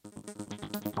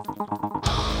And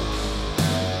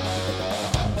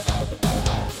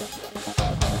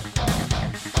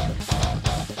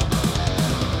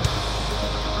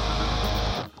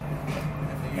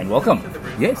welcome.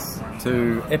 Yes,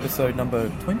 to episode number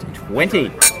 20. 20.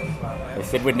 They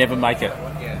said we'd never make it.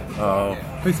 Oh,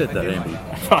 who said that, Andy?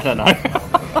 I don't know.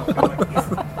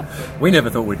 We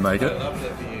never thought we'd make it.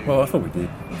 Well, I thought we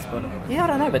did. Yeah, I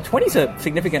don't know, but 20's a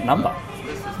significant number.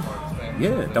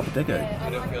 Yeah, double decade.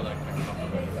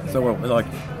 So we're like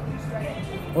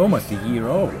almost a year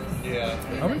old.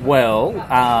 Well,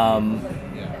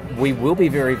 we will be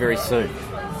very, very soon.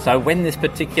 So when this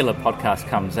particular podcast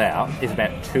comes out, is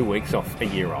about 2 weeks off a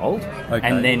year old. Okay.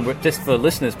 And then just for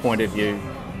listeners' point of view...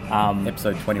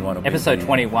 episode 21 will be... Episode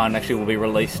 21 actually will be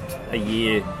released a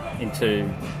year into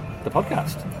the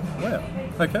podcast. Wow.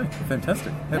 Okay,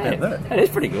 fantastic. How about that? That is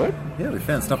pretty good. Yeah, we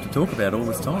found stuff to talk about all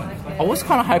this time. I was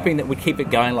kind of hoping that we'd keep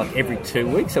it going like every 2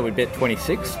 weeks, so we'd be at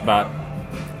 26, but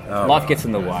life gets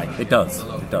in the way. It does.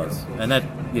 And that,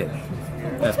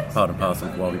 that's part and parcel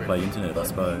of why we play internet, I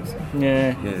suppose.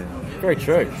 Yeah. Very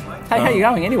true. Hey, how you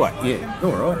going anyway? Yeah,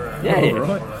 all right. Yeah, all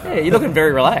right. Yeah, you're looking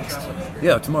very relaxed.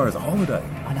 Yeah, tomorrow's a holiday.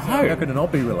 I know. How could it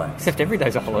not be relaxed? Except every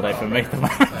day's a holiday for me at the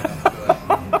moment.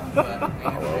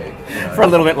 For a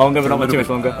little bit longer, but not too much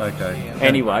longer. Okay.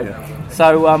 Anyway,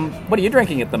 so what are you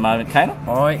drinking at the moment, Kana?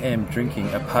 I am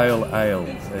drinking a pale ale.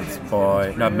 It's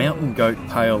by Mountain Goat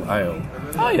Pale Ale.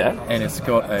 Oh yeah. And it's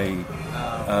got a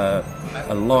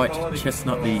light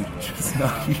chestnutty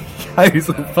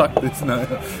hazel. Fuck this, no.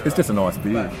 It's just a nice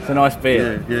beer. It's a nice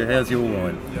beer. Yeah. How's your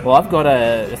wine? Well, I've got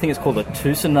I think it's called a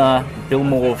Tusina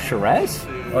Bilmore Shiraz.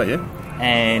 Oh yeah.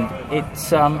 And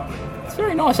it's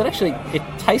very nice. It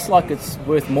tastes like it's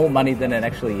worth more money than it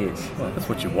actually is. Well, that's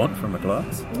what you want from a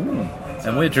glass.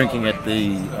 And we're drinking at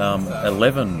the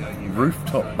 11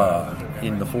 rooftop bar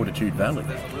in the Fortitude Valley.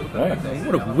 Oh.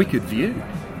 What a wicked view.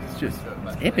 It's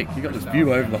epic. You got this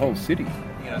view over the whole city.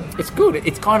 It's good.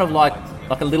 It's kind of like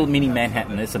a little mini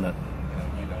Manhattan, isn't it?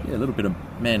 Yeah, a little bit of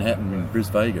Manhattan and Bris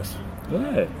Vegas.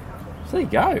 Yeah. So there you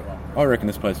go. I reckon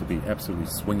this place will be absolutely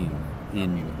swinging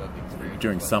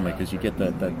during summer because you get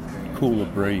that cooler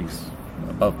breeze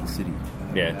above the city.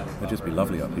 Yeah. It'd just be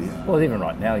lovely up here. Well, even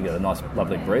right now you got a nice,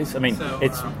 lovely breeze. I mean,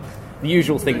 it's the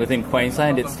usual thing within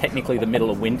Queensland. It's technically the middle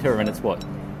of winter, and it's what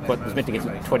was meant to get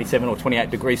to 27 or 28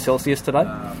 degrees Celsius today.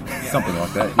 Something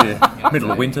like that. Yeah.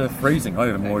 Middle of winter, freezing. I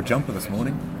even wore a jumper this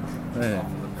morning. Yeah.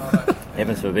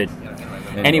 Heavens forbid.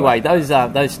 Anyway, those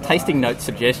tasting note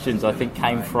suggestions I think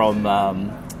came from.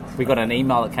 We got an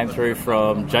email that came through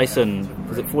from Jason.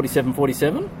 Was it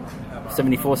 4747?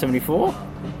 7474?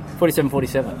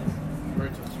 4747.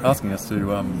 Asking us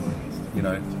to,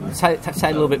 say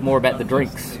a little bit more about the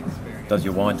drinks. Does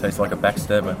your wine taste like a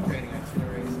backstabber?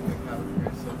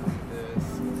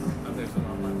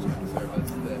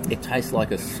 It tastes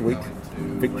like a sweet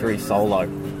victory solo.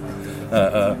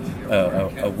 A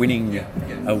winning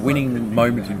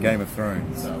moment in Game of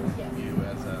Thrones.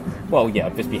 Well, yeah,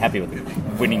 I'd just be happy with the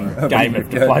winning game of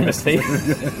diplomacy.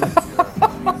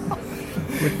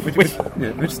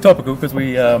 Which is topical because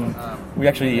we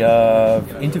actually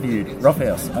interviewed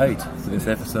Roughhouse 8 for this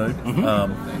episode,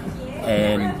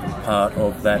 and part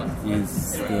of that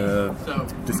is the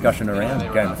discussion around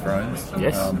Game of Thrones.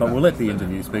 Yes, but we'll let the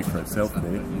interview speak for itself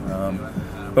there.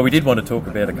 But we did want to talk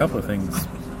about a couple of things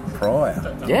prior.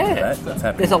 Yeah, that's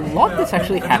happened. There's a lot that's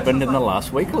actually happened in the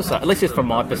last week or so, at least just from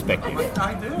my perspective.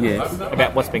 Yes.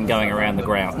 About what's been going around the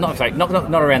ground. Not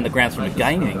around the grounds from the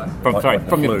gaming. From your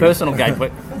flu. personal game.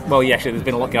 But, well, yeah, actually, there's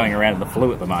been a lot going around in the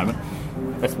flu at the moment.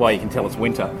 That's why you can tell it's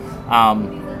winter.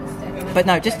 But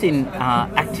no, just in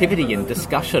activity and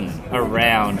discussion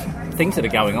around things that are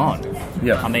going on.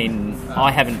 Yeah. I mean,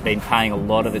 I haven't been paying a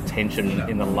lot of attention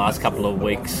in the last couple of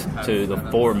weeks to the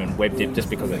forum and WebDip just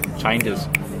because it changes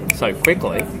so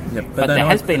quickly. Yep, but there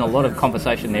has been a lot of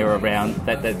conversation there around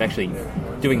that they're actually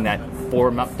doing that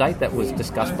forum update that was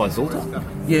discussed by Zulta.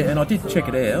 Yeah, and I did check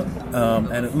it out,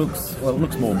 and it looks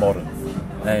more modern,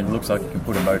 and looks like you can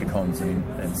put emoticons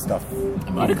and stuff.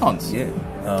 Emoticons? Yeah.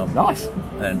 Nice.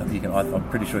 And you can. I'm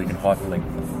pretty sure you can hyperlink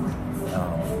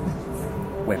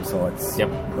websites,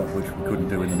 which we couldn't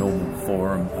do in the normal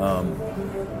forum.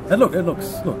 And it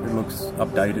looks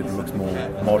updated. It looks more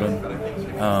modern.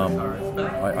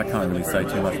 I can't really say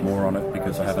too much more on it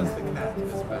because I haven't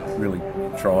really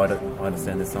tried it. I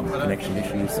understand there's some connection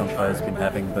issues some players have been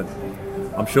having, but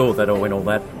I'm sure that when all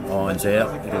that irons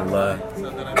out, it'll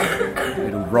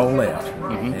roll out,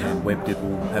 and WebDip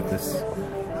will have this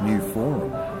new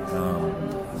forum,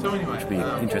 which will be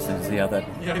interesting to see how that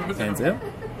pans out.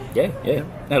 Yeah,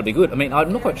 that'll be good. I mean,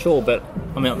 I'm not quite sure, but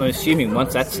I'm assuming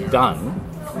once that's done,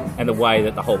 and the way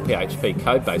that the whole PHP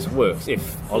code base works.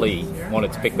 If Ollie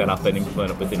wanted to pick that up and implement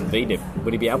it within VDIP,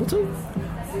 would he be able to?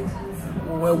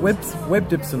 Well,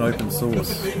 WebDip's an open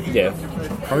source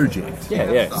project.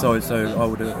 Yeah. So I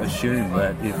would assume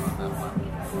that if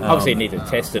obviously you need to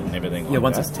test it and everything. Yeah,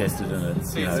 once it's tested and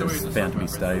it's it's found to be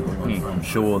stable, I'm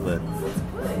sure that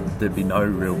there'd be no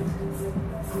real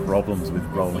problems with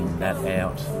rolling that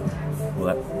out, or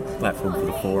that platform for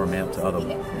the forum out to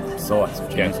other sites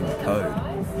which are using the code.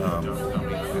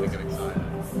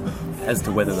 As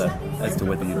to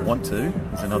whether you'd want to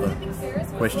is another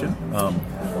question.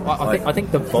 I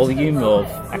think the volume of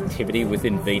activity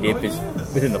within VDIP is,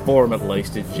 within the forum at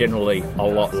least, is generally a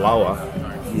lot lower.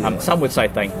 Yeah. Some would say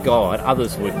thank God,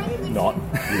 others would not.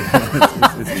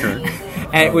 It's true.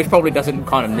 And which probably doesn't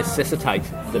kind of necessitate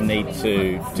the need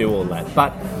to do all that.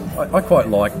 But I quite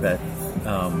like that,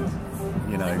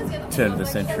 turn of the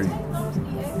century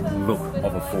look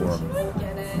of a forum.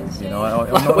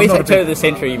 When you say turn of the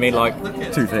century, you mean like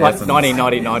 2000s. Like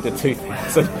 1999 to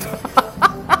 2000.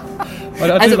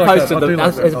 As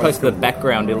opposed to the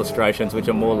background illustrations, which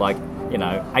are more like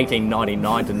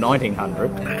 1899 to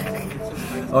 1900.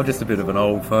 I'm just a bit of an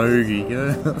old fogey,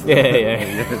 Yeah.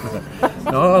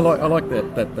 No, I like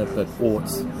that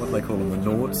orts. What do they call them? The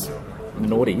Norts. The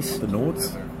Naughties. The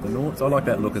Norts. I like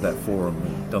that look of that forum.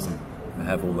 It doesn't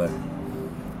have all that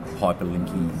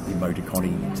hyperlinky,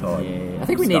 emoticon-y type. Yeah, I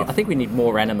think we need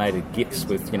more animated GIFs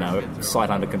with site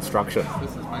under construction.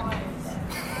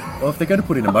 Well, if they're going to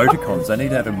put in emoticons, they need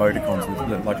to have emoticons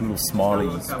with like little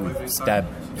smileys with stab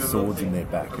swords in their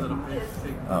back, and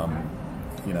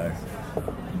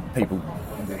people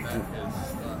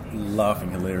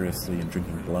laughing hilariously and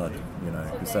drinking blood.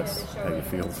 Because that's how you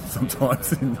feel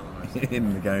sometimes in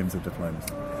the games of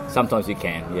diplomacy. Sometimes you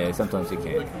can, sometimes you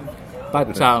can.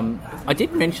 But I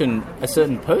did mention a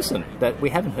certain person that we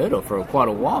haven't heard of for quite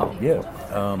a while. Yeah,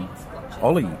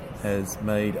 Ollie has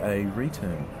made a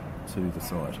return to the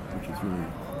site, which is really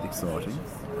exciting.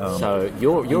 So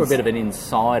you're a bit of an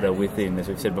insider within, as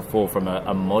we've said before, from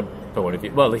a mod point of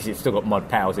view. Well, at least you've still got mod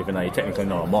powers, even though you're technically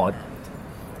not a mod.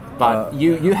 But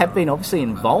you have been obviously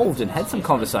involved and had some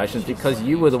conversations, because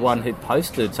you were the one who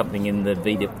posted something in the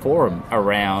VDIP forum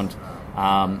around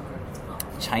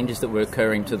changes that were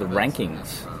occurring to the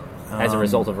rankings as a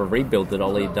result of a rebuild that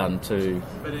Ollie had done to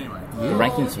the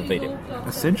rankings for VDIP.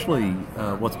 Essentially,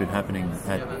 what's been happening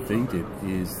at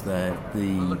VDIP is that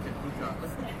the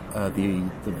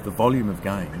volume of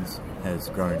games has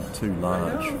grown too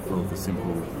large for the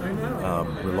simple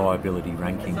reliability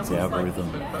rankings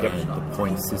algorithm and the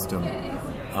point system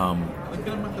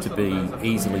to be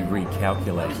easily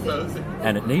recalculated.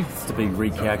 And it needs to be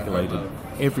recalculated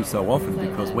every so often,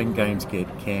 because when games get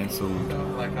cancelled,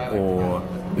 or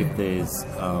if there's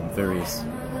various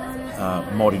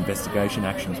mod investigation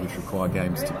actions which require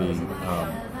games to be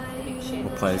or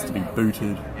players to be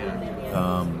booted,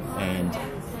 and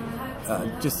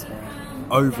just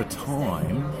over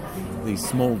time, these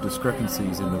small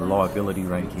discrepancies in the reliability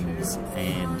rankings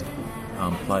and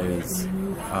players'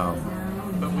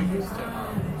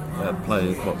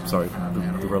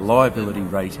 the reliability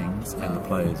ratings and the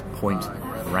players' point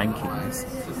rankings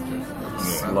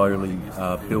slowly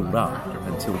build up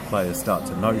until players start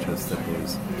to notice that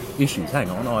there's issues. Hang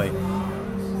on,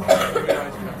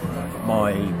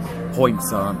 my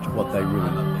points aren't what they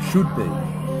really should be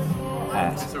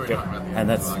at, and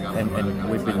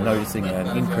we've been noticing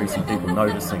an increase in people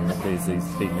noticing that there's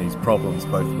been these problems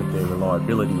both with their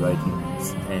reliability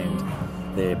ratings and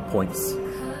their points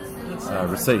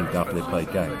received after they've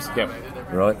played games. Yep.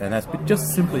 Right, and that's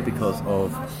just simply because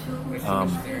of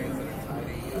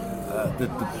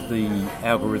the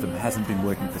algorithm hasn't been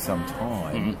working for some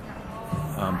time,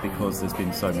 because there's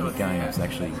been so many games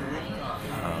actually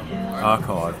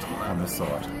archived on the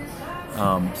site.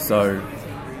 So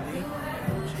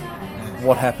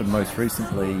what happened most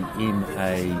recently in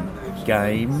a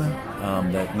game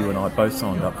that you and I both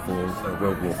signed up for, a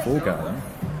World War IV game.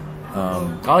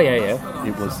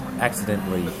 It was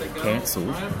accidentally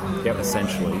cancelled,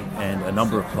 essentially, and a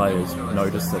number of players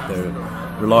noticed that their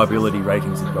reliability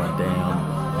ratings had gone down,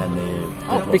 and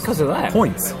they'd because of that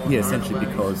points. Yeah, essentially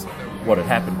because what had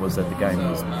happened was that the game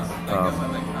was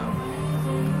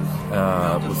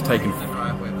taken.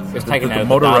 The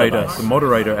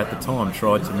moderator at the time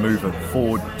tried to move it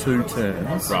forward 2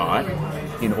 turns, right,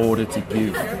 in order to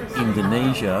give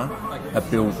Indonesia a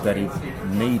build that it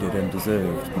needed and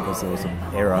deserved, because there was an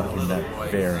error in that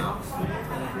variant.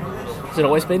 Has it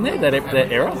always been there, that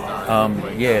error?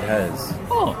 Yeah, it has.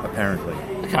 Oh. Apparently.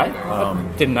 Okay.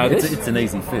 Didn't know this. It's an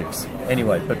easy fix.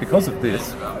 Anyway, but because of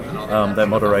this, that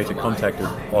moderator contacted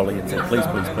Ollie and said, please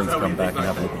come back and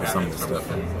have a look at some of the stuff.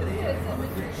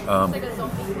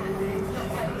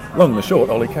 Long and the short,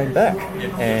 Ollie came back,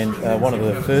 and one of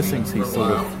the first things he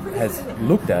sort of has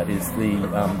looked at is the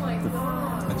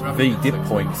V dip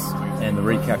points and the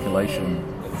recalculation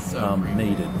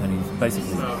needed, and he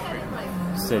basically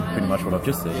said pretty much what I've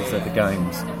just said, is that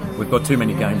we've got too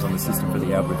many games on the system for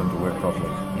the algorithm to work properly.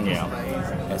 Yeah.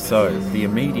 And so the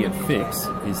immediate fix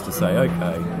is to say,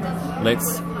 okay,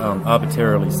 let's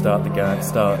arbitrarily start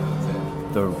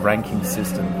the ranking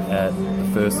system at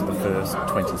the 1st of the 1st,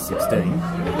 2016.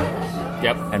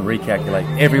 Yep. And recalculate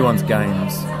everyone's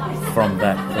games from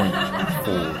that point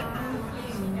forward.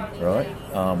 Right?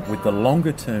 With the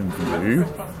longer term view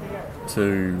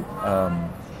to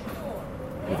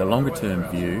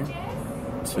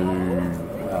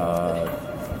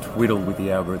twiddle with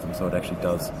the algorithm so it actually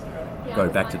does go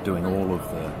back to doing all of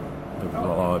the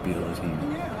reliability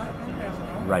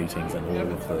ratings and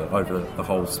all of over the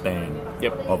whole span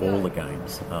of all the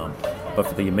games. But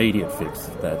for the immediate fix,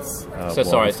 that's...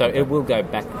 so it will go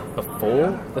back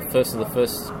before the 1st of the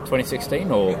 1st,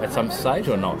 2016, or at some stage,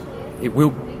 or not? It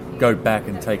will go back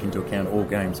and take into account all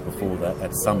games before that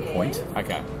at some point.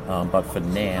 Okay. But for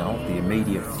now, the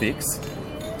immediate fix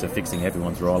to fixing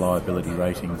everyone's reliability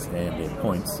ratings and their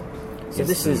points... So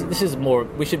this is more...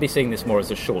 We should be seeing this more as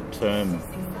a short-term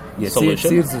solution.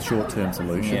 See it as a short-term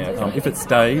solution. Yeah, okay. If it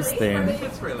stays, then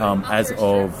as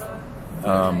of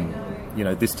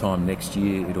this time next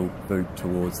year, it'll boot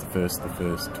towards the 1st of the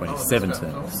 1st,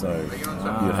 2017. So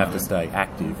you'll have to stay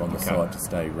active on the site to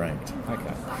stay ranked. Okay.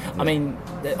 Yeah. I mean,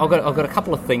 I've got a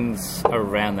couple of things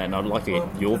around that, and I'd like to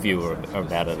get your view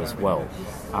about it as well.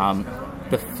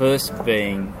 The first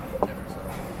being,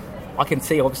 I can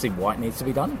see obviously why it needs to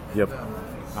be done. Yep.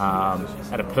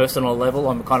 At a personal level,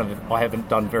 I haven't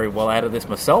done very well out of this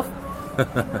myself.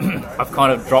 I've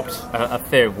kind of dropped a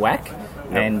fair whack,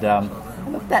 and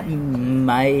that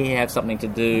may have something to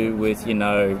do with,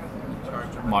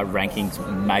 my rankings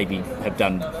maybe have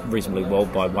done reasonably well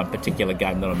by one particular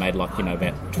game that I made, about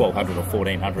 1,200 or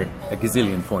 1,400. A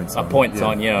gazillion points on.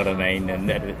 On, you know what I mean? And,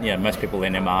 most people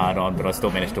NMR'd on, but I still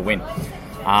managed to win.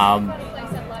 I've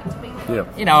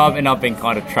been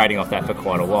kind of trading off that for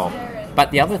quite a while. But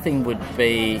the other thing would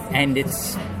be, and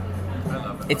it's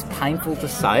painful to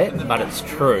say it, but it's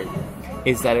true,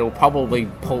 is that it'll probably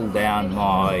pull down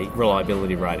my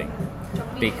reliability rating,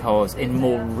 because in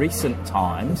more recent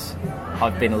times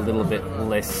I've been a little bit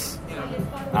less,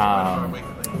 I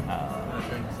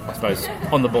suppose,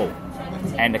 on the ball.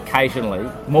 And occasionally,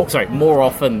 more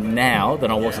often now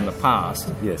than I was in the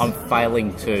past, I'm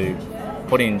failing to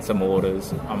put in some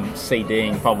orders. I'm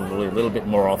CDing probably a little bit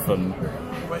more often.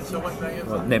 Well,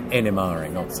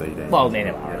 NMRing, not CDing. Well,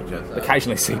 NMRing.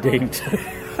 Occasionally CDing too.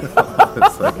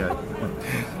 That's okay.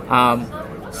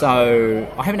 So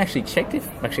I haven't actually checked I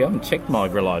haven't checked my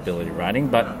reliability rating,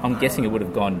 but I'm guessing it would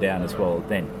have gone down as well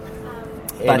then.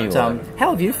 Anyway. But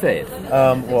how have you fared?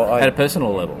 At a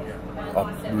personal level?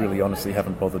 I really honestly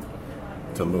haven't bothered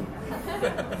to look.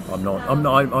 I'm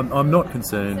not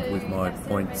concerned with my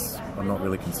points. I'm not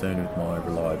really concerned with my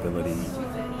reliability.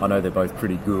 I know they're both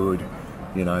pretty good.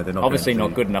 They're not obviously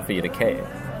not good enough for you to care.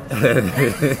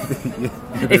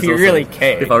 If you really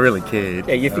cared. If I really cared.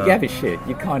 Yeah, if you gave a shit,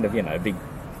 you kind of, big...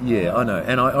 Yeah, I know.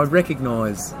 And I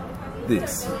recognise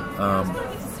this.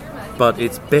 But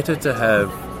it's better to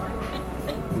have...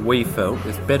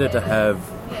 it's better to have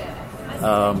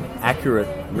accurate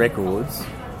records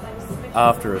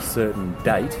after a certain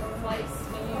date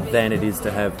than it is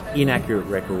to have inaccurate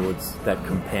records that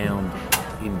compound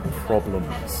in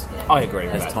problems. I agree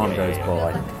with as time goes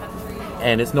by.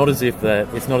 And it's not as if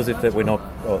that we're not.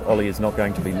 Ollie is not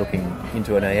going to be looking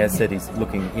into it. And he has said he's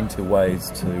looking into ways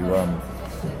to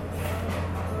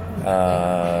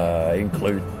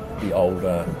include the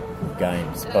older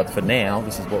games. But for now,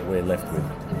 this is what we're left with.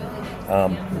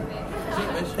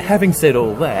 Having said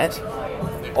all that,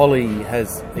 Ollie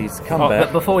he's come back.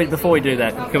 But before we do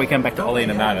that, can we come back to Ollie in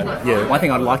a moment? Yeah. One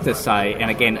thing I'd like to say, and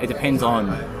again, it depends on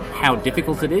how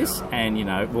difficult it is, and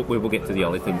we will get to the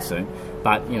Ollie thing soon.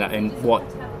 But and what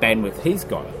bandwidth he's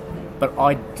got. But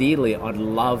ideally, I'd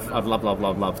love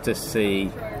to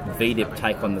see VDIP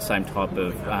take on the same type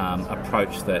of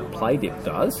approach that PlayDip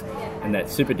does, and that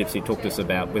Super Dipsy talked to us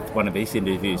about with one of his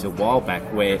interviews a while back,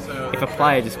 where if a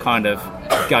player just kind of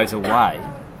goes away,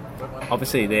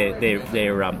 obviously their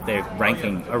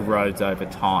ranking erodes over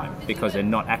time because they're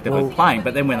not actively playing.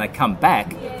 But then when they come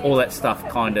back, all that stuff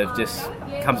kind of just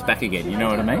comes back again. You know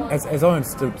what I mean? As I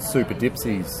understood Super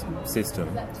Dipsy's system,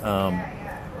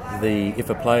 if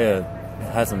a player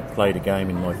hasn't played a game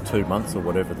in like 2 months or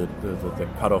whatever the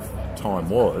cut-off time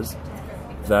was,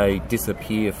 they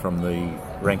disappear from the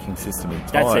ranking system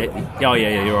entirely. That's it. Oh,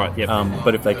 yeah, you're right. Yep.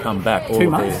 But if they come back... 2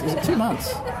 months? Is it 2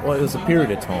 months? Well, it was a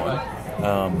period of time.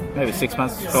 Maybe 6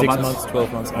 months, 12 6 months? months,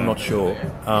 12 months, I'm not sure.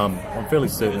 I'm fairly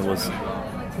certain it was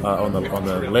on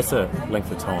the lesser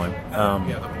length of time.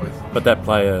 But that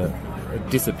player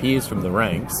disappears from the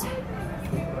ranks.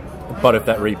 But if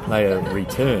that player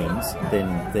returns,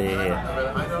 then their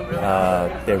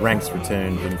ranks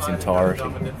return in its entirety.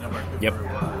 Yep.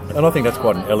 And I think that's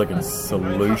quite an elegant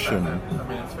solution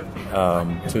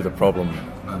to the problem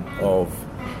of,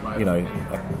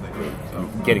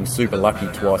 getting super lucky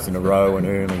twice in a row and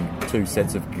earning 2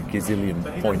 sets of gazillion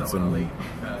points and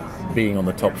being on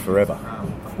the top forever.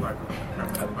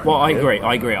 Well, I agree.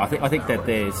 I think that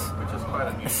there's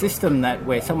a system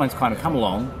where someone's kind of come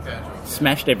along,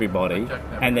 smashed everybody,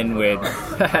 and then we're,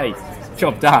 hey,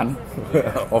 job done.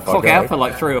 Clock out for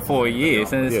like 3 or 4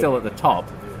 years, and it's still at the top.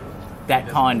 That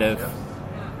kind of,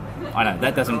 I know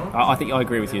that doesn't. I think I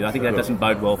agree with you. I think that doesn't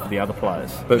bode well for the other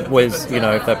players. But where's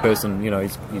if that person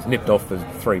he's nipped off for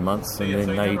 3 months and then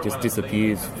he just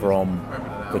disappears from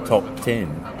the top 10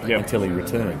 until he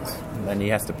returns, and he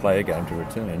has to play a game to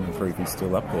return and prove he's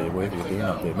still up there, worthy of being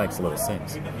up there. It makes a lot of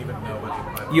sense.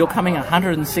 You're coming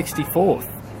 164th.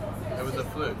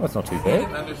 That's not too bad.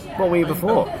 What were you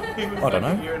before? I don't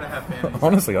know.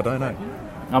 Honestly, I don't know.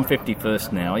 I'm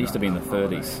 51st now. I used to be in the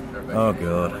 30s. Oh,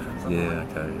 God. Yeah,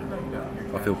 okay.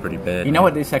 I feel pretty bad. You know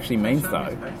what this actually means,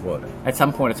 though? What? At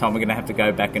some point in time, we're going to have to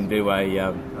go back and do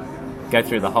go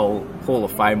through the whole Hall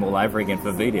of Fame all over again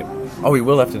for VDIP. Oh, we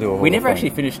will have to do a Hall of Fame. We never actually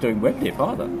finished doing WebDip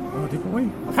either. Oh, didn't we?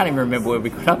 I can't even remember where we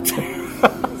got up to.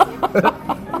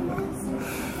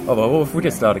 Oh, well, if we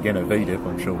just start again at VDIP,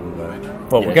 I'm sure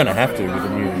we'll... we're going to have to with the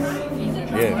new...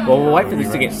 Yeah. Well, we'll wait for this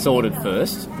to get sorted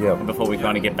first before we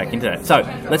kind of get back into that. So,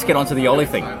 let's get on to the Ollie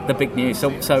thing, the big news.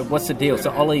 So what's the deal?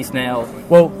 So, Ollie's now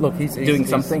he's doing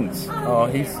some things. Oh,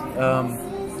 he's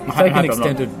taken an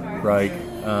extended break.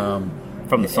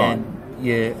 From the side.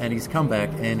 And he's come back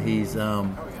and he's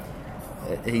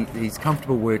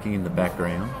comfortable working in the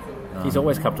background. He's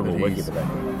always comfortable working in the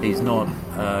background. He's not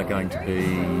going to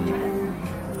be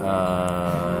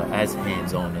as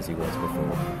hands-on as he was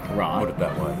before. Right. Put it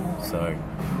that way. So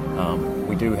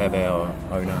we do have our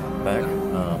owner back,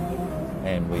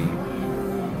 and we,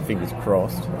 fingers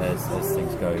crossed, as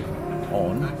things go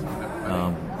on,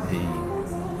 he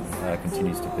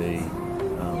continues to be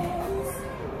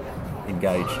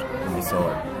engaged in this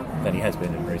side than he has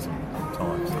been in recent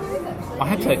times. I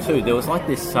have to say too, there was like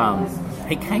this,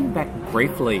 he came back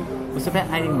briefly, it was about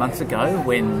 18 months ago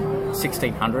when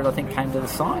 1600 I think came to the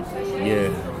site. Yeah.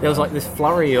 There was like this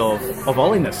flurry of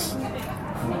Olliness.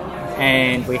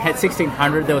 And we had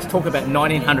 1600, there was talk about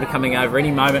 1900 coming over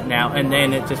any moment now, and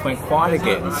then it just went quiet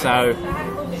again. So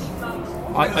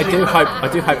I do hope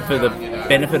for the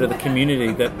benefit of the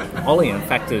community that Ollie in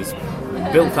fact has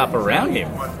built up around him,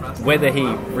 whether he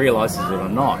realises it or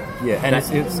not. Yeah, and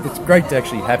it's great to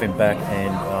actually have him back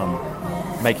and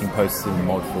making posts in the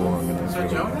mod forum, and it's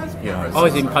really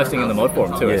he's been posting in the mod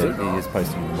forum too, is he? He is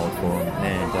posting in the mod forum,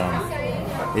 and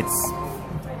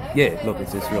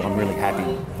it's just real. I'm really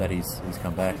happy that he's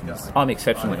come back. And I'm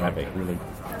exceptionally happy. Really,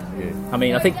 yeah. I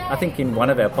mean, I think in one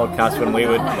of our podcasts when we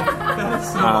would,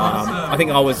 I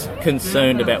think I was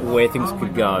concerned about where things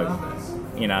could go.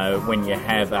 When you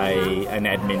have an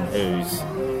admin who's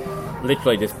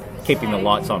literally just keeping the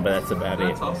lights on, but that's about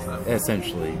it.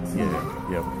 Essentially,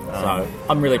 yeah. So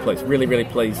I'm really pleased, really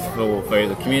pleased for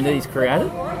the community he's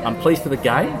created. I'm pleased for the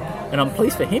game, and I'm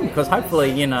pleased for him because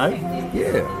hopefully, he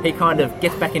kind of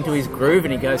gets back into his groove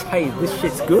and he goes, hey, this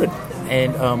shit's good.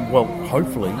 And,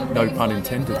 hopefully, no pun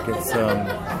intended, gets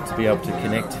to be able to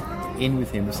connect in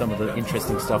with him with some of the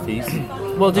interesting stuff he's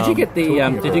Well, did you get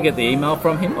the email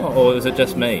from him, or was it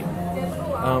just me?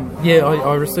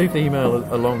 I received the email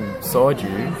alongside you,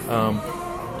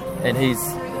 and he's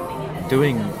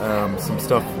doing some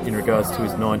stuff in regards to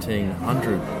his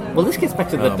 1900. Well, this gets back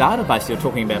to the database you were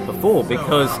talking about before,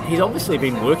 because he's obviously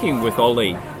been working with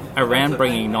Ollie around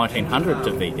bringing 1900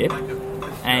 to VDIP,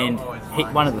 and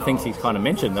one of the things he's kind of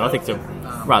mentioned that I think is a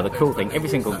rather cool thing, every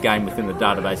single game within the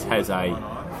database has a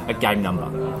game number.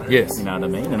 Yes. You know what I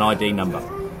mean? An ID number.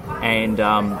 And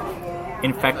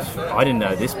in fact, I didn't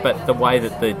know this, but the way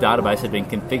that the database had been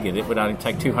configured, it would only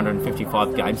take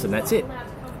 255 games and that's it.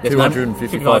 There's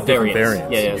 255 different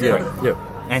variants. Yeah.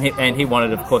 And he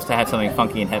wanted, of course, to have something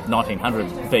funky and have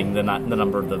 1900 being the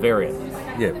number of the variant.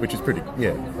 Yeah, which is pretty,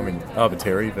 I mean,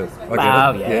 arbitrary, but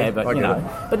I get it.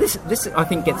 But this I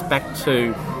think gets back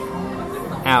to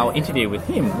our interview with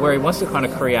him, where he wants to kind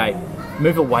of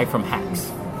move away from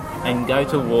hacks and go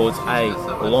towards a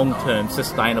long-term,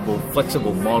 sustainable,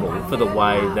 flexible model for the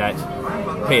way that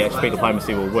PHP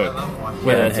diplomacy will work,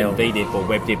 whether it's in VDIP or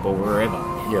WebDIP or wherever.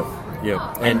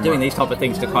 Yeah. And doing these type of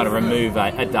things to kind of remove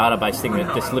a database thing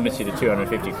that just limits you to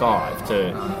 255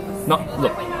 to not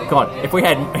look. God, if we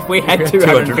had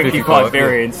 255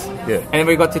 variants, and then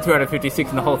we got to 256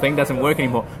 and the whole thing doesn't work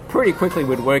anymore, pretty quickly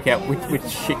we'd work out which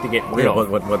shit to get rid of.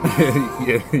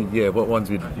 What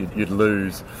ones you'd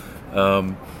lose.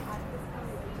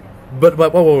 But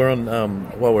while we're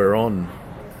on,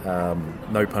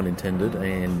 no pun intended,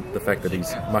 and the fact that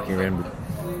he's mucking around with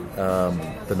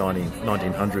the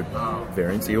 1900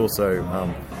 variants, he also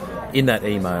in that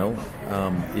email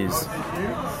he's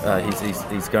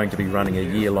going to be running a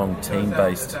year-long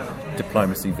team-based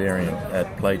diplomacy variant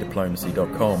at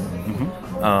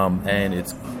playdiplomacy.com, and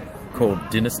it's called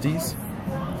Dynasties.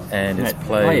 And it's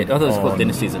played. I thought it was called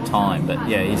Dynasties at time, but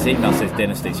yeah, his email says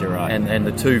Dynasties. You're right. And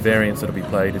the two variants that'll be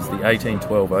played is the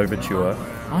 1812 Overture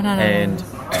and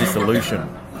Dissolution.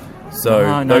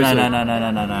 So no.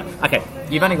 Okay,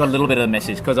 you've only got a little bit of the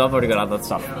message because I've already got other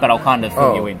stuff, but I'll kind of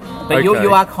fill you in. But okay.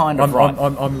 you are kind of right.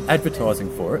 I'm advertising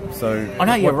for it, so. I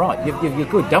know you're right. You're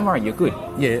good. Don't worry, you're good.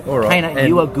 Yeah, all right. Painter,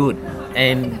 you are good.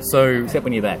 And so, except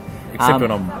when you're bad. Except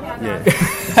when I'm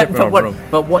wrong.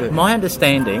 But what my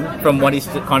understanding from what he's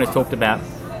kind of talked about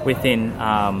within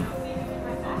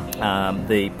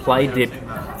the PlayDip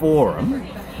forum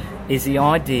is the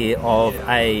idea of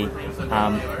a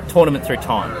tournament through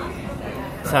time.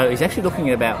 So he's actually looking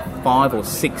at about 5 or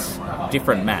 6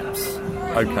 different maps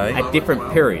at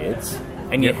different periods,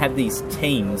 and you have these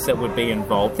teams that would be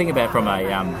involved. Think about it from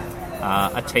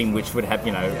a team which would have,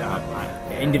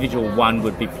 individual one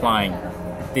would be playing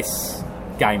this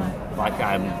game, like,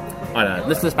 I don't know,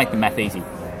 let's make the math easy,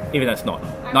 even though it's not.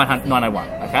 901,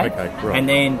 okay? Okay, right. And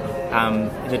then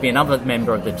there'd be another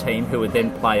member of the team who would then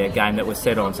play a game that was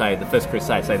set on, say, the First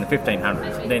Crusade, say in the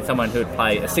 1500s, and then someone who would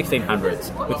play a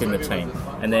 1600s within the team,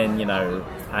 and then, a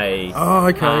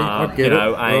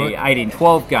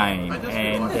 1812 game,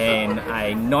 and then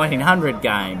a 1900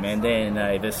 game, and then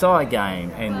a Versailles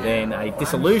game, and then a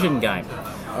Dissolution game.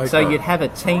 Okay. So you'd have a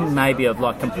team maybe of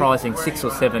comprising 6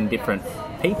 or 7 different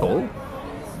people,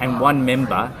 and one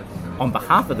member on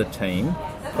behalf of the team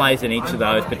plays in each of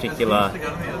those particular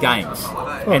games.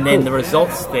 And then the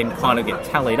results then kind of get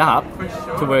tallied up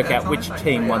to work out which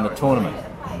team won the tournament.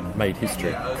 Made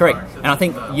history. Correct. And I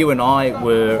think you and I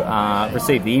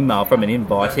received the email from an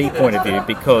invitee point of view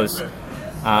because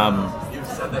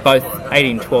both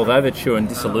 1812 Overture and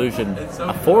Dissolution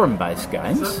are forum-based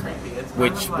games,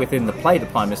 which within the Play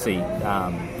Diplomacy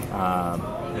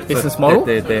business model,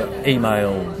 they're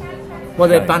email. Well,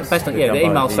 they're based on the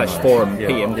email/forum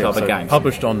PM type of games,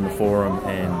 published on the forum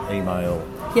and email.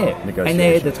 Yeah, and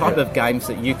they're the type of games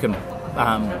that you can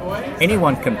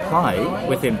anyone can play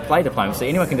within Play Diplomacy.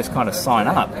 Anyone can just kind of sign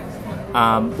up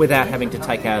without having to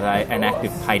take out an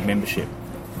active paid membership.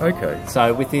 Okay.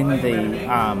 So within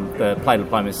the Play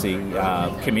Diplomacy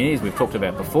communities we've talked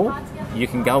about before, you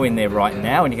can go in there right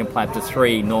now and you can play up to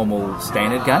 3 normal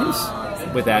standard games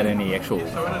without any actual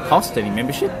cost, any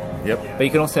membership. Yep. But you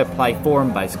can also play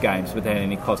forum-based games without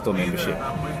any cost or membership.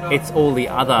 It's all the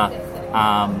other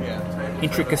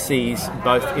intricacies,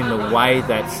 both in the way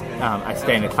that a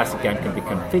standard classic game can be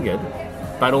configured,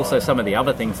 but also some of the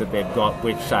other things that they've got,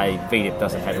 which, say, VDIP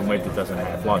doesn't have and WebDIP doesn't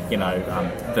have, like,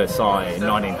 Versailles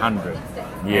 1900,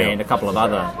 and a couple of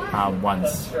other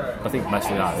ones, I think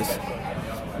mostly those.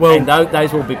 Well, and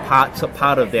those will be part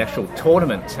of the actual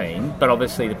tournament team, but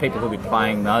obviously the people who will be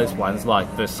playing those ones, like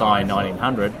Versailles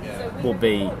 1900, will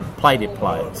be PlayDip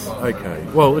players. Okay.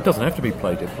 Well, it doesn't have to be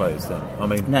PlayDip players then. I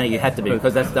mean, no, you have to be,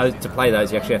 because to play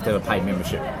those, you actually have to have a paid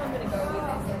membership.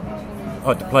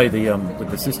 Oh, to play with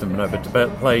the system, no, but to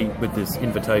play with this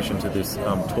invitation to this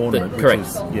tournament, correct. Which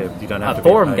is, you don't have to. A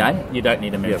forum game, you don't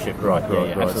need a membership.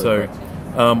 Yeah, right. So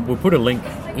we'll put a link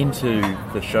into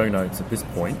the show notes at this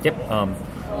point. Yep.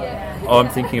 I'm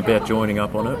thinking about joining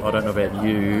up on it. I don't know about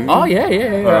you. Oh, yeah.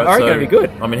 Right, are we going to be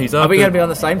good? I mean, are we going to be on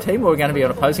the same team or are we going to be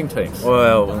on opposing teams?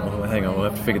 Well, hang on. We'll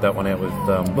have to figure that one out with we'll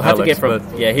Alex. Have to get from...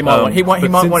 he might want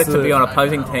it to be on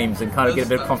opposing teams and kind of get a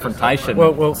bit of confrontation.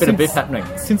 A bit of biff happening.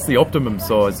 Since the optimum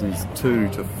size is 2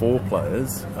 to 4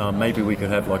 players, maybe we could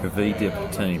have like a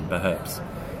VDIP team, perhaps.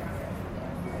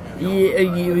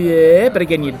 Yeah, but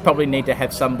again, you'd probably need to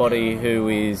have somebody who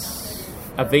is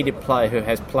a VDIP player who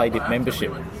has PlayDip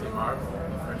membership.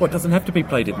 Well, it doesn't have to be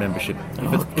PlayDip membership.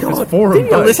 If it's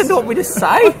forum-based. Did you listen to what we just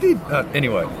say?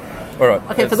 Anyway, all right.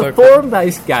 Okay, for the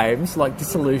forum-based games like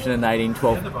Dissolution and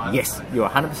 1812, yes, you're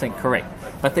 100% correct.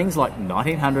 But things like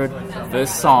 1900,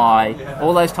 Versailles,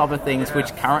 all those type of things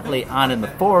which currently aren't in the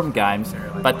forum games,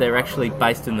 but they're actually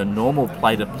based in the normal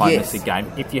play diplomacy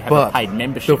game if you have a paid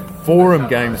membership. The forum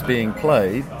games being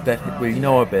played that we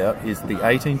know about is the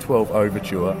 1812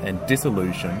 Overture and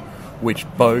Dissolution, which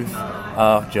both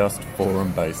are just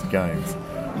forum-based games.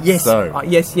 Yes, So,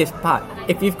 yes, but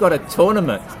if you've got a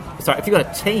tournament, if you've got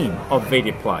a team of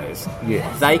Vidia players,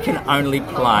 they can only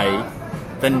play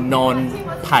the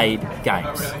non-paid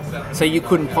games. So you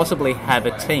couldn't possibly have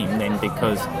a team then,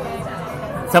 because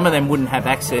some of them wouldn't have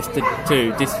access to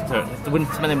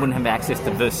some of them wouldn't have access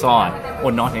to Versailles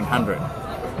or 1900.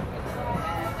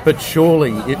 but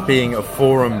surely it being a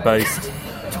forum-based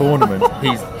tournament,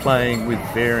 he's playing with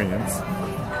variants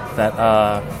that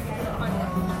are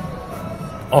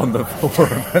on the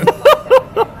forum.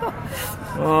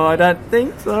 Oh, I don't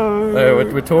think so.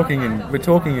 We're talking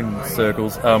in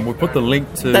circles. We'll put the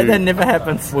link to That never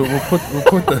happens. We'll put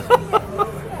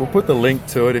the link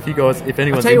to it. If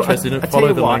anyone's interested in it,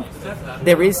 follow the link.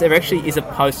 There actually is a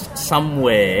post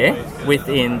somewhere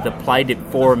within the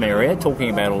Playdip forum area talking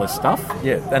about all this stuff.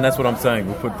 Yeah, and that's what I'm saying.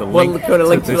 We'll put the Well, link. put a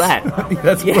link to this. that.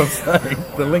 That's what I'm saying.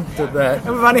 The link to that.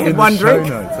 And we've only had in the one show drink.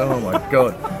 Notes. Oh my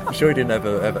god! I'm sure you didn't have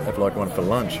like one for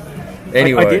lunch.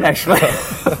 Anyway, I did actually.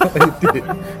 You did.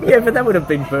 Yeah, but that would have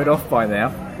been burnt off by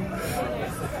now.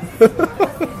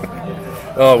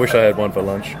 Oh, I wish I had one for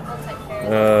lunch.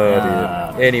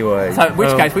 Oh dear. Anyway, So in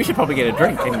which case we should probably get a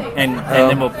drink and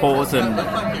then we'll pause and...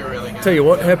 tell you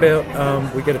what. How about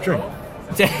we get a drink?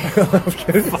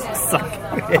 Fuck's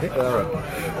sake. All right.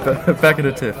 Back at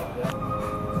the tiff.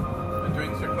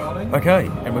 Okay,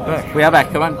 and we're back. We are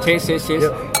back. Come on. Cheers.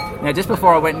 Yep. Now, just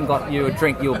before I went and got you a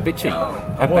drink, you were bitching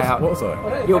about... What was I?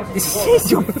 You're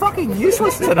fucking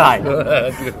useless today.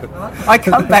 I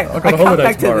come back to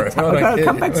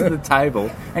the table,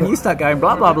 and you start going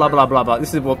blah blah blah blah blah blah.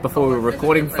 This is what before we were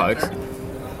recording, folks,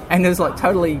 and it was like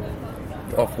totally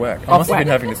Off whack. I Off must have been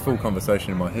whack. having this full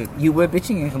conversation in my head. You were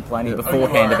bitching and complaining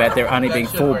beforehand about there only being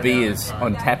 4 beers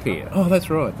on tap here. Oh,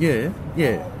 that's right. Yeah.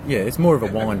 It's more of a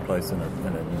wine place than a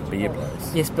beer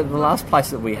place. Yes, but the last place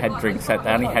that we had drinks at, they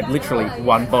only had literally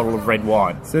 1 bottle of red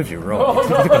wine. Serves you right.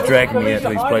 People dragging me out to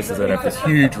these places that have this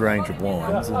huge range of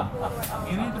wines.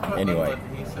 Anyway,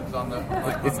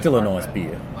 it's still a nice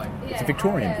beer. It's a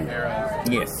Victorian beer.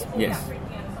 Yes.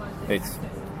 It's...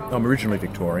 I'm originally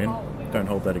Victorian. Don't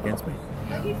hold that against me.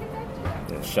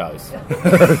 It shows.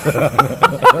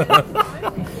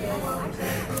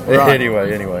 Right.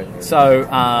 Anyway. So,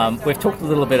 we've talked a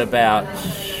little bit about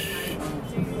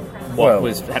what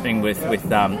was happening with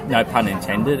no pun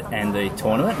intended, and the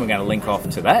tournament. We're going to link off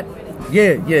to that.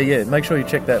 Yeah. Make sure you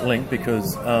check that link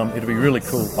because it'll be really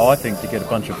cool, I think, to get a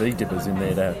bunch of V-dippers in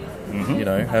there to,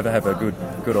 have a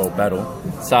good old battle.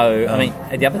 So, I mean,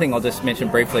 the other thing I'll just mention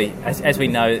briefly, as we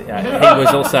know, he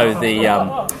was also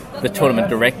the tournament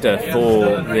director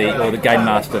for the game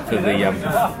master for the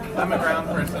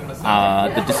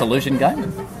Dissolution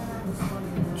game.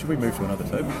 Should we move to another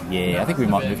table? Yeah, I think we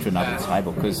might move to another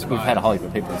table because we've had a whole heap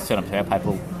of people set up to our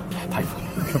table. We've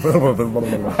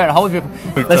had a whole heap of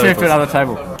people. Let's move to another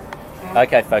table.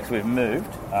 Okay, folks, we've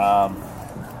moved.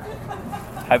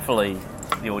 Hopefully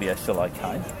the audio's still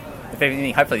okay. If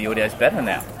anything, hopefully the audio's better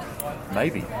now.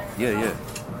 Maybe. Yeah.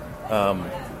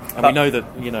 And we know that,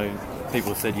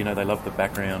 people said, they love the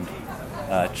background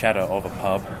chatter of a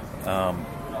pub.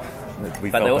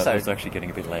 We felt also, that was actually getting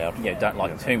a bit loud. Yeah, don't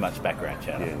like too much background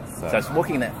chatter. Yeah, so it's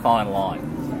walking that fine line.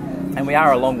 And we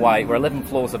are a long way. We're 11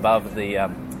 floors above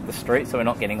the street, so we're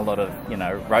not getting a lot of,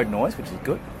 road noise, which is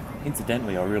good.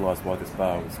 Incidentally, I realised why this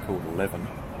bar was called 11.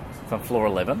 It's on floor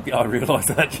 11. Yeah, I realised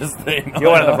that just then. You're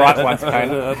one of the bright ones,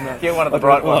 Kane. You're one of the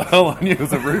bright ones. All I knew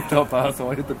was a rooftop bar, so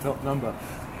I hit the top number.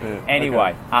 Yeah,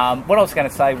 anyway, okay. What I was going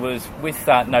to say was, with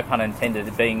no pun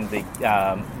intended, being the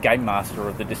game master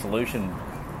of the Dissolution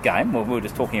game, well, we were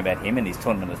just talking about him and his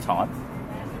tournament at the time,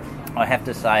 I have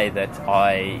to say that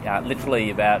I literally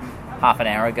about half an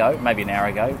hour ago, maybe an hour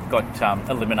ago, got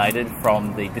eliminated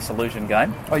from the Dissolution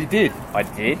game. Oh, you did? I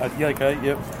did. Yeah, okay,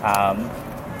 yep.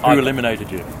 Who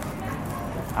eliminated you?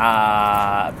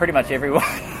 Pretty much everyone.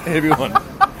 Everyone.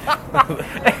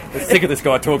 We're sick of this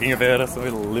guy talking about us, so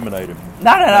we'll eliminate him.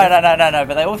 No.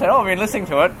 But they all said, "Oh, we've been listening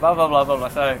to it." Blah blah blah blah blah.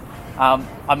 So,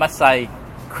 I must say,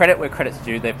 credit where credit's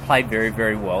due. They've played very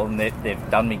very well, and they've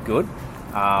done me good.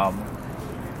 I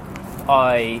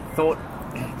thought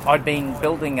I'd been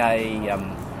building as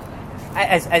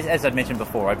I'd mentioned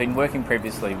before. I'd been working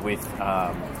previously with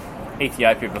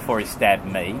Ethiopia before he stabbed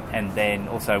me, and then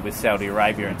also with Saudi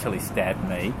Arabia until he stabbed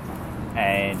me,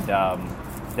 and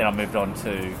then I moved on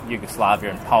to Yugoslavia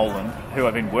and Poland, who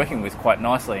I've been working with quite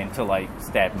nicely until they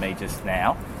stabbed me just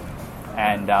now.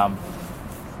 And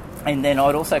then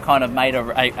I'd also kind of made a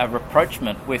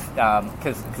rapprochement with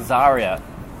Kazaria,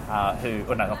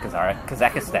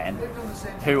 Kazakhstan,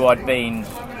 who I'd been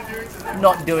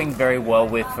not doing very well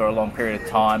with for a long period of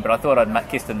time, but I thought I'd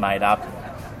kissed and made up,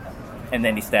 and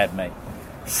then he stabbed me.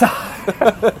 So,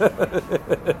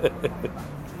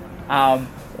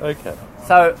 okay.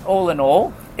 So all in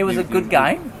all, it was a good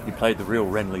game. You played the real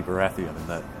Renly Baratheon in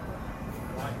that.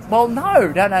 Well, no.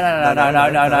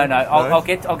 I'll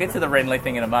get to the Renly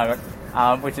thing in a moment,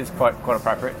 which is quite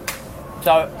appropriate.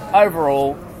 So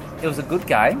overall, it was a good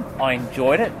game. I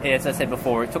enjoyed it. As I said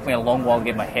before, it took me a long while to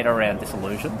get my head around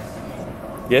Disillusion.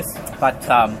 Yes. But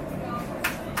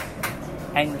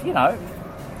and you know.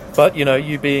 But you know,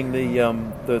 you being the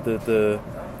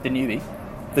newbie.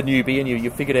 The newbie, and you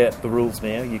figured out the rules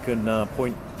now. You can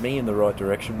point me in the right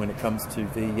direction when it comes to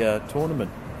the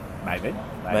tournament. Maybe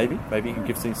you can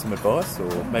give me some advice,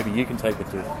 or maybe you can take the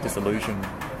Disillusion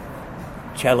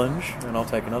challenge, and I'll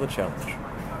take another challenge.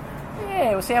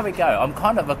 Yeah, we'll see how we go. I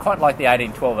quite like the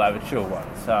 1812 Overture one,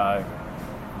 so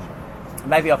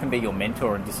maybe I can be your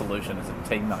mentor in Disillusion as a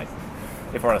teammate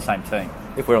if we're on the same team.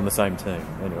 If we're on the same team,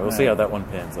 anyway, we'll see how that one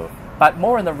pans off. But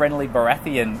more in the Renly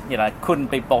Baratheon, couldn't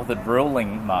be bothered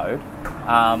ruling mode.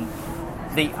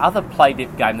 The other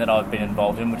play-dip game that I've been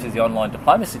involved in, which is the Online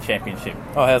Diplomacy Championship.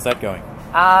 Oh, how's that going?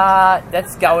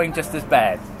 That's going just as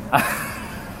bad.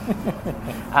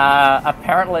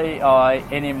 Apparently I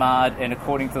NMR'd, and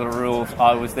according to the rules,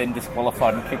 I was then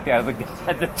disqualified and kicked out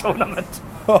of the tournament.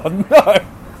 Oh no!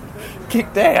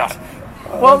 Kicked out!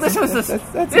 Well, this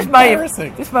may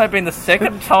have been the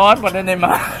second time I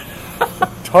NMR'd.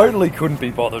 Totally couldn't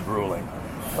be bothered ruling.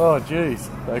 Oh, jeez.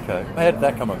 Okay. How did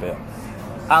that come about?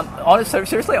 Honestly,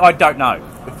 seriously, I don't know.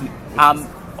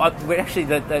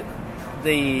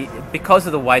 Because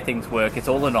of the way things work, it's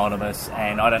all anonymous,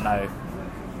 and I don't know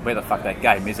where the fuck that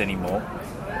game is anymore.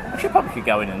 Actually, I probably could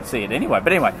go in and see it anyway.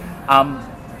 But anyway,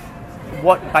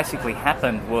 what basically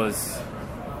happened was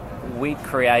we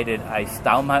created a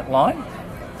stalemate line.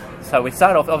 So we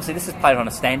started off, obviously this is played on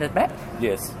a standard map.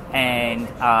 Yes. And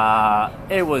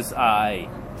it was a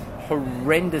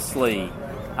horrendously...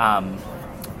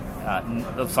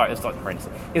 sorry, it's not horrendously.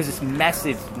 It was this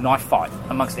massive knife fight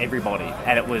amongst everybody.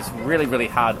 And it was really, really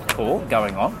hardcore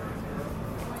going on.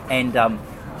 And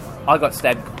I got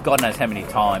stabbed God knows how many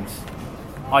times.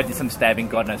 I did some stabbing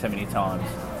God knows how many times.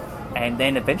 And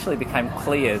then eventually it became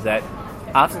clear that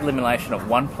after the elimination of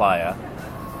one player,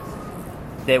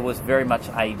 there was very much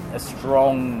a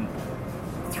strong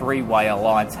three-way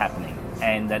alliance happening,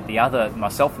 and that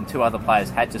myself and two other players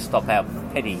had to stop our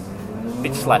petty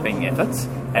bitch-slapping efforts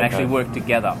and actually work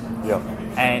together. Yep.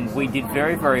 And we did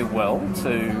very, very well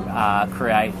to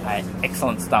create an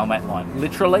excellent stalemate line.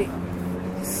 Literally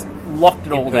locked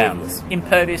it all down.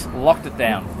 Impervious, locked it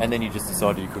down. And then you just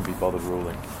decided you couldn't be bothered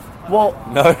ruling. Well...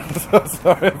 No,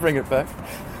 sorry, bring it back.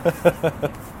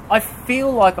 I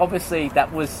feel like obviously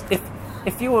that was...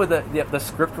 If you were the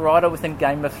script writer within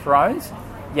Game of Thrones,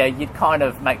 yeah, you'd kind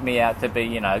of make me out to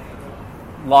be,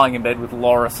 lying in bed with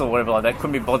Loras or whatever like that.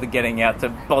 Couldn't be bothered getting out to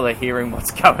bother hearing what's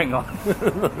going on.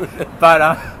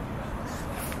 But,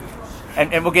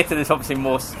 and we'll get to this obviously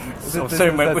more soon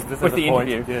with the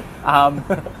interview. Yeah.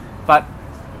 But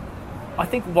I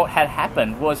think what had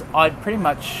happened was I pretty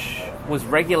much was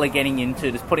regularly getting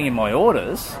into just putting in my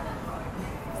orders,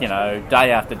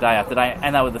 day after day after day,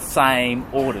 and they were the same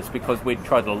orders because we'd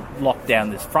tried to lock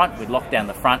down this front, we'd locked down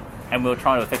the front, and we were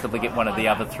trying to effectively get one of the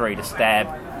other three to stab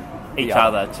each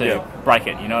other to break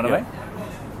it, you know what I mean?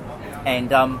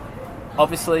 And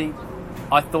obviously,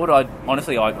 I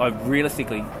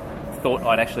realistically thought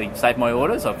I'd actually save my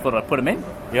orders, I thought I'd put them in.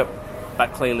 Yep.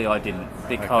 But clearly I didn't,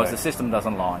 because the system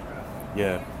doesn't lie.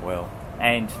 Yeah, well.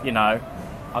 And,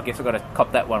 I guess I've got to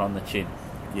cop that one on the chin.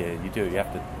 Yeah, you do, you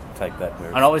have to take that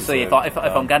very and obviously, if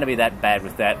I'm going to be that bad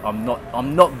with that,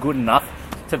 I'm not good enough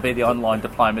to be the online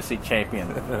diplomacy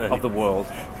champion of the world.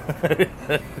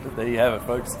 There you have it,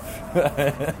 folks.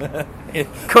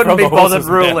 Couldn't be bothered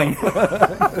ruling.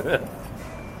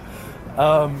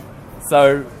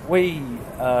 So we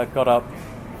got up.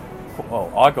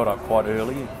 Well, I got up quite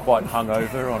early, quite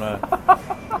hungover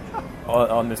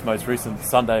on this most recent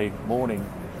Sunday morning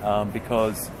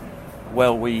because,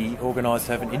 well, we organised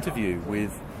to have an interview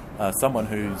with someone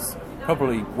who's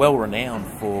probably well renowned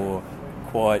for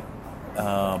quite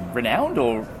renowned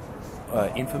or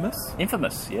infamous.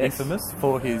 Infamous, yes. Infamous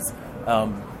for his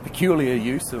peculiar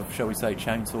use of, shall we say,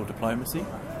 chainsaw diplomacy,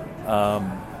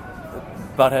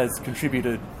 but has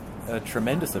contributed a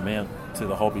tremendous amount to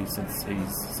the hobby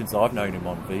since I've known him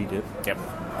on VDIP. Yep.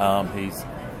 He's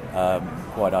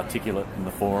quite articulate in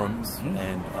the forums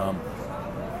and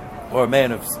or a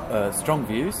man of strong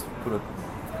views. Put it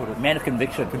Man of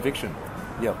conviction. Conviction.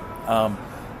 Yep.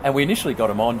 And we initially got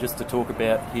him on just to talk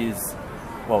about his,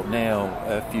 well, now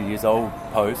a few years old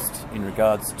post in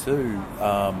regards to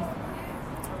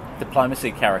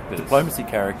Diplomacy characters. Diplomacy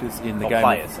characters in the game.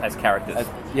 Players as characters.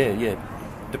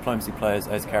 Diplomacy players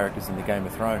as characters in the Game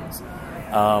of Thrones.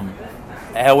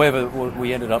 However,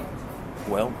 we ended up,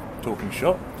 well, talking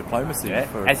shop, diplomacy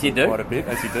for as you do. Quite a bit,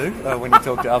 as you do, when you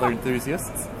talk to other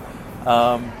enthusiasts.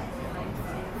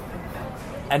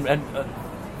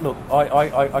 Look,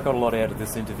 I got a lot out of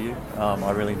this interview.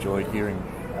 I really enjoyed hearing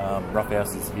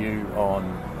Roughhouse's view on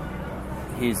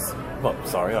his... Well,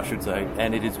 sorry, I should say,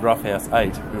 and it is Roughhouse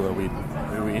 8 who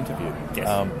we interviewed. Yes.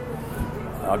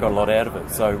 I got a lot out of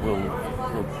it, so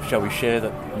shall we share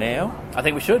that now? I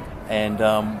think we should. And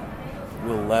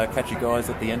we'll catch you guys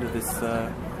at the end of this,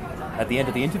 at the end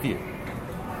of the interview.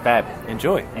 Fab.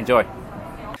 Enjoy.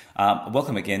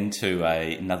 Welcome again to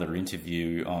another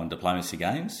interview on Diplomacy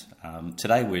Games.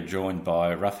 Today we're joined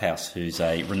by Roughhouse, who's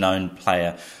a renowned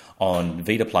player on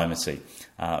V-Diplomacy.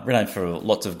 Renowned for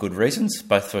lots of good reasons,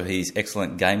 both for his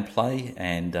excellent gameplay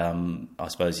and I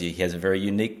suppose he has a very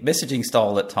unique messaging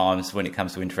style at times when it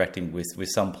comes to interacting with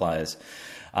some players.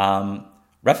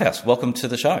 Roughhouse, welcome to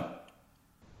the show.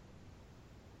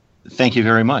 Thank you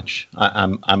very much.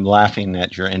 I'm laughing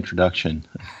at your introduction.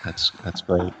 That's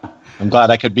great. I'm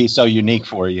glad I could be so unique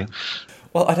for you.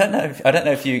 Well, I don't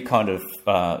know if you kind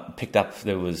of picked up.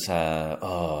 There was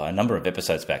a number of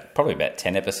episodes back, probably about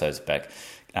 10 episodes back.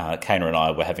 Kana and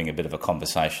I were having a bit of a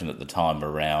conversation at the time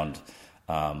around,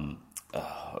 I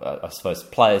suppose,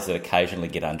 players that occasionally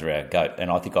get under our goat. And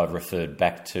I think I've referred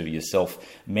back to yourself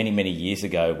many, many years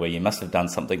ago where you must have done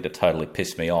something to totally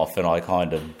piss me off, and I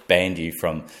kind of banned you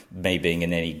from me being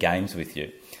in any games with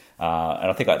you. And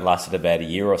I think it lasted about a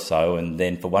year or so, and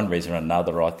then for one reason or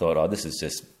another, I thought, this is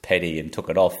just petty, and took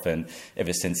it off. And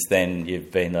ever since then,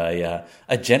 you've been a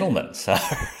gentleman. So,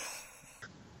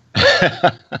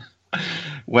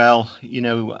 well,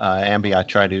 Ambi, I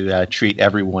try to treat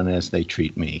everyone as they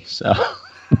treat me. So,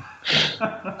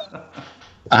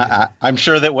 I'm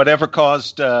sure that whatever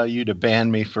caused you to ban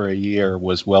me for a year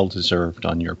was well deserved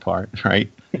on your part,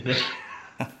 right?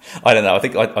 I don't know. I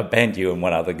think I banned you and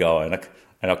one other guy, and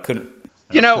I couldn't.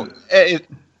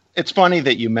 It's funny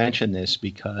that you mention this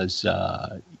because,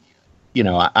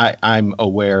 I'm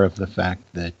aware of the fact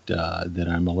that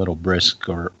I'm a little brisk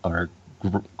or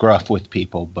gruff with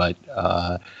people, but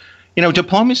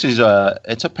diplomacy is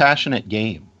it's a passionate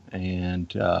game,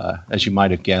 and as you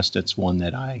might have guessed, it's one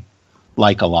that I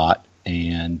like a lot,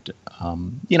 and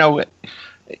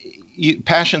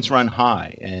passions run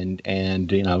high, and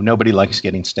nobody likes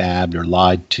getting stabbed or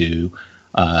lied to.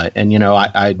 I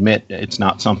admit it's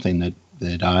not something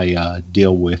that I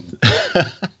deal with.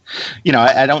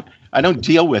 I don't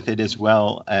deal with it as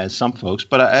well as some folks,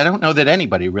 but I don't know that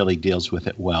anybody really deals with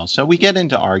it well. So we get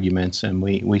into arguments and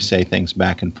we say things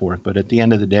back and forth. But at the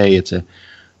end of the day, it's a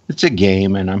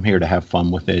game, and I'm here to have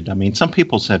fun with it. I mean, some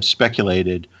people have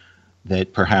speculated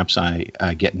that perhaps I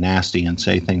get nasty and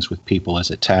say things with people as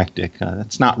a tactic.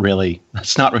 That's not really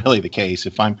the case.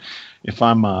 If I'm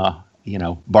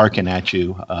barking at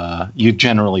you, you've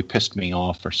generally pissed me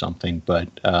off or something. But,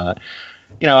 I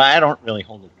don't really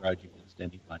hold a grudge against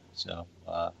anybody. So,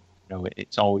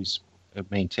 it's always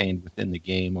maintained within the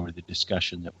game or the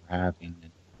discussion that we're having.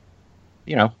 And,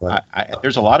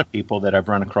 there's a lot of people that I've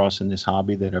run across in this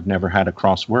hobby that I've never had a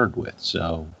crossword with.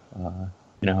 So, I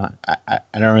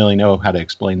don't really know how to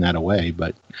explain that away.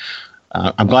 But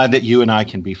I'm glad that you and I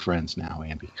can be friends now,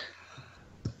 Andy.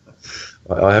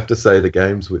 I have to say the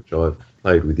games which I've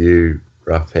played with you,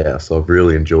 Roughhouse, I've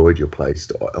really enjoyed your play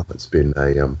style. It's been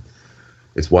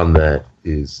it's one that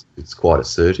it's quite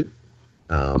assertive,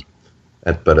 but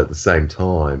at the same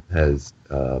time has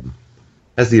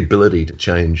the ability to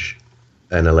change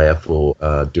and allow for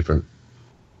different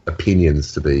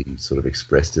opinions to be sort of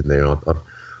expressed in there. I've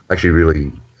actually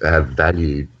really have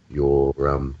valued your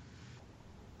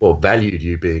valued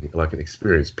you being like an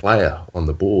experienced player on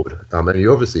the board. And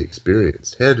you're obviously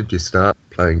experienced. How did you start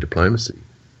playing diplomacy?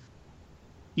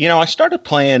 I started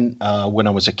playing when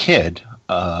I was a kid.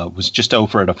 Was just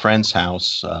over at a friend's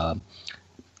house,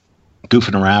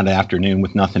 goofing around afternoon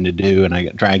with nothing to do, and I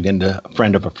got dragged into a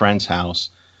friend of a friend's house.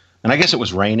 And I guess it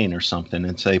was raining or something,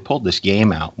 and so they pulled this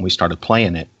game out, and we started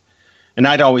playing it. And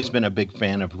I'd always been a big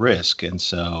fan of Risk, and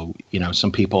so,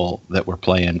 some people that were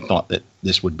playing thought that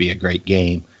this would be a great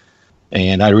game.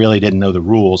 And I really didn't know the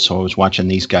rules, so I was watching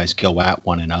these guys go at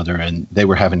one another, and they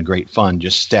were having great fun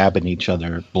just stabbing each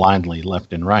other blindly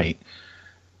left and right.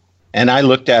 And I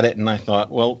looked at it and I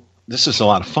thought, well, this is a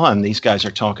lot of fun. These guys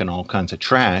are talking all kinds of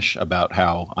trash about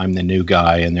how I'm the new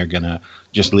guy and they're going to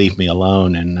just leave me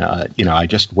alone. And, I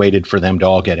just waited for them to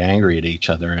all get angry at each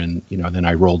other. And, then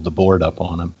I rolled the board up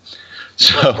on them.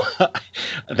 So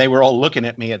they were all looking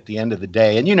at me at the end of the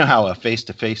day. And you know how a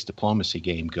face-to-face diplomacy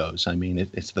game goes. I mean,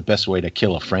 it's the best way to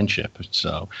kill a friendship.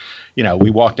 So,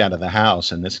 we walked out of the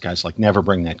house and this guy's like, never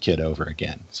bring that kid over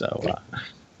again. So,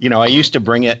 I used to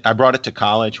bring it. I brought it to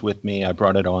college with me. I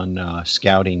brought it on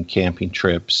scouting, camping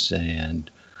trips,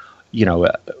 and,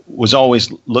 was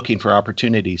always looking for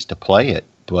opportunities to play it.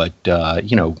 But,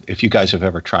 if you guys have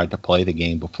ever tried to play the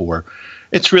game before,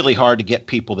 it's really hard to get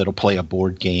people that'll play a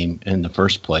board game in the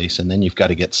first place. And then you've got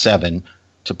to get 7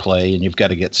 to play, and you've got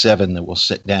to get 7 that will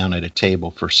sit down at a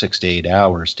table for 6 to 8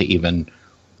 hours to even,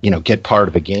 get part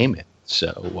of a game in.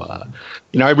 So,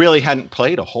 I really hadn't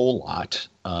played a whole lot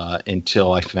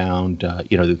until I found,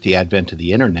 the advent of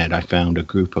the internet. I found a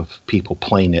group of people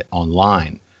playing it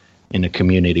online in a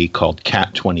community called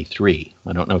Cat23.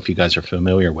 I don't know if you guys are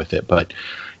familiar with it, but,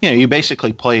 you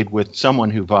basically played with someone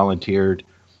who volunteered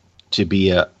to be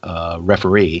a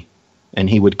referee, and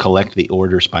he would collect the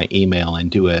orders by email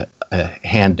and do a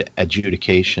hand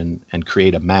adjudication and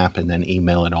create a map and then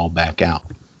email it all back out.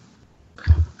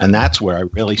 And that's where I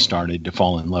really started to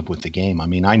fall in love with the game. I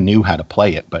mean, I knew how to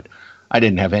play it, but I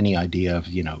didn't have any idea of,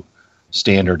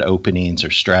 standard openings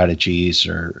or strategies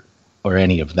or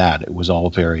any of that. It was all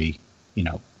very,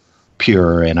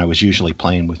 pure, and I was usually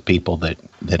playing with people that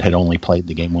had only played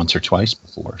the game once or twice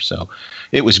before. So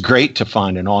it was great to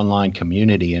find an online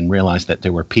community and realize that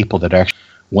there were people that actually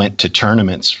went to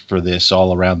tournaments for this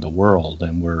all around the world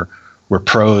and were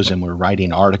pros and were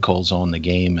writing articles on the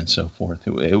game and so forth.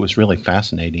 It was really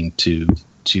fascinating to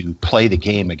play the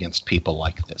game against people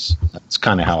like this. That's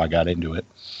kind of how I got into it.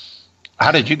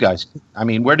 How did you guys,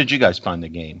 where did you guys find the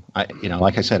game?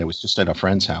 Like I said, it was just at a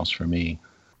friend's house for me.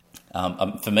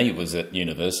 For me, it was at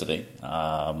university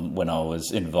when I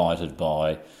was invited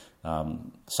by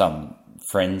some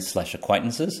friends /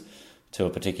 acquaintances to a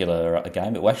particular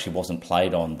game. It actually wasn't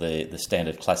played on the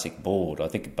standard classic board. I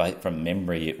think from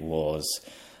memory it was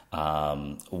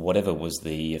whatever was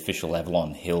the official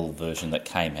Avalon Hill version that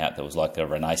came out that was like a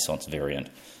Renaissance variant.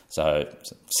 So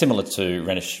similar to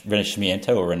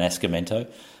Renascimento or Renascimento.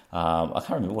 I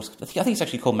can't remember. I think it's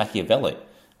actually called Machiavelli.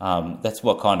 That's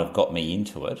what kind of got me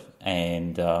into it,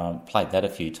 and played that a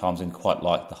few times and quite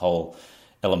liked the whole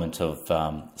element of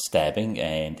stabbing,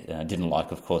 and didn't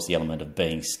like, of course, the element of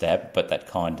being stabbed, but that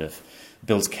kind of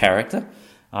builds character.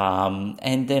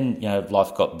 And then,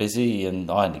 life got busy and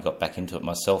I only got back into it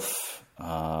myself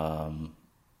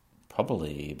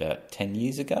probably about 10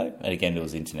 years ago. And again, it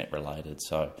was internet related.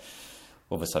 So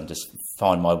all of a sudden just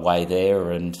find my way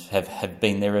there and have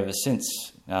been there ever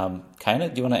since. Kana,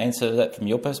 do you want to answer that from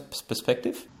your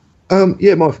perspective?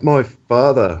 Yeah, my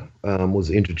father was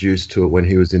introduced to it when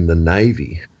he was in the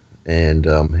Navy, and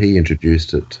he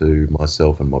introduced it to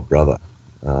myself and my brother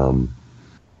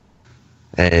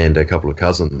and a couple of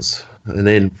cousins. And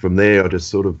then from there, I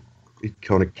just it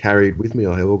kind of carried with me.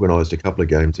 I organised a couple of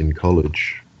games in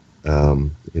college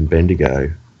in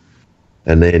Bendigo,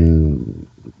 and then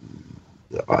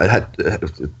I had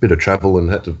a bit of travel and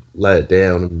had to lay it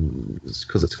down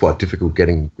because it's quite difficult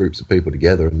getting groups of people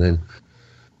together. And then,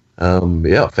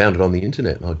 I found it on the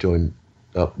internet, and I joined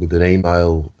up with an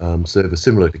email server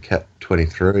similar to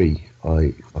Cat23,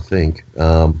 I think,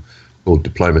 called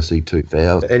Diplomacy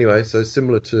 2000. Anyway, so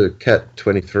similar to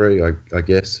Cat23, I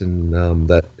guess, and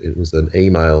that it was an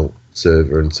email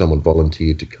server, and someone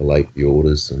volunteered to collate the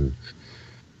orders, and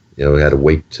we had a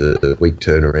week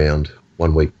turnaround,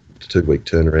 1 week to 2 week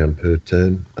turnaround per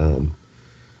turn.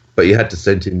 But you had to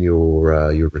send in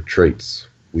your retreats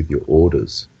with your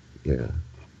orders. Yeah,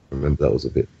 I remember that was a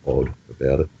bit odd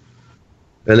about it.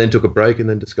 And then took a break and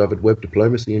then discovered web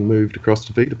diplomacy and moved across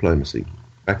to V-diplomacy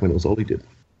back when it was Ollie did.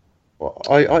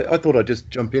 I thought I'd just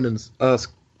jump in and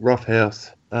ask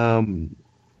Roughhouse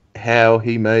how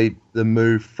he made the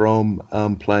move from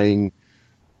playing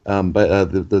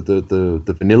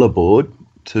the vanilla board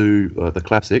to the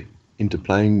classic into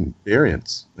playing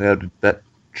variants. How did that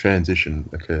transition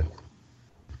occur?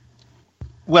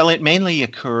 Well, it mainly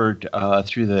occurred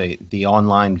through the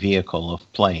online vehicle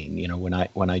of playing.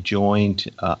 When I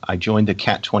joined the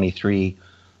Cat23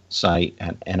 site,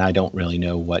 and I don't really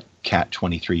know what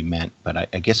Cat23 meant, but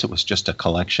I guess it was just a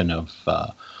collection of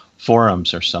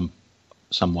forums or some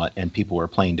somewhat, and people were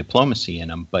playing diplomacy in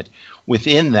them. But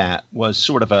within that was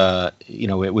sort of a,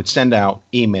 it would send out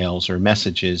emails or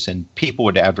messages, and people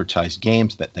would advertise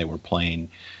games that they were playing.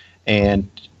 And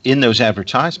in those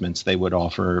advertisements, they would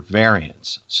offer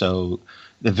variants. So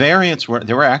the variants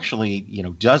there were actually,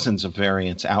 dozens of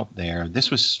variants out there. This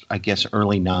was, I guess,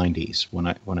 early 90s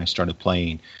when I started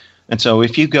playing. And so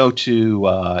if you go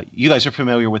to, you guys are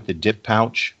familiar with the Dip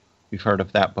Pouch? You've heard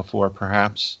of that before,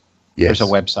 perhaps? Yes. There's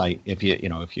a website. If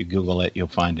you Google it, you'll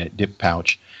find it, Dip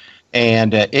Pouch.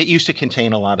 And it used to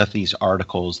contain a lot of these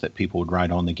articles that people would write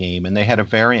on the game, and they had a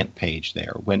variant page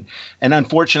there. And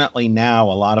unfortunately now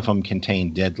a lot of them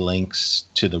contain dead links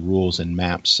to the rules and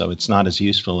maps, so it's not as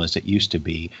useful as it used to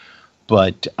be.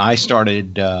 But I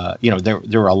started,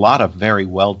 there were a lot of very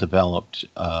well-developed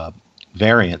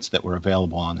variants that were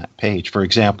available on that page. For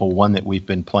example, one that we've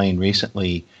been playing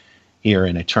recently here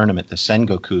in a tournament, the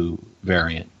Sengoku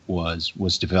variant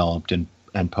was developed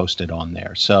and posted on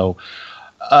there. So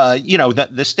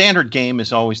the standard game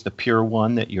is always the pure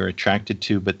one that you're attracted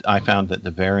to, but I found that the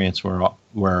variants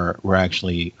were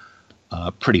actually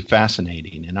pretty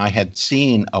fascinating. And I had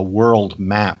seen a world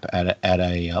map at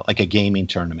a like a gaming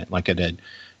tournament, like at a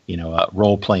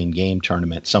role playing game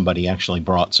tournament. Somebody actually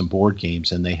brought some board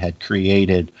games, and they had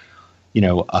created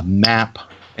a map.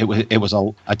 It was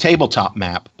a tabletop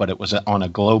map, but it was on a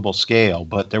global scale.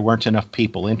 But there weren't enough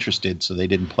people interested, so they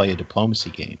didn't play a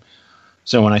diplomacy game.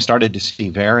 So when I started to see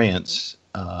variants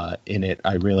in it,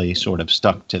 I really sort of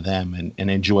stuck to them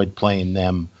and enjoyed playing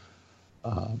them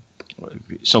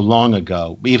so long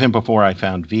ago. Even before I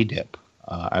found VDIP,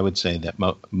 I would say that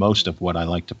most of what I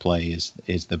like to play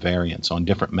is the variants on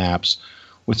different maps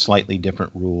with slightly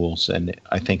different rules. And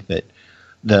I think that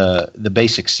the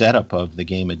basic setup of the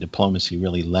game of diplomacy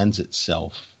really lends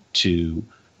itself to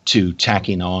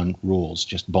tacking on rules,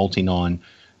 just bolting on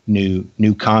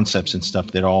new concepts and stuff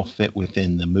that all fit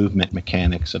within the movement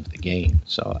mechanics of the game.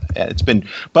 So it's been,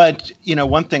 but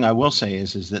one thing I will say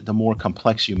is that the more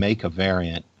complex you make a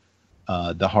variant,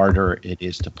 the harder it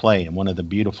is to play. And one of the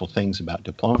beautiful things about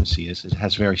diplomacy is it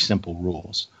has very simple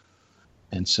rules.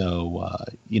 And so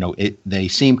they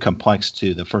seem complex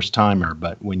to the first timer,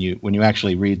 but when you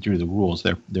actually read through the rules,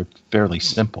 they're fairly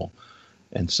simple.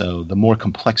 And so the more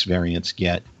complex variants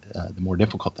get, the more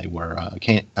difficult they were.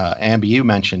 Amber, you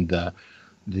mentioned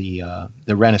the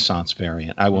Renaissance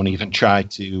variant. I won't even try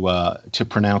to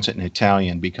pronounce it in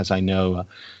Italian because I know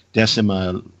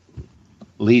Decima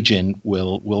Legion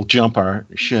will jump our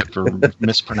shit for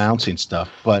mispronouncing stuff.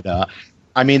 But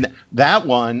I mean that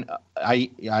one, I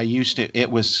used to.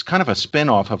 It was kind of a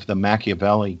spin-off of the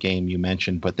Machiavelli game you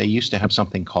mentioned, but they used to have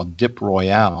something called Dip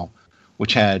Royale,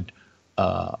 which had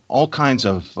all kinds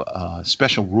of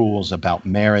special rules about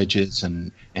marriages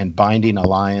and binding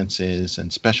alliances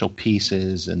and special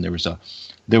pieces, and there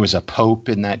was a pope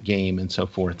in that game and so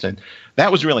forth, and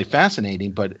that was really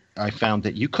fascinating. But I found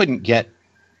that you couldn't get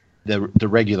the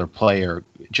regular player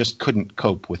just couldn't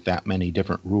cope with that many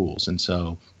different rules, and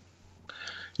so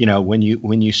when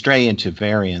you stray into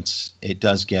variants, it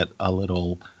does get a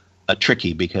little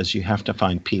tricky because you have to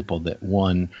find people that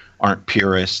aren't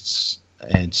purists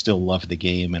and still love the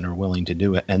game and are willing to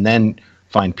do it, and then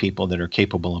find people that are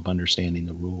capable of understanding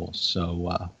the rules.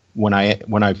 So when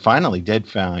I finally did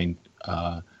find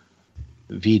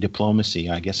V Diplomacy,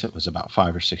 I guess it was about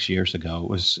 5 or 6 years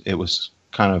ago, it was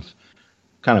kind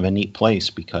of a neat place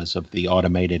because of the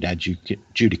automated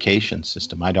adjudication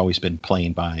system. I'd always been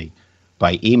playing by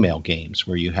email games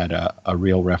where you had a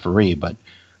real referee, but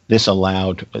this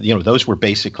allowed, those were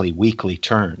basically weekly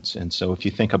turns. And so if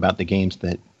you think about the games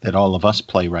that all of us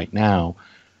play right now,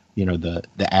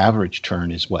 the average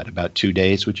turn is what, about 2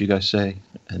 days, would you guys say?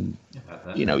 And,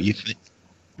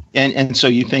 and so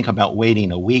you think about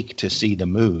waiting a week to see the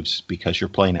moves because you're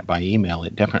playing it by email.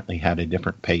 It definitely had a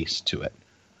different pace to it.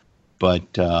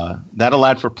 But that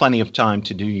allowed for plenty of time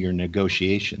to do your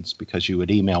negotiations because you would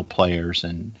email players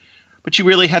but you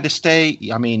really had to stay.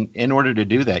 I mean, in order to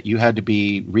do that, you had to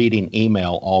be reading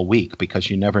email all week because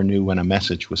you never knew when a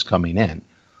message was coming in.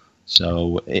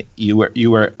 So you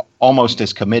were almost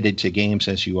as committed to games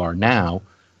as you are now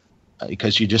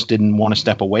because you just didn't want to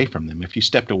step away from them. If you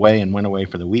stepped away and went away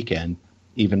for the weekend,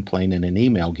 even playing in an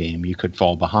email game, you could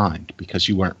fall behind because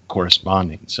you weren't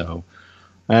corresponding. So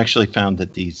I actually found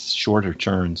that these shorter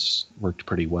turns worked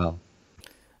pretty well.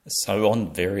 So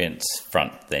on variants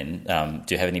front then,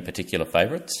 do you have any particular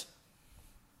favorites?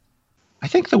 I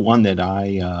think the one that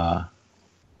I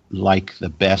like the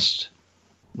best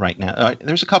right now,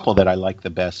 there's a couple that I like the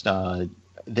best.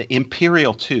 The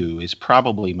Imperial 2 is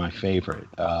probably my favorite.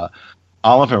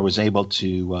 Oliver was able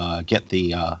to get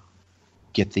the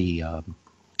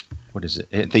what is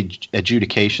it? The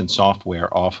adjudication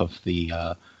software off of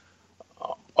a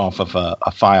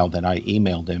file that I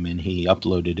emailed him, and he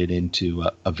uploaded it into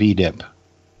a VDIP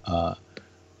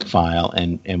file,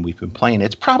 and we've been playing.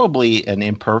 It's probably an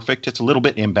imperfect. It's a little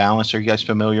bit imbalanced. Are you guys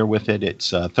familiar with it?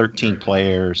 It's 13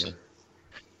 players.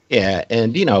 Yeah,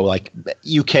 and like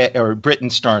UK or Britain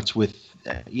starts with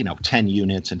 10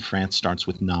 units, and France starts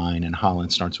with 9, and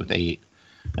Holland starts with 8.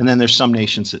 And then there's some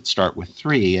nations that start with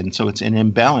 3, and so it's an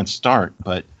imbalanced start.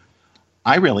 But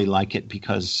I really like it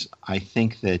because I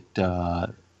think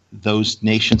that those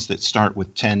nations that start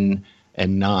with 10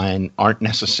 and 9 aren't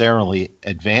necessarily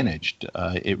advantaged.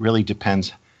 It really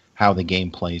depends how the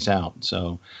game plays out.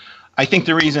 So I think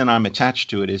the reason I'm attached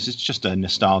to it is it's just a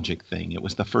nostalgic thing. It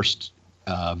was the first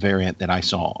variant that I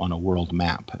saw on a world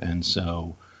map, and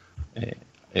so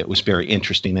it was very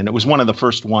interesting. And it was one of the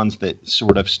first ones that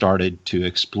sort of started to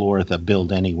explore the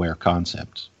build anywhere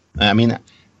concept. I mean,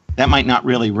 that might not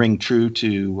really ring true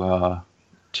to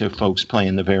folks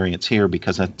playing the variants here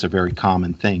because that's a very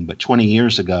common thing. But 20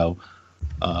 years ago,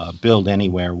 build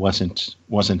anywhere wasn't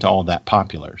all that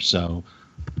popular. So,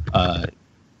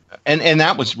 and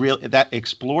that was real. That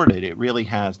explored it. It really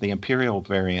has. The Imperial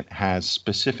variant has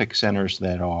specific centers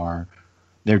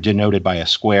they're denoted by a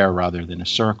square rather than a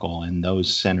circle, and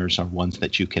those centers are ones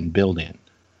that you can build in.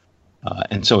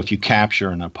 And so, if you capture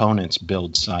an opponent's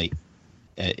build site,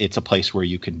 it's a place where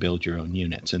you can build your own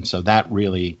units. And so that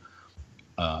really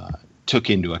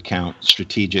took into account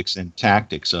strategics and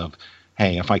tactics of,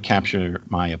 hey, if I capture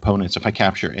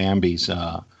Ambi's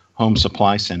home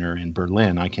supply center in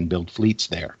Berlin, I can build fleets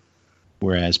there.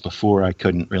 Whereas before I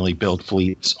couldn't really build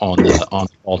fleets on the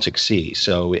Baltic Sea.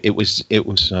 So it was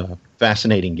a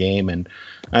fascinating game, and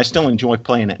I still enjoy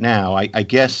playing it now. I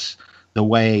guess the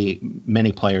way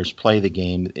many players play the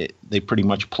game, they pretty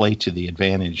much play to the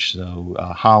advantage. So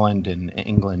Holland and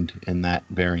England in that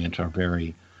variant are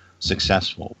very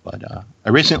successful. But I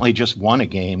recently just won a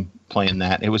game playing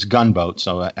that. It was Gunboat,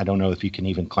 so I don't know if you can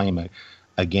even claim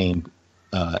a game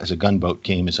as a gunboat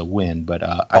game as a win. But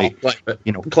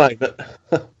claim it.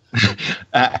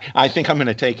 I think I'm going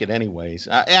to take it anyways.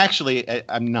 Actually,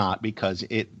 I'm not, because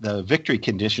the victory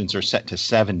conditions are set to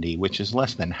 70, which is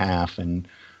less than half, and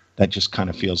that just kind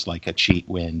of feels like a cheat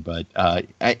win. But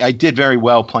I did very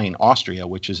well playing Austria,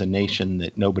 which is a nation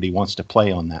that nobody wants to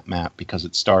play on that map because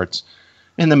it starts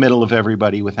in the middle of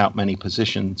everybody without many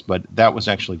positions. But that was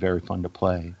actually very fun to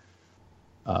play.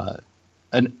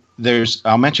 And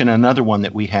I'll mention another one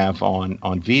that we have on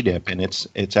VDIP, and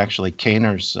it's actually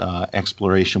Kaner's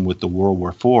exploration with the World War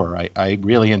IV. I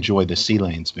really enjoy the Sea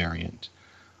Lanes variant.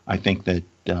 I think that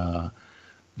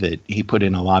he put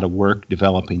in a lot of work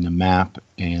developing the map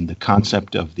and the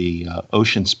concept of the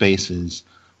ocean spaces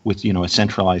with a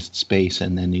centralized space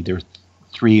and then either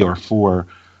 3 or 4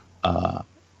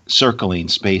 circling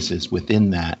spaces within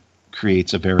that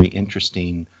creates a very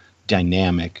interesting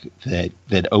dynamic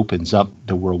that opens up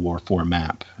the World War IV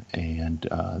map. And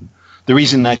the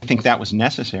reason I think that was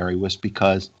necessary was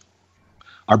because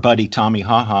our buddy Tommy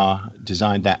Haha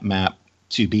designed that map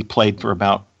to be played for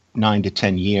about 9 to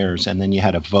 10 years, and then you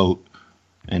had a vote,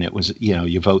 and it was,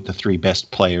 you vote the 3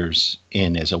 best players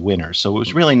in as a winner. So it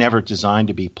was really never designed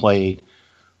to be played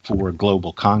for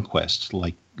global conquest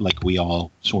like we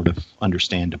all sort of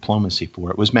understand diplomacy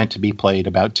for. It was meant to be played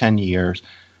about 10 years,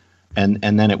 and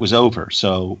then it was over.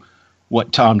 So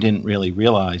what Tom didn't really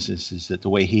realize is that the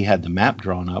way he had the map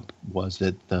drawn up was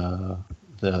that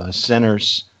the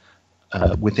centers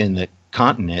within the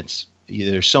continents,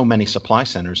 there's so many supply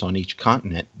centers on each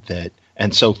continent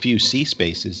and so few sea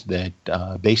spaces that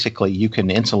basically you can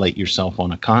insulate yourself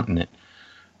on a continent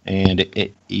and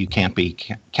you can't be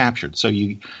captured. So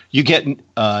you get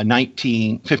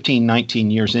 15,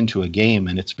 19 years into a game,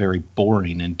 and it's very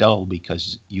boring and dull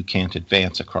because you can't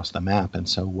advance across the map. And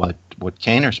so what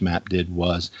Kaner's map did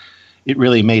was it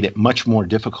really made it much more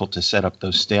difficult to set up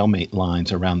those stalemate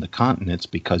lines around the continents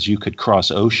because you could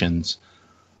cross oceans.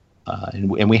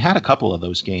 And we had a couple of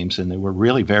those games, and they were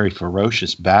really very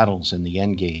ferocious battles in the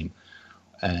end game.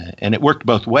 And it worked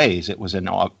both ways. It was an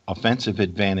offensive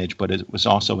advantage, but it was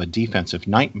also a defensive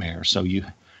nightmare. So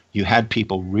you had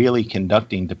people really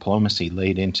conducting diplomacy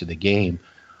late into the game.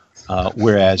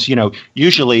 Whereas,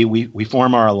 usually we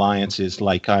form our alliances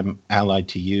like I'm allied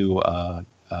to you,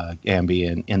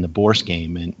 Ambi, in the Bourse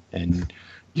game, and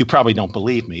you probably don't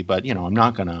believe me, but I'm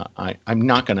not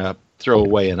gonna throw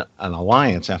away an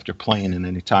alliance after playing an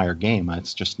entire game.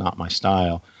 That's just not my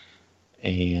style.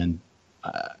 And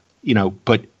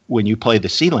but when you play the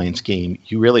Sea Lanes game,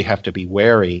 you really have to be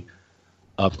wary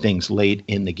of things late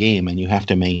in the game, and you have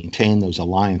to maintain those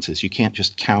alliances. You can't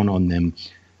just count on them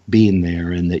being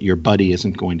there and that your buddy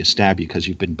isn't going to stab you because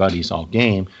you've been buddies all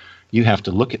game. You have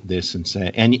to look at this and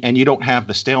say, and you don't have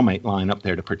the stalemate line up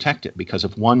there to protect it, because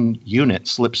if one unit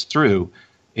slips through,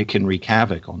 it can wreak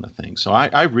havoc on the thing. So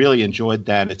I really enjoyed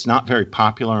that. It's not very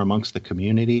popular amongst the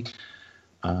community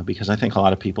because I think a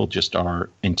lot of people just are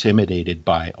intimidated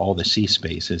by all the sea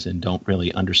spaces and don't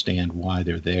really understand why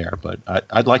they're there. But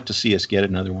I'd like to see us get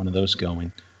another one of those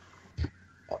going.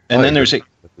 And then there's it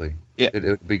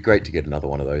would be great to get another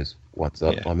one of those once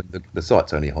up. Yeah. I mean, the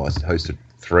site's only hosted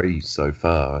 3 so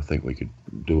far. I think we could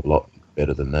do a lot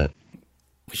better than that.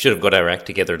 We should have got our act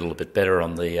together a little bit better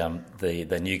on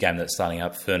the new game that's starting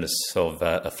up, Furnace of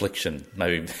Affliction.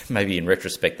 Maybe in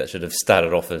retrospect that should have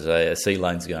started off as a Sea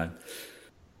Lanes game.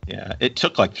 Yeah, it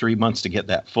took like 3 months to get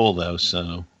that full though,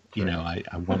 so I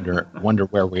wonder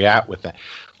where we're at with that.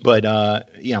 But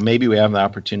maybe we have the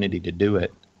opportunity to do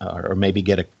it, or maybe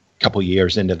get a couple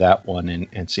years into that one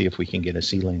and see if we can get a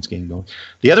Sea Lanes game going.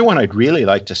 The other one I'd really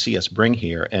like to see us bring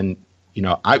here, and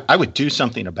I would do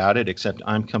something about it, except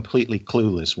I'm completely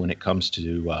clueless when it comes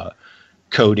to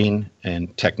coding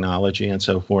and technology and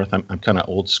so forth. I'm kind of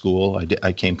old school.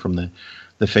 I came from the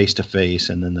face-to-face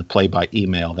and then the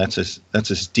play-by-email. That's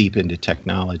as deep into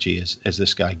technology as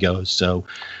this guy goes. So,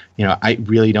 I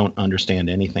really don't understand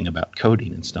anything about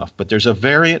coding and stuff. But there's a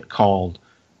variant called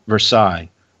Versailles,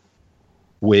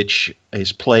 which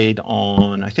is played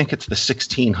on, I think it's the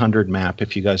 1600 map,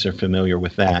 if you guys are familiar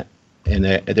with that. And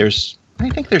there's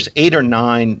 8 or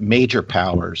 9 major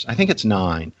powers. I think it's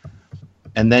 9.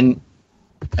 And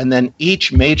then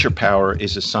each major power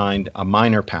is assigned a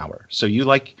minor power. So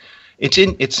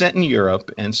it's set in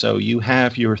Europe, and so you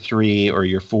have your 3 or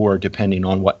your 4, depending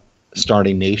on what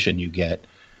starting nation you get.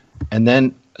 And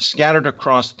then scattered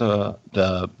across the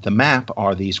map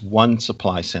are these one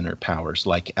supply center powers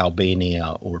like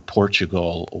Albania or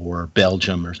Portugal or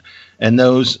Belgium, and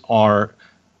those are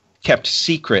kept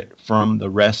secret from the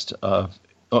rest of.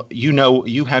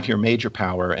 You have your major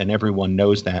power, and everyone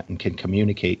knows that and can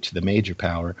communicate to the major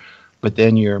power, but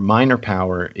then your minor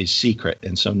power is secret,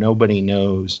 and so nobody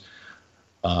knows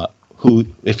who.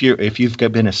 If you've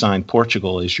been assigned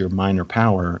Portugal as your minor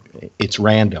power, it's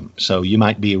random. So you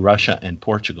might be Russia and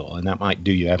Portugal, and that might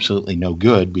do you absolutely no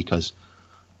good because,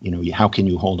 how can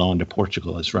you hold on to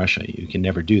Portugal as Russia? You can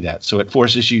never do that. So it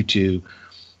forces you to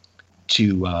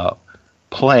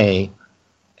play.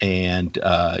 And,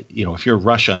 if you're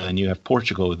Russia and you have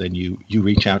Portugal, then you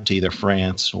reach out to either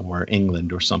France or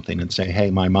England or something and say,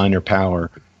 hey, my minor power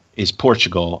is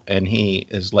Portugal, and he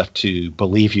is left to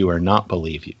believe you or not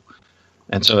believe you.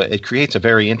 And so it creates a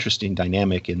very interesting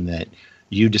dynamic in that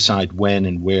you decide when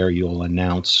and where you'll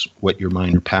announce what your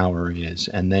minor power is.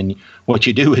 And then what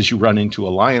you do is you run into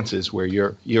alliances where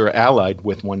you're allied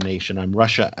with one nation. I'm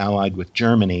Russia allied with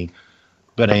Germany,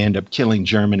 but I end up killing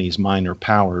Germany's minor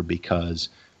power because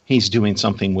he's doing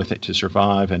something with it to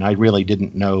survive, and I really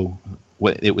didn't know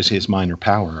what it was his minor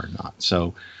power or not.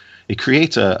 So it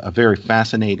creates a very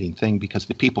fascinating thing because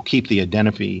the people keep the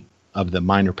identity of the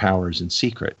minor powers in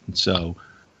secret. And so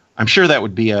I'm sure that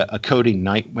would be a coding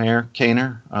nightmare,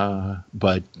 Kaner.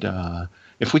 But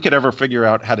if we could ever figure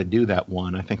out how to do that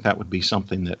one, I think that would be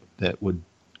something that would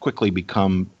quickly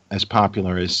become as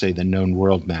popular as, say, the known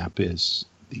world map is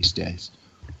these days.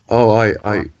 Oh,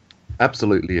 I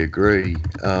absolutely agree.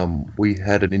 We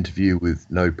had an interview with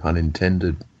No Pun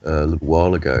Intended a little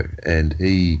while ago, and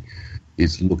he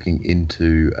is looking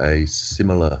into a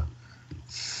similar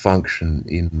function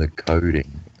in the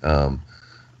coding,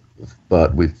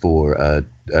 but for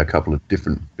a couple of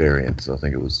different variants. I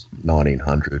think it was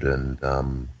 1900 and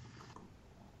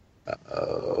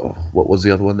what was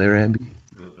the other one there, Amby?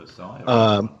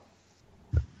 Versailles.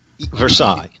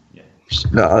 Versailles. Yeah.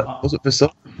 No, was it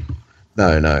Versailles?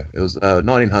 No, it was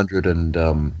 1900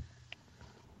 and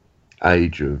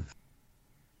Age of.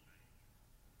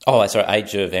 Oh, sorry,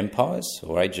 Age of Empires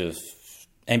or Age of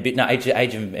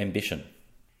Age of Ambition.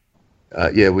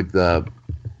 With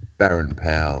Baron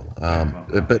Powell.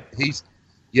 But he's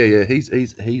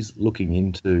looking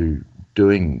into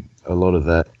doing a lot of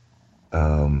that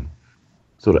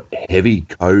sort of heavy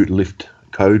code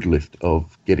lift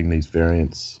of getting these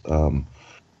variants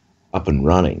up and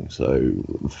running. So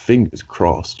fingers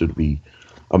crossed. It'd be.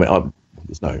 I mean,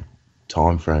 there's no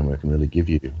time frame I can really give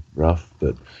you, rough,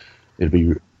 but it'd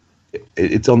be.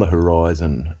 It's on the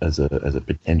horizon as a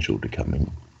potential to coming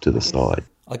to the side.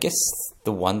 I guess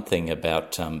the one thing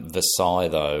about Versailles,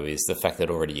 though, is the fact that it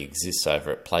already exists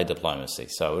over at Play Diplomacy.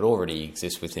 So it already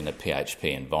exists within a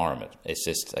PHP environment. It's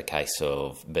just a case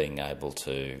of being able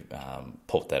to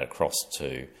port that across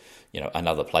to,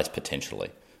 another place potentially.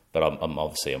 But I'm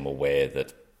aware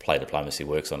that Play Diplomacy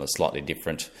works on a slightly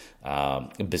different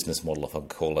business model, if I can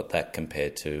call it that,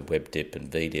 compared to WebDip and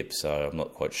VDip. So I'm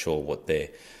not quite sure what their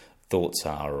thoughts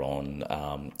are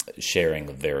on sharing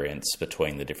the variants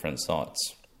between the different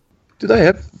sites. Do they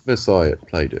have Versailles at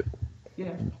PlayDip?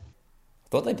 Yeah. I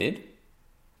thought they did.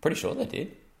 Pretty sure they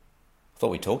did. I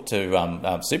thought we talked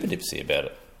to Super Dipsy about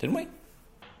it, didn't we?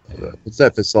 It's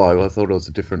that Versailles. I thought it was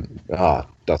a different...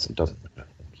 doesn't matter.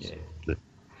 Yeah.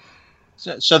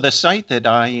 So the site that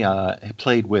I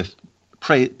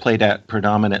played at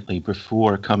predominantly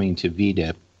before coming to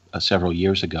VDIP several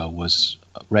years ago was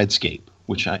Redscape,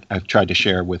 which I've tried to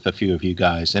share with a few of you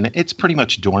guys, and it's pretty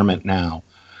much dormant now.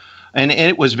 And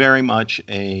it was very much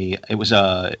a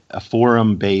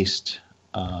forum based,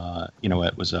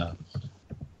 it was a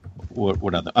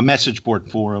message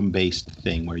board forum based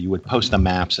thing where you would post the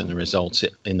maps and the results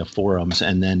in the forums,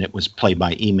 and then it was played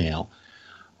by email.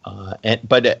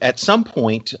 But at some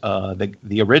point,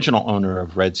 the original owner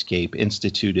of Redscape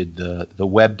instituted the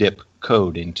WebDip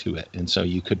code into it, and so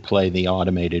you could play the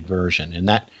automated version, and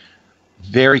that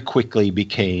very quickly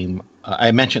became.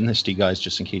 I mentioned this to you guys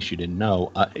just in case you didn't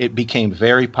know. It became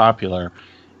very popular,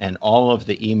 and all of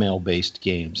the email-based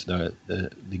games, the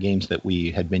games that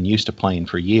we had been used to playing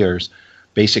for years,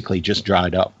 basically just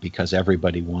dried up because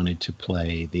everybody wanted to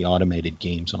play the automated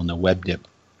games on the WebDip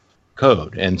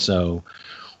code. And so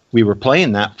we were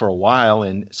playing that for a while,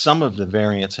 and some of the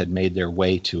variants had made their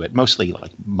way to it, mostly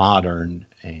like Modern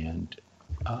and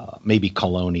maybe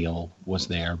Colonial was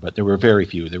there, but there were very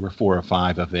few. There were 4 or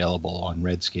 5 available on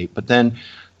Redscape. But then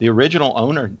the original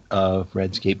owner of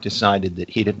Redscape decided that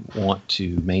he didn't want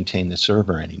to maintain the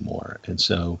server anymore. And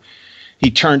so he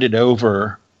turned it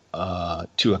over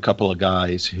to a couple of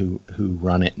guys who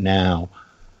run it now.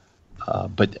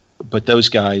 But those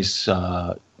guys,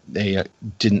 they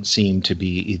didn't seem to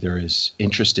be either as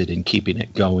interested in keeping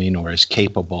it going or as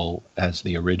capable as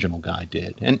the original guy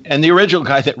did. And the original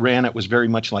guy that ran it was very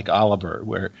much like Oliver,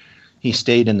 where he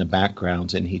stayed in the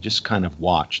backgrounds and he just kind of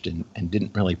watched and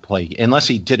didn't really play unless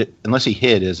he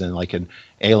hid as in like an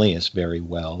alias very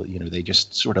well. They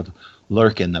just sort of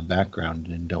lurk in the background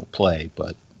and don't play.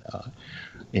 But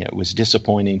it was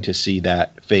disappointing to see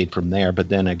that fade from there. But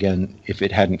then again, if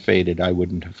it hadn't faded, I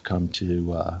wouldn't have come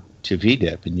to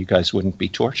VDIP, and you guys wouldn't be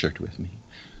tortured with me.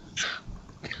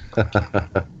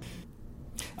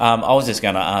 I was just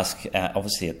going to ask,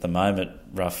 obviously at the moment,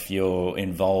 Ruff, you're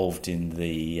involved in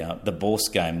the Bourse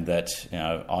game that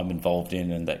I'm involved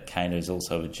in and that Kano's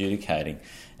also adjudicating,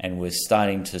 and we're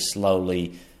starting to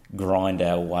slowly grind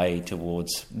our way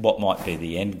towards what might be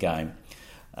the end game.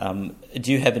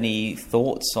 Do you have any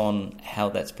thoughts on how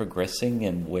that's progressing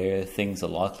and where things are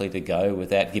likely to go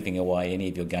without giving away any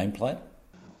of your gameplay?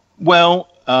 Well,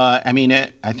 I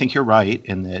think you're right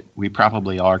in that we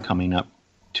probably are coming up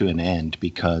to an end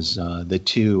because the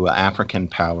 2 African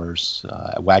powers,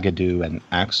 Ouagadougou and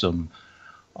Axum,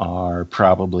 are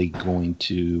probably going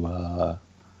to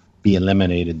be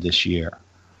eliminated this year.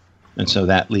 And so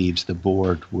that leaves the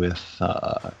board with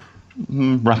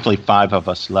roughly 5 of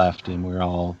us left, and we're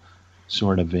all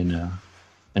sort of in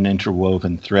an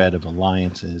interwoven thread of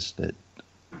alliances that,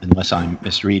 unless I'm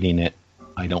misreading it,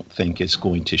 I don't think is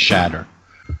going to shatter.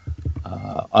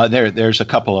 There's a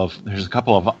couple of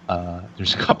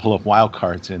wild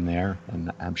cards in there,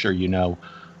 and I'm sure you know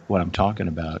what I'm talking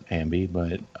about, Ambi.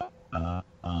 But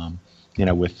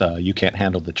with You Can't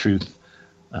Handle the Truth,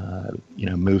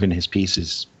 moving his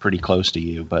pieces pretty close to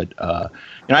you. But I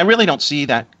really don't see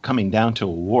that coming down to a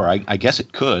war. I guess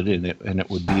it could, and it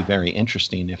would be very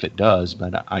interesting if it does.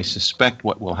 But I suspect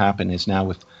what will happen is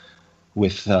now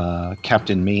with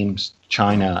Captain Meme's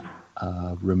China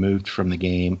removed from the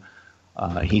game.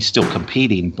 He's still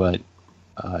competing, but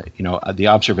the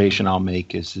observation I'll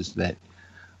make is that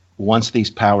once these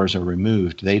powers are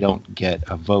removed, they don't get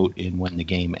a vote in when the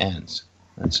game ends.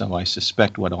 And so I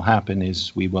suspect what will happen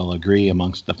is we will agree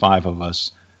amongst the 5 of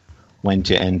us when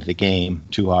to end the game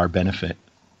to our benefit.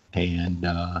 And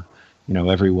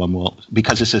everyone will,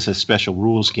 because this is a special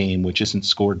rules game which isn't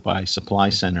scored by supply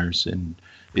centers and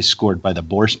is scored by the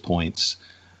Bourse points,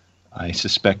 I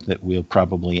suspect that we'll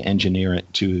probably engineer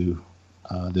it to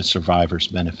the survivors'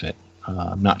 benefit.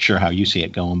 I'm not sure how you see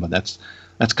it going, but that's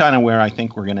kind of where I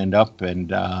think we're going to end up.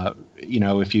 And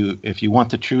if you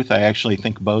want the truth, I actually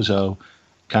think Bozo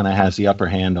kind of has the upper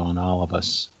hand on all of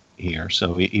us here.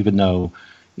 So even though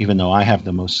I have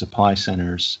the most supply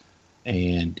centers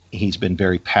and he's been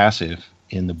very passive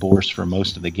in the Bourse for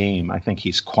most of the game, I think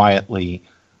he's quietly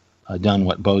done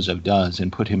what Bozo does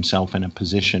and put himself in a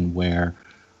position where,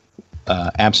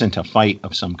 absent a fight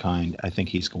of some kind, I think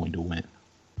he's going to win.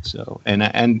 So,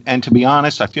 and to be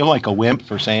honest, I feel like a wimp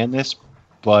for saying this,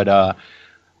 but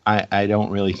I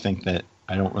don't really think that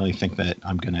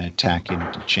I'm going to attack him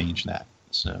to change that.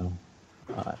 So,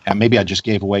 and maybe I just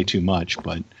gave away too much,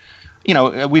 but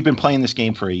we've been playing this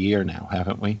game for a year now,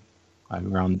 haven't we?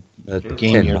 We're on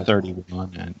game year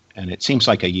 31, and it seems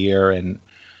like a year. And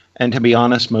to be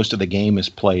honest, most of the game is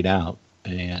played out,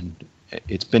 and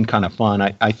it's been kind of fun.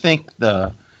 I think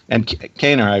Kaner,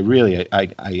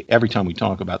 I every time we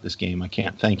talk about this game, I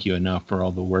can't thank you enough for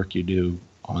all the work you do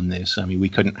on this. I mean, we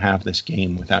couldn't have this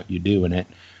game without you doing it.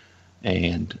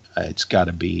 And it's got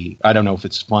to be, I don't know if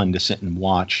it's fun to sit and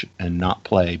watch and not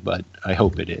play, but I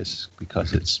hope it is,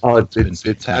 because it's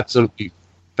absolutely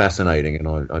fascinating, and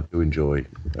I do enjoy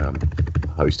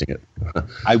hosting it.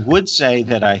 I would say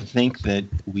that I think that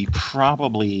we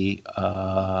probably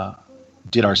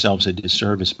did ourselves a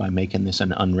disservice by making this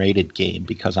an unrated game,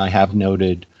 because I have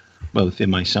noted, both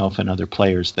in myself and other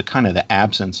players, the kind of the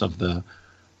absence of the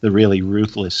really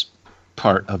ruthless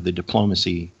part of the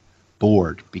diplomacy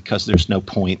board, because there's no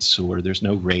points or there's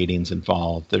no ratings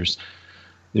involved. There's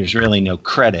really no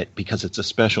credit, because it's a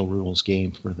special rules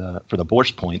game for the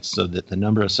Bourse points, so that the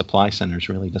number of supply centers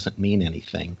really doesn't mean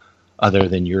anything other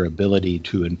than your ability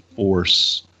to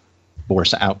enforce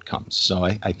Bourse outcomes. So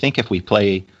I think if we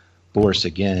play Bourse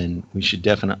again, we should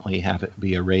definitely have it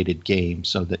be a rated game,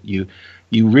 so that you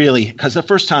really, because the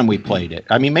first time we played it,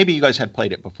 I mean, maybe you guys had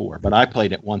played it before, but I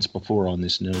played it once before on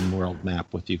this known world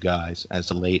map with you guys as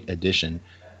a late edition,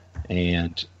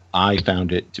 and I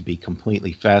found it to be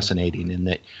completely fascinating in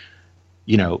that,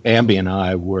 Ambi and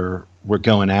I were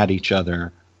going at each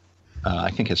other.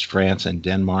 I think it's France and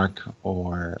Denmark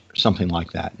or something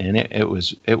like that, and it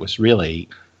was really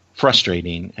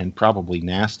frustrating and probably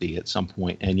nasty at some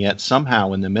point. And yet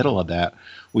somehow in the middle of that,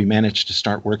 we managed to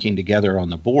start working together on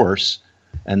the Bourse,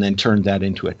 and then turned that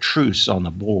into a truce on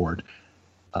the board.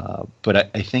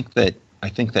 But I think that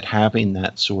having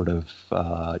that sort of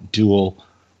dual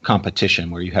competition,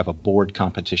 where you have a board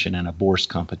competition and a Bourse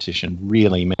competition,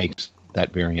 really makes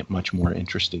that variant much more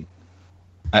interesting.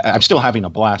 I'm still having a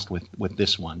blast with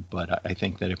this one, but I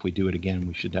think that if we do it again,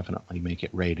 we should definitely make it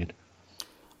rated.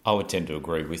 I would tend to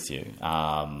agree with you,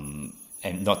 and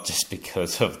not just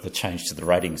because of the change to the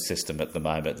rating system at the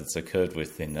moment that's occurred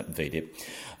within VDIP,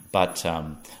 but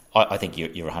I think you're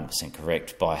 100%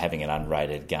 correct. By having an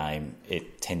unrated game,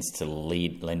 it tends to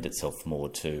lend itself more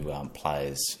to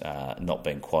players not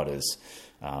being quite as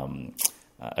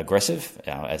aggressive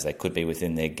as they could be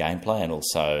within their gameplay, and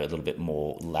also a little bit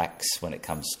more lax when it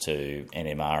comes to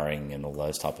NMRing and all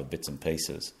those type of bits and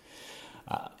pieces.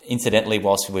 Incidentally,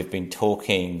 whilst we've been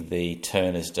talking, the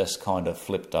turn has just kind of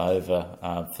flipped over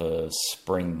for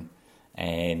Spring,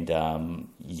 and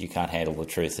You Can't Handle the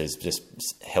Truth has just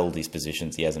held his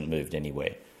positions. He hasn't moved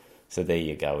anywhere. So there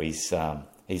you go. He's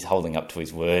holding up to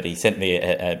his word. He sent me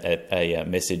a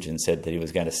message and said that he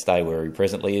was going to stay where he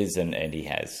presently is, and he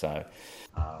has. So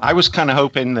I was kind of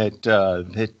hoping that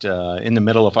in the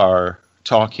middle of our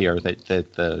talk here that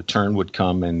the turn would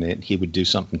come and that he would do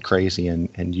something crazy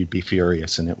and you'd be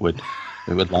furious, and it would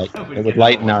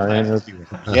lighten our interview.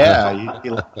 Yeah,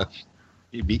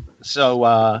 you'd be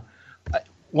so.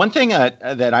 One thing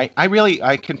that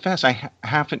I confess I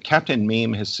haven't. Captain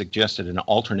Meme has suggested an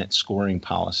alternate scoring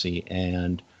policy,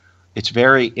 and it's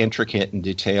very intricate and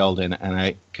detailed, and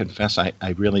I confess I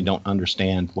really don't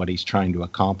understand what he's trying to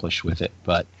accomplish with it,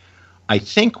 but I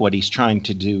think what he's trying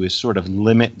to do is sort of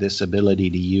limit this ability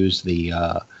to use the,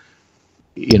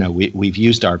 we've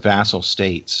used our vassal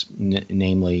states,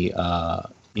 namely,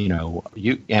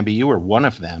 Ambi, you were one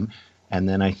of them, and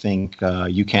then I think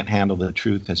You Can't Handle the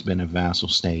Truth has been a vassal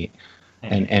state,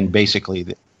 and basically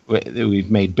we've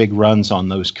made big runs on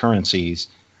those currencies,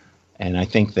 and I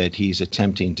think that he's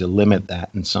attempting to limit that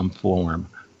in some form.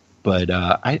 But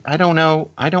I don't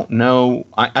know. I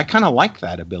kind of like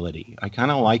that ability. I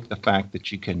kind of like the fact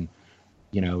that you can,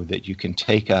 that you can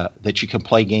that you can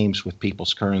play games with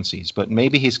people's currencies. But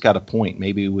maybe he's got a point.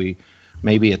 Maybe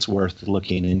it's worth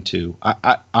looking into.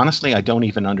 I honestly, I don't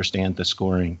even understand the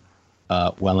scoring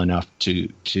well enough to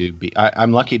be.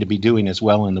 I'm lucky to be doing as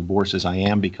well in the Bourse as I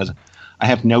am, because I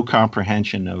have no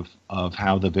comprehension of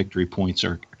how the victory points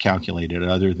are calculated,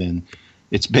 other than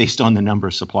it's based on the number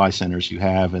of supply centers you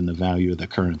have and the value of the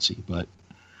currency, but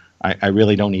I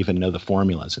really don't even know the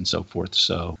formulas and so forth.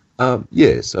 So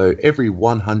so every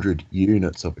 100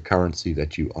 units of a currency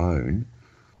that you own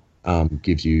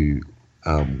gives you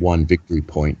 1 victory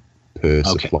point per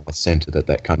supply center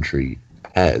that country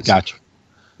has. Gotcha.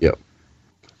 Yep.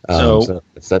 So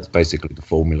that's basically the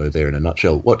formula there in a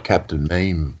nutshell. What Captain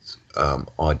Meme's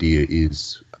idea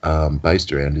is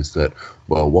based around is that,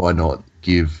 well, why not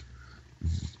give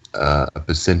a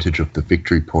percentage of the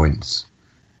victory points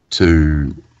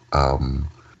to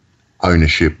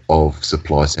ownership of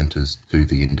supply centres to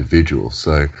the individual.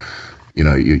 So,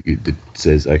 it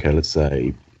says, okay, let's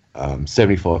say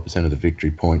 75% of the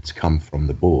victory points come from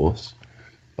the bourse,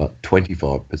 but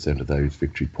 25% of those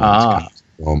victory points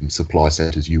come from supply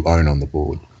centres you own on the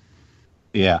board.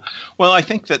 Yeah, well, I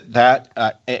think that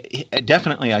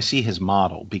definitely I see his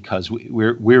model, because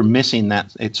we're missing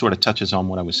that. It sort of touches on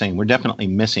what I was saying. We're definitely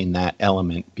missing that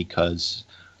element because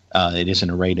it isn't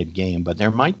a rated game. But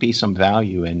there might be some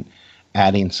value in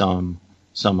adding some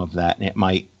of that, and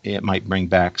it might bring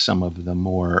back some of the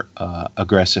more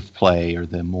aggressive play or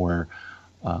the more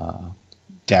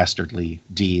dastardly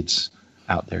deeds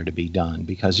out there to be done.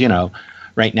 Because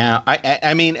right now,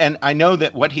 I mean, and I know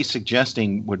that what he's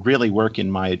suggesting would really work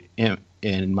in my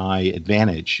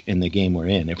advantage in the game we're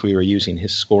in. If we were using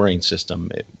his scoring system,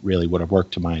 it really would have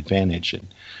worked to my advantage. And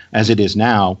as it is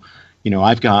now,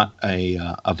 I've got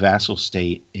a vassal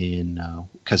state in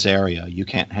Khazaria. You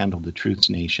Can't Handle the Truth's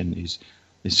Nation is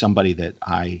somebody that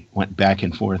I went back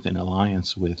and forth in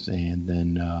alliance with, and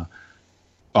then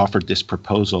offered this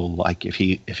proposal, like if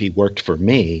he worked for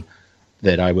me,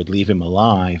 that I would leave him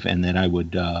alive, and that I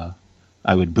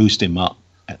would boost him up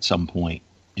at some point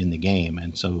in the game.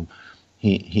 And so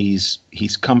he's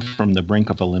come from the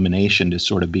brink of elimination to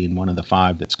sort of being one of the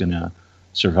 5 that's going to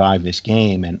survive this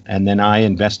game. And then I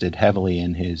invested heavily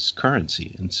in his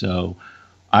currency. And so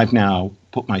I've now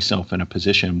put myself in a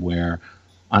position where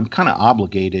I'm kind of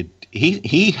obligated.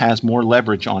 He has more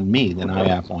leverage on me than I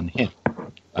have on him.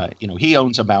 He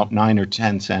owns about 9 or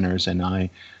 10 centers, and I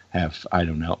have, I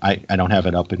don't know, I don't have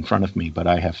it up in front of me, but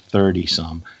I have 30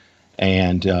 some.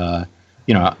 And,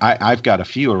 I've got a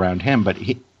few around him, but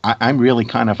I'm really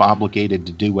kind of obligated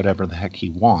to do whatever the heck he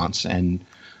wants. And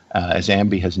as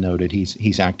Ambi has noted,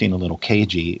 he's acting a little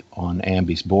cagey on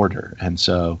Ambi's border. And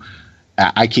so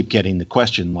I keep getting the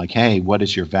question like, hey, what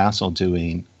is your vassal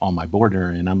doing on my border?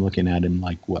 And I'm looking at him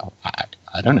like, well,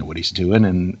 I don't know what he's doing,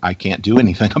 and I can't do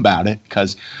anything about it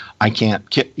because I can't,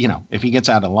 if he gets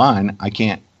out of line, I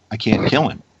can't kill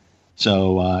him.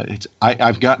 So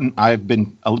I've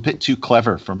been a bit too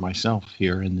clever for myself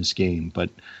here in this game, but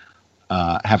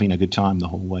having a good time the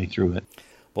whole way through it.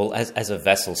 Well, as a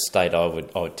vassal state, I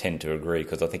would tend to agree,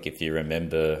 because I think if you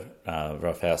remember,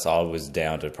 Roughhouse, I was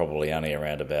down to probably only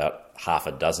around about half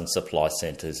a dozen supply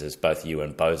centres, as both you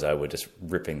and Bozo were just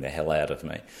ripping the hell out of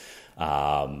me.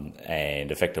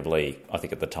 And effectively, I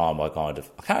think at the time I can't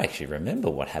actually remember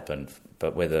what happened,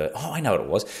 but I know what it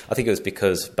was. I think it was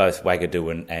because both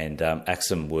Wagadu and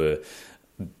Axum were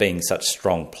being such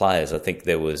strong players. I think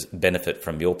there was benefit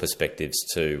from your perspectives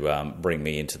to bring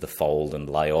me into the fold and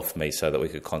lay off me so that we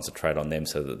could concentrate on them,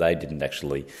 so that they didn't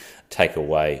actually take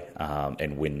away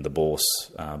and win the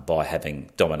bourse by having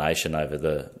domination over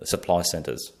the supply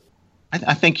centres.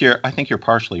 I think you're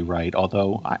partially right.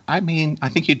 Although I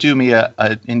think you do me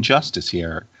an injustice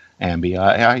here, Ambi.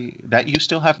 That you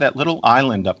still have that little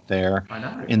island up there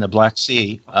in the Black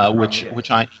Sea,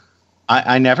 which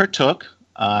I never took.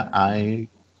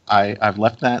 I've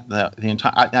left that the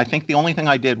entire. I think the only thing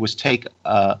I did was take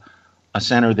a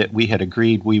center that we had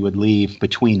agreed we would leave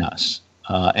between us,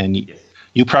 and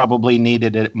you probably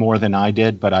needed it more than I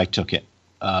did, but I took it.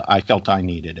 I felt I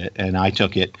needed it, and I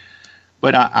took it.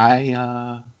 But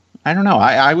I don't know.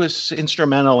 I was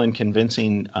instrumental in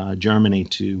convincing Germany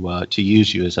to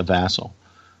use you as a vassal.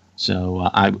 So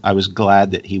I was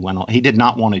glad that he went on. He did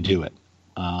not want to do it,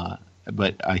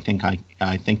 but I think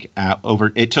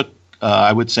it took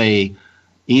I would say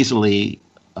easily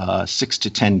 6 to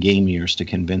 10 game years to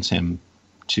convince him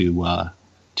to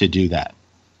do that.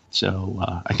 So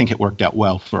I think it worked out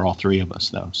well for all 3 of us,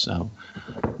 though. So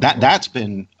that's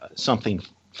been something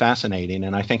fascinating,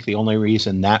 and I think the only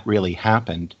reason that really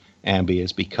happened, Ambi,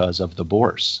 is because of the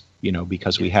bourse.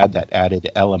 Because we had that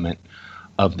added element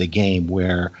of the game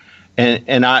where,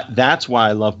 and that's why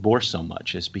I love bourse so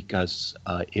much, is because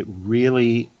it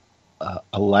really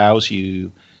allows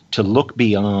you to look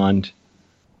beyond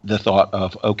the thought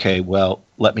of, okay, well,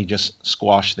 let me just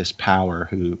squash this power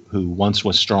who once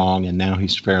was strong and now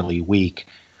he's fairly weak.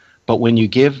 But when you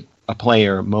give a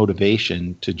player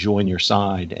motivation to join your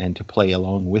side and to play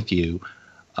along with you,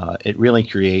 it really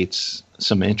creates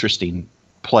some interesting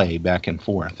play back and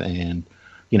forth. And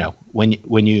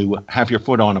when you have your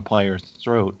foot on a player's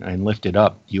throat and lift it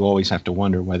up, you always have to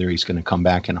wonder whether he's going to come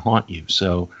back and haunt you.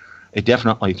 So it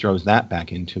definitely throws that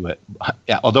back into it.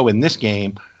 Although in this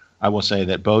game, I will say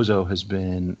that Bozo has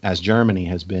been, as Germany,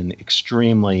 has been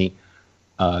extremely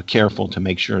careful to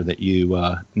make sure that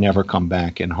you never come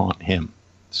back and haunt him.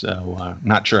 So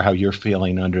not sure how you're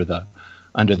feeling under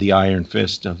the iron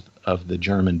fist of the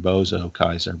German Bozo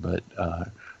Kaiser, but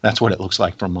That's what it looks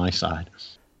like from my side.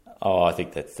 Oh, I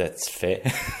think that's fair.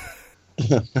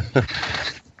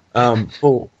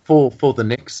 For the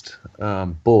next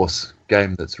Bourse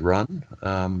game that's run,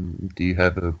 do you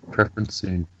have a preference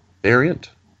in variant?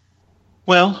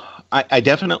 Well, I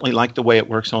definitely like the way it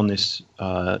works on this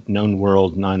Known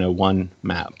World 901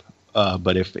 map.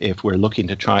 But if we're looking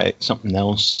to try something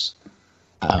else,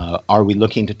 are we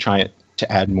looking to try it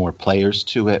to add more players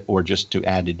to it, or just to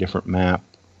add a different map,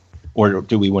 or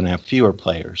do we want to have fewer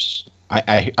players?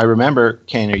 I remember,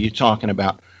 Kane, are you talking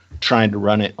about trying to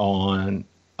run it on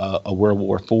a World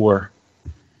War IV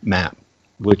map,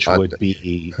 which would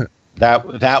be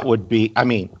that would be. I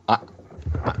mean,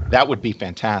 that would be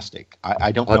fantastic.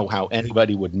 I don't know how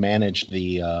anybody would manage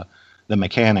the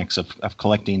mechanics of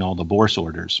collecting all the Bourse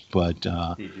orders, but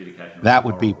that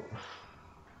would be.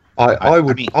 I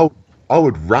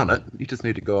would run it. You just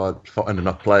need to go out and find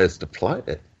enough players to play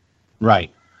it.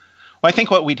 Right. Well, I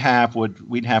think what we'd have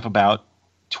about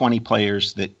 20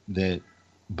 players that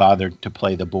bothered to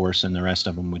play the Bourse, and the rest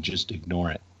of them would just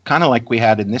ignore it. Kind of like we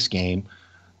had in this game,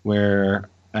 where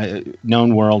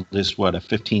Known World is a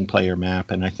 15-player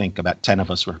map, and I think about 10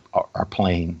 of us are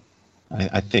playing.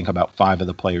 I think about 5 of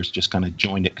the players just kind of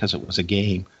joined it because it was a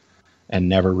game, and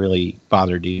never really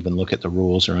bothered to even look at the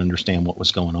rules or understand what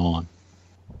was going on.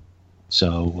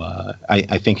 So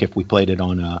I think if we played it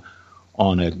on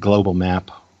a global map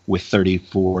with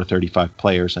 34, 35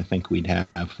 players, I think we'd have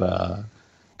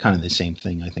kind of the same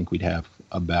thing. I think we'd have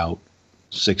about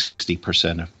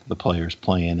 60% of the players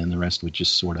playing, and the rest would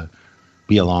just sort of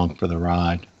be along for the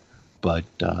ride. But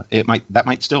that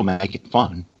might still make it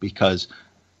fun, because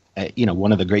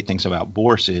one of the great things about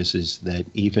Bourse is that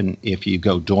even if you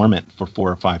go dormant for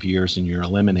 4 or 5 years and you're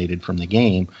eliminated from the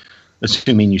game,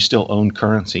 assuming you still own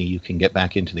currency, you can get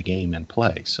back into the game and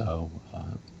play. So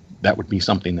that would be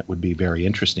something that would be very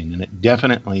interesting, and it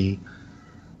definitely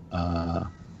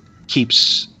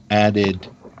keeps added.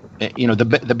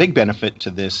 The big benefit to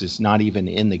this is not even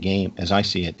in the game, as I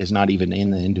see it, is not even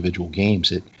in the individual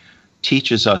games. It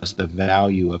teaches us the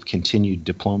value of continued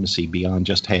diplomacy beyond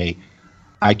just, hey,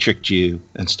 I tricked you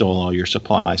and stole all your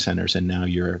supply centers, and now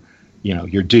you're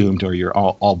doomed, or you're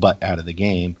all but out of the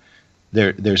game.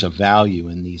 There's a value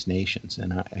in these nations,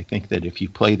 and I think that if you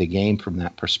play the game from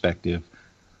that perspective,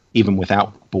 even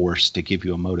without Bourse to give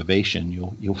you a motivation,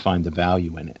 you'll find the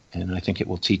value in it. And I think it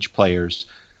will teach players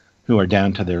who are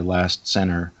down to their last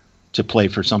center to play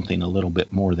for something a little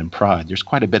bit more than pride. There's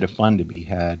quite a bit of fun to be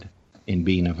had in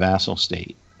being a vassal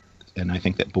state, and I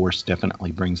think that Bourse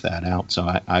definitely brings that out.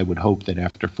 So I would hope that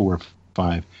after 4 or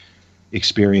 5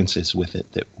 experiences with it,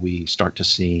 that we start to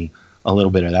see a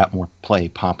little bit of that more play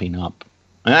popping up.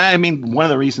 And I mean, one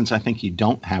of the reasons I think you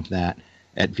don't have that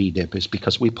at VDIP is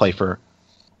because we play for,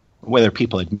 whether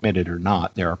people admit it or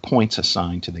not, there are points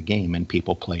assigned to the game, and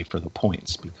people play for the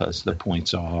points, because the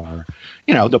points are,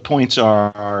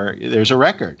 there's a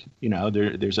record,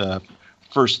 there's a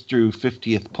first through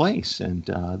 50th place, and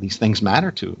these things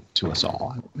matter to us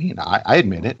all. I mean, I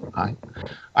admit it.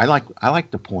 I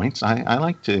like the points. I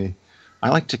like to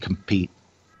compete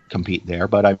there,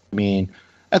 but I mean,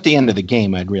 at the end of the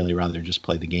game, I'd really rather just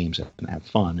play the games and have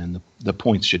fun, and the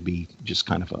points should be just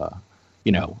kind of a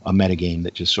metagame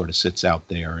that just sort of sits out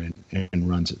there and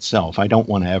runs itself. I don't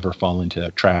want to ever fall into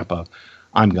a trap of,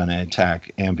 I'm going to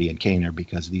attack Ambi and Kaner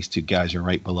because these 2 guys are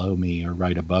right below me or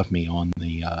right above me on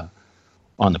the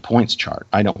points chart.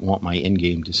 I don't want my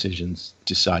in-game decisions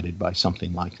decided by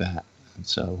something like that. And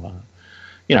so,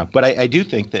 but I do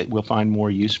think that we'll find more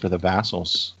use for the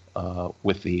vassals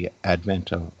with the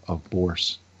advent of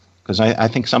Bourse, because I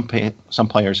think some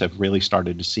players have really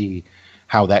started to see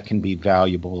how that can be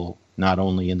valuable, not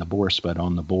only in the Bourse but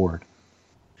on the board.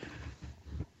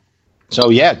 So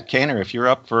yeah, Kaner, if you're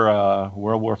up for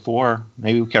World War IV,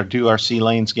 maybe we could do our Sea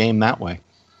Lanes game that way.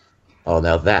 Oh,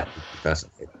 now that would be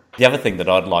fascinating. The other thing that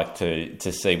I'd like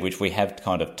to see, which we have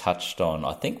kind of touched on,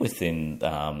 I think within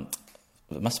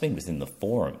it must have been within the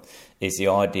forum, is the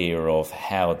idea of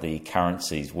how the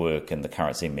currencies work and the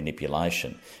currency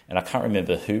manipulation. And I can't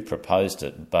remember who proposed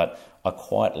it, but I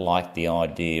quite like the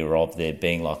idea of there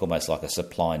being almost like a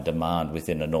supply and demand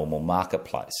within a normal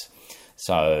marketplace.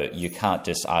 So you can't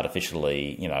just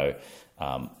artificially,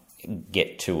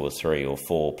 get 2 or 3 or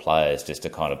 4 players just to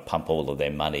kind of pump all of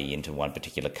their money into one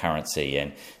particular currency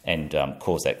and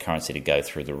cause that currency to go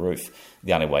through the roof.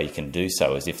 The only way you can do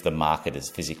so is if the market is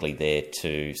physically there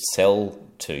to sell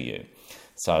to you,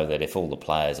 so that if all the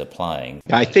players are playing.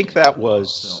 I think that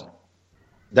was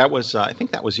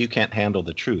You Can't Handle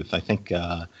the Truth. I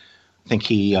think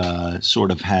he sort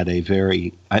of had a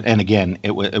very, and again,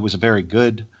 it was a very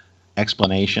good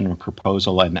explanation or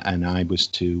proposal, and I was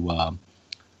too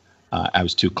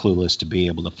clueless to be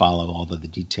able to follow all of the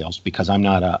details, because I'm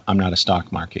not a stock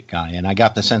market guy, and I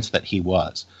got the sense that he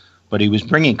was, but he was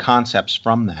bringing concepts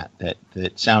from that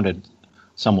sounded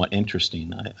somewhat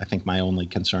interesting. I think my only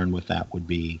concern with that would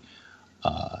be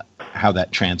how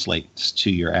that translates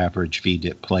to your average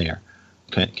VDIP player.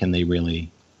 Can they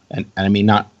really? And I mean,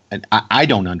 not. And I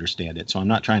don't understand it, so I'm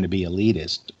not trying to be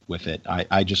elitist with it.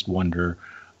 I just wonder,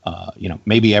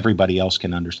 maybe everybody else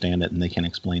can understand it and they can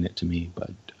explain it to me.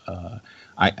 But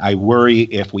I worry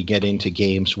if we get into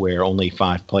games where only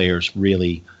 5 players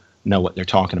really know what they're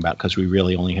talking about, because we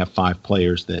really only have 5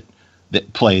 players that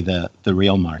play the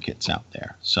real markets out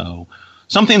there. So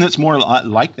something that's more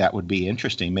like that would be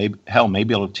interesting.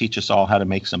 Maybe it'll teach us all how to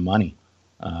make some money,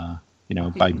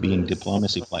 by being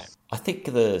diplomacy players. I think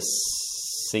the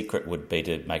secret would be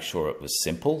to make sure it was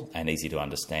simple and easy to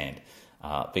understand,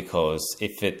 because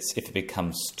if it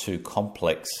becomes too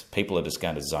complex, people are just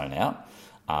going to zone out,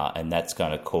 and that's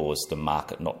going to cause the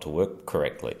market not to work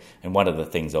correctly. And one of the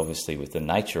things, obviously, with the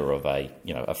nature of a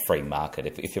free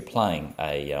market, if you're playing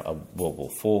a World War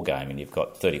IV game and you've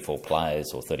got 34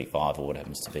 players or 35 or what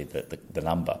happens to be the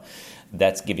number,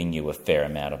 that's giving you a fair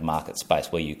amount of market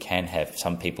space where you can have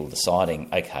some people deciding,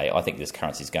 okay, I think this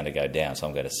currency is going to go down, so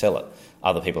I'm going to sell it.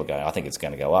 Other people are going, I think it's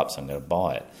going to go up, so I'm going to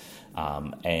buy it.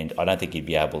 And I don't think you'd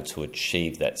be able to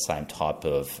achieve that same type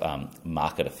of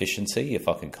market efficiency, if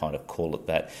I can kind of call it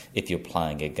that, if you're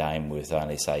playing a game with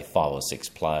only, say, 5 or 6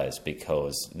 players,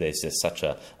 because there's just such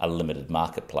a limited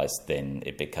marketplace. Then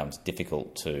it becomes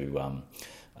difficult to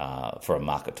for a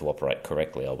market to operate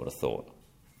correctly, I would have thought.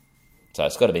 So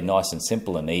it's got to be nice and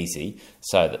simple and easy,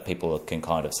 so that people can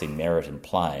kind of see merit in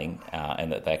playing,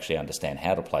 and that they actually understand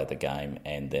how to play the game.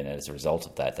 And then as a result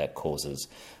of that, that causes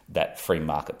that free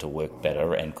market to work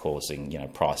better and causing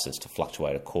prices to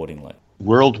fluctuate accordingly.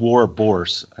 World War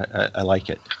Bourse. I like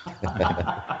it.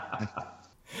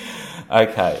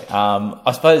 Okay.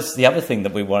 I suppose the other thing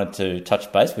that we wanted to touch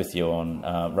base with you on,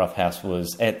 Roughhouse,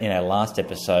 was in our last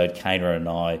episode, Kana and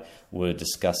I were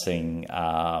discussing,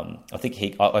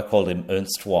 I called him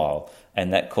Ernstweil,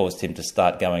 and that caused him to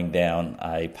start going down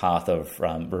a path of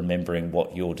remembering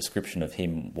what your description of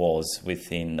him was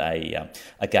within a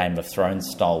Game of Thrones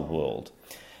style world.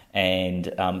 And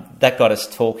that got us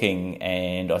talking,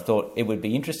 and I thought it would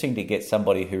be interesting to get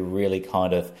somebody who really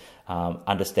kind of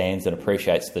understands and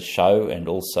appreciates the show and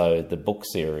also the book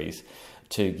series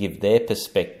to give their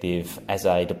perspective as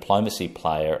a diplomacy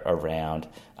player around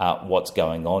what's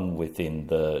going on within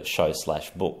the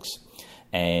show/books.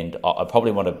 And I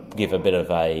probably want to give a bit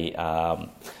of a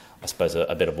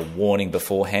bit of a warning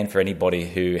beforehand for anybody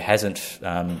who hasn't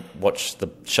watched the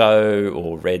show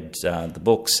or read the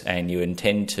books, and you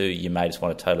may just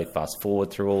want to totally fast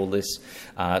forward through all this,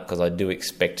 because I do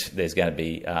expect there's going to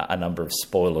be a number of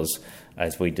spoilers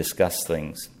as we discuss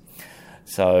things.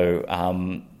 So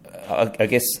I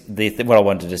guess what I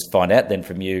wanted to just find out then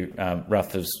from you,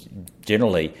 Ruff, is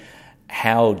generally,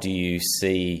 how do you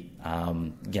see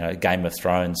Game of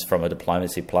Thrones from a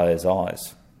diplomacy player's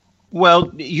eyes?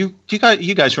 Well, you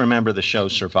guys remember the show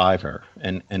Survivor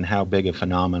and how big a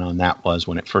phenomenon that was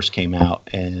when it first came out.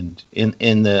 And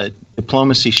in the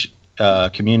diplomacy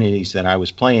communities that I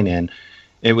was playing in,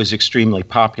 it was extremely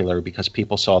popular because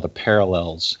people saw the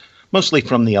parallels, mostly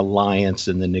from the alliance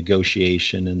and the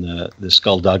negotiation and the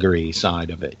skullduggery side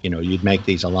of it. You'd make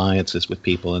these alliances with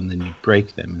people and then you'd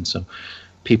break them. And so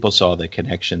people saw the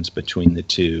connections between the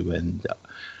two. And,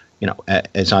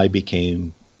 as I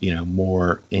became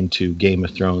more into Game of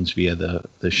Thrones via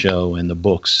the show and the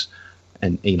books,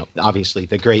 and obviously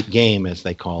the great game, as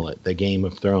they call it, the Game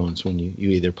of Thrones, when you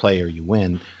either play or you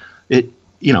win,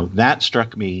 that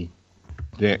struck me.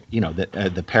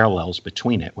 The parallels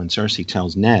between it. When Cersei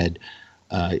tells Ned,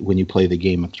 when you play the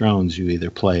Game of Thrones, you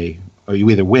either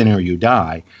win or you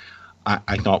die.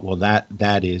 I thought, well,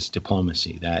 that is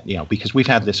diplomacy. That because we've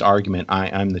had this argument.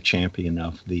 I'm the champion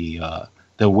of the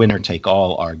winner take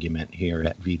all argument here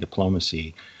at V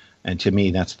Diplomacy, and to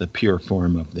me, that's the pure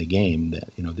form of the game. That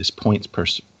this points per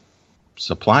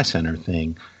supply center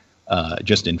thing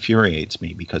just infuriates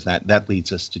me, because that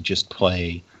leads us to just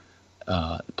play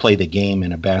the game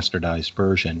in a bastardized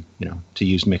version. To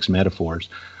use mixed metaphors.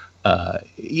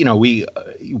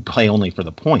 You play only for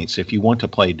the points. If you want to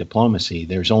play diplomacy,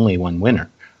 there's only one winner.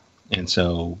 And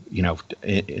so,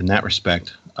 in that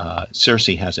respect,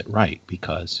 Cersei has it right,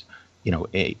 because,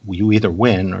 you either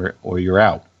win or you're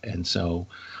out. And so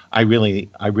I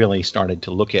really started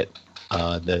to look at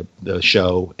the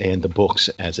show and the books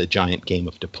as a giant game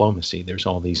of diplomacy. There's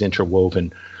all these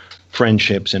interwoven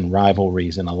friendships and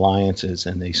rivalries and alliances,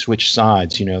 and they switch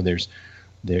sides.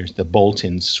 There's the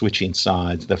Boltons switching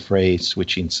sides, the Frey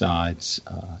switching sides.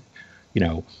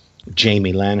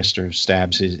 Jaime Lannister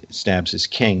stabs his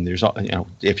king. There's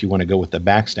if you want to go with the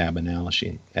backstab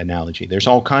analogy, there's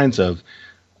all kinds of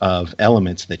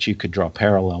elements that you could draw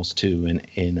parallels to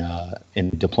in a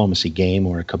diplomacy game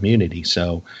or a community.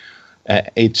 So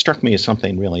it struck me as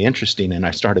something really interesting, and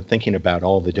I started thinking about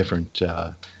all the different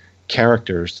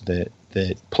characters that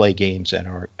play games at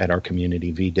our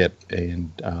community, VDIP,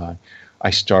 and I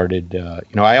started,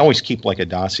 I always keep like a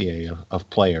dossier of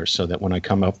players so that when I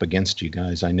come up against you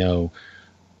guys, I know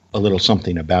a little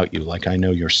something about you. Like I know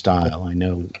your style. I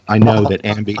know that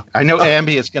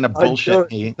Ambi is going to bullshit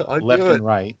me left and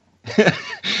right.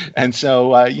 And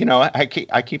so,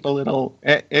 I keep a little,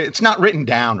 it's not written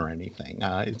down or anything.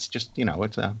 It's just,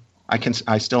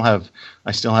 I still have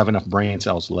enough brain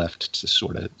cells left to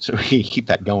sort of, so keep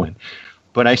that going.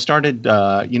 But I started,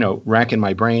 racking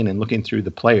my brain and looking through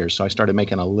the players. So I started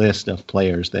making a list of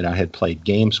players that I had played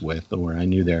games with or I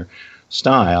knew their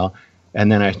style. And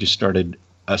then I just started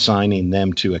assigning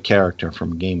them to a character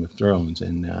from Game of Thrones.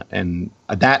 And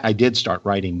that I did start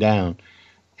writing down.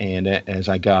 And as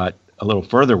I got a little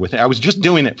further with it, I was just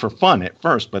doing it for fun at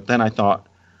first. But then I thought,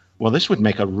 well, this would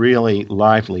make a really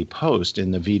lively post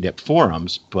in the VDIP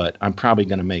forums, but I'm probably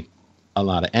going to make a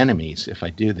lot of enemies if I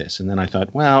do this. And then I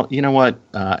thought, well, you know what?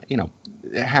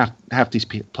 Half these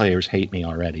players hate me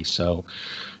already. So,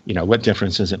 what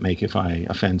difference does it make if I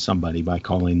offend somebody by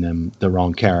calling them the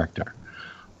wrong character?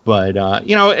 But,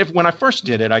 when I first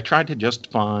did it, I tried to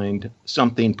just find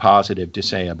something positive to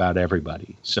say about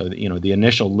everybody. So, the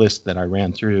initial list that I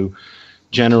ran through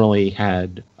generally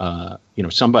had,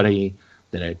 somebody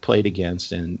that I played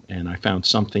against, and I found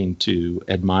something to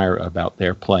admire about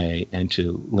their play and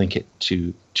to link it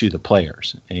to the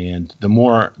players. And the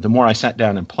more I sat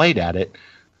down and played at it,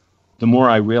 the more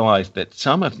I realized that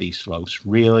some of these folks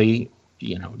really,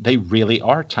 they really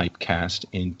are typecast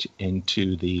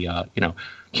into the,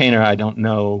 Kaner, I don't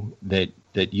know that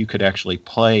you could actually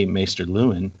play Maester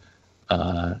Luwin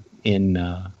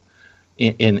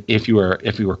if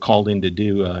you were called in to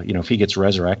do, if he gets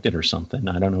resurrected or something.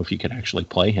 I don't know if you could actually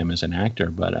play him as an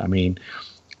actor, but I mean,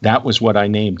 that was what I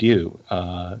named you.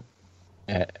 And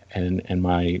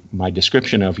my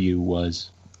description of you was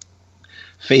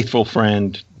faithful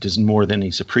friend, does more than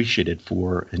he's appreciated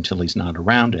for until he's not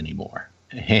around anymore.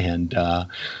 And,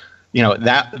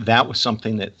 that was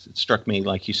something that struck me.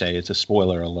 Like you say, it's a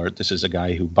spoiler alert. This is a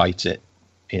guy who bites it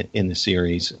in the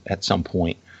series at some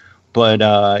point. But,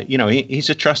 he's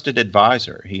a trusted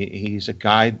advisor. He's a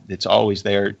guy that's always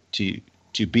there to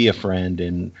be a friend.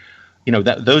 And,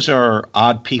 those are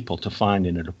odd people to find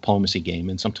in a diplomacy game.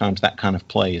 And sometimes that kind of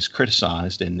play is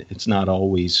criticized, and it's not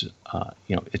always,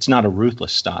 it's not a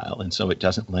ruthless style. And so it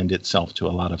doesn't lend itself to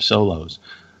a lot of solos.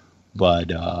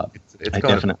 But it's I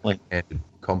definitely a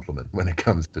compliment when it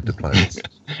comes to diplomacy.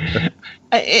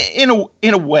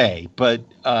 in a way, but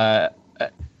it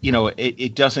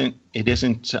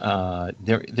isn't.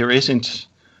 There isn't.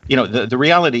 The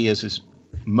reality is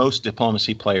most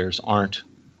diplomacy players aren't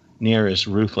near as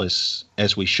ruthless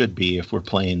as we should be if we're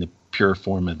playing the pure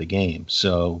form of the game.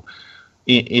 So,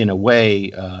 in a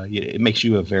way, it makes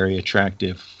you a very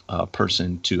attractive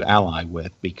person to ally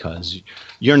with, because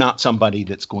you're not somebody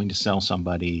that's going to sell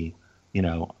somebody,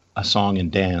 a song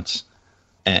and dance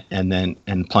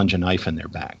and plunge a knife in their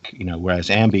back, whereas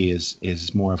Ambi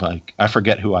is more of I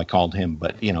forget who I called him,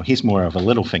 but he's more of a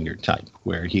Littlefinger type,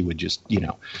 where he would just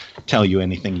tell you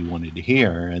anything you wanted to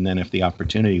hear, and then if the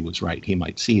opportunity was right, he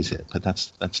might seize it. But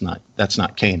that's not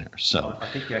Kaner. So I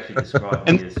think you actually described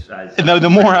me as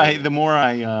the more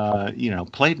I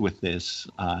played with this,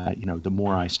 the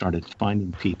more I started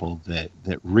finding people that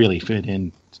really fit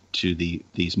into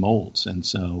these molds, and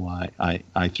so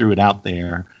I threw it out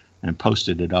there and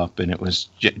posted it up, and it was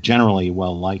generally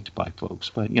well liked by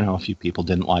folks. But a few people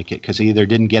didn't like it because they either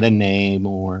didn't get a name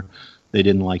or they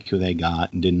didn't like who they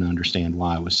got and didn't understand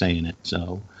why I was saying it.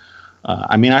 So,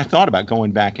 I thought about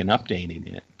going back and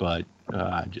updating it, but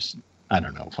I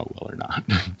don't know if I will or not.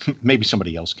 Maybe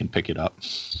somebody else can pick it up.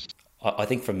 I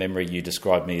think from memory you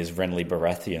described me as Renly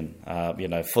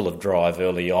Baratheon, full of drive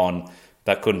early on,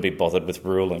 but couldn't be bothered with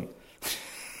ruling.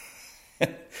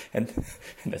 and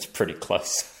that's pretty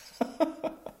close.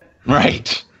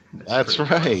 Right. That's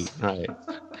right. Right.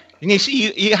 And you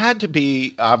see, you had to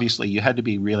be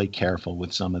really careful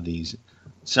with some of these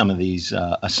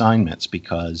assignments,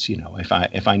 because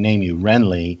if I name you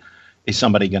Renly, is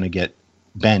somebody going to get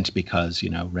bent because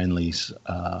Renly's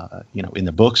in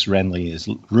the books Renly is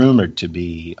rumored to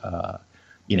be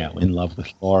in love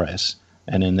with Loras,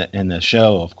 And in the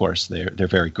show, of course, they're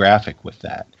very graphic with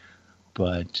that.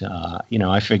 But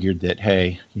I figured that,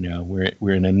 hey,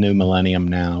 we're in a new millennium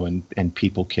now, and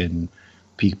people can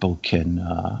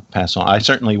pass on. I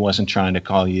certainly wasn't trying to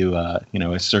call you, as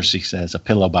Cersei says,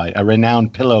 a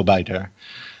renowned pillow biter.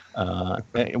 I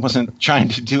wasn't trying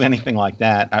to do anything like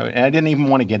that. I didn't even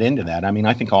want to get into that. I mean,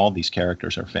 I think all of these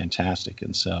characters are fantastic,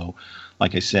 and so,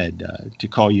 like I said, to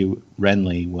call you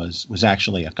Renly was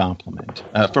actually a compliment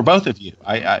for both of you.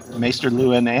 Maester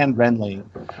Luwin and Renly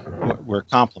were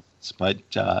compliments, but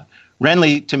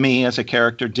Renly to me as a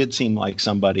character did seem like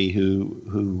somebody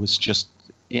who was just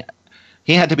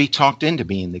he had to be talked into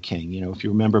being the king. If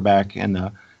you remember back in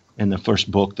the first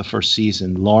book, the first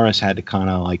season, Loras had to kind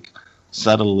of like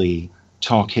subtly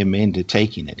talk him into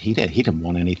taking it. He didn't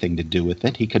want anything to do with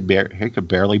it. He could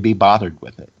barely be bothered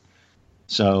with it.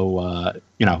 So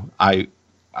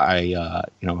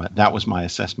that was my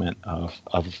assessment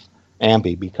of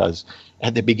Ambi, because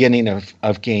at the beginning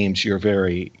of games you're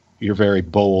very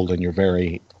bold and you're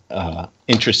very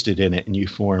interested in it, and you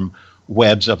form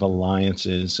webs of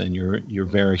alliances, and you're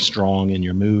very strong in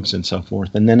your moves and so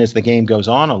forth. And then as the game goes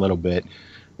on a little bit,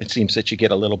 it seems that you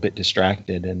get a little bit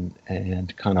distracted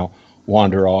and kind of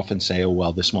wander off and say, oh,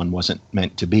 well, this one wasn't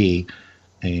meant to be.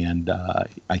 And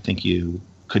I think you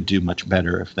could do much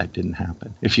better if that didn't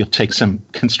happen, if you'll take some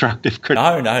constructive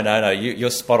criticism. No. You're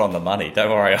spot on the money. Don't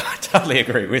worry. I totally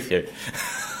agree with you.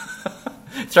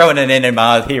 Throw in an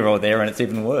NMR here or there and it's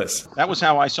even worse. That was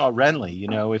how I saw Renly.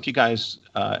 If you guys,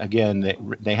 again,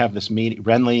 they have this meeting,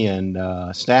 Renly and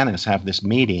Stannis have this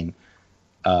meeting.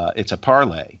 It's a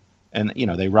parlay. And,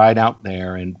 they ride out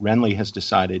there, and Renly has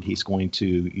decided he's going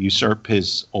to usurp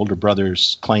his older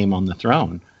brother's claim on the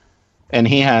throne. And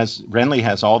Renly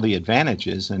has all the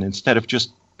advantages, and instead of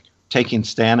just taking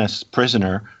Stannis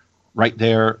prisoner right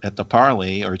there at the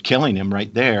parley or killing him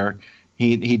right there,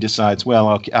 he decides,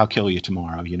 well, I'll kill you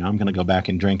tomorrow. I'm going to go back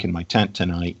and drink in my tent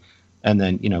tonight. And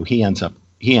then, he ends up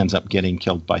getting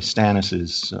killed by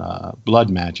Stannis's blood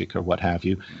magic or what have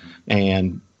you.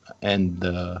 And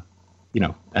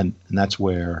that's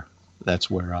where I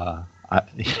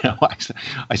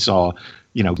saw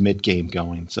mid game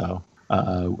going. So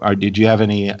did you have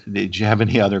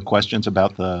any other questions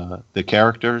about the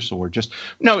characters, or just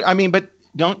no? I mean, but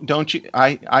don't you?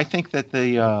 I think that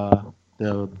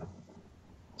the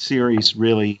series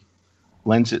really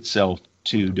lends itself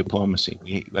to diplomacy.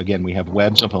 We have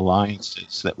webs of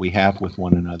alliances that we have with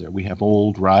one another. We have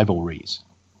old rivalries.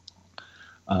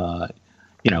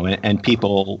 And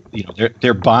people,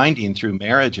 they're binding through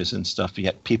marriages and stuff,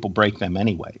 yet people break them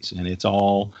anyways. And it's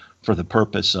all for the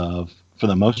purpose of, for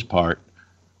the most part,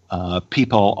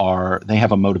 they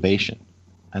have a motivation.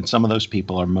 And some of those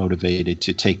people are motivated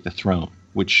to take the throne,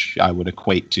 which I would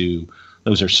equate to,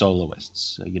 those are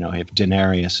soloists. If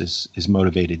Daenerys is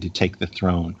motivated to take the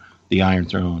throne, the Iron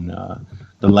Throne,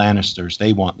 the Lannisters,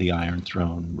 they want the Iron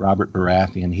Throne. Robert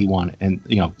Baratheon, he wanted, and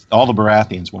all the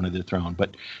Baratheons wanted the throne.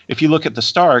 But if you look at the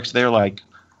Starks, they're like,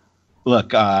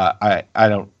 look, I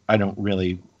don't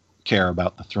really care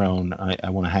about the throne. I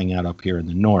want to hang out up here in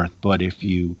the north. But if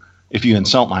you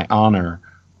insult my honor,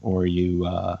 or you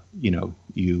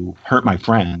hurt my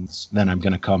friends, then I'm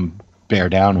going to come bear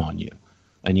down on you.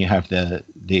 And you have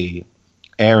the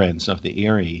Arryns of the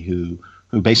Eyrie who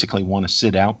basically want to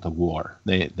sit out the war.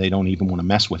 They don't even want to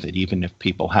mess with it, even if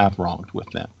people have wronged with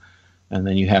them. And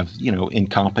then you have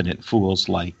incompetent fools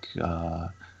like the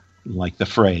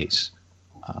Freys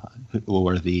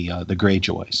or the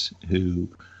Greyjoys, who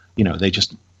they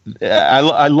just.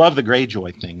 I love the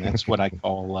Greyjoy thing. That's what I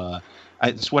call.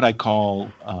 It's what I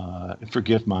call.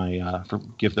 Forgive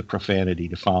the profanity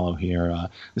to follow here.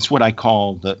 It's what I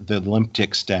call the limp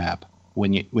dick stab.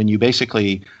 When you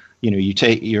basically. You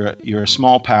take you're a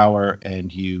small power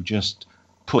and you just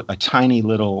put a tiny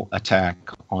little attack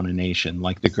on a nation,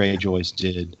 like the Greyjoys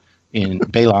did in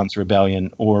Balon's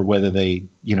rebellion, or whether they,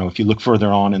 if you look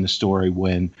further on in the story,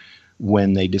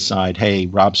 when they decide, hey,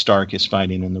 Robb Stark is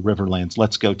fighting in the Riverlands,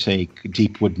 let's go take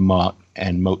Deepwood Motte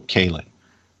and Moat Cailin,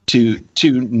 two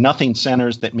nothing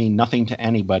centers that mean nothing to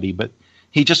anybody, but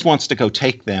he just wants to go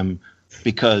take them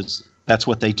because that's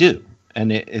what they do,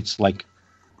 and it's like.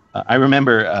 I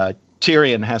remember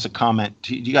Tyrion has a comment.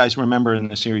 Do you guys remember in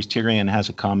the series Tyrion has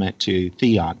a comment to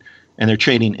Theon, and they're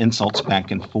trading insults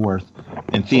back and forth,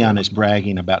 and Theon is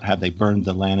bragging about how they burned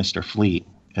the Lannister fleet,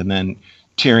 and then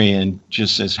Tyrion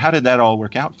just says, how did that all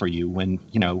work out for you when,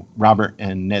 Robert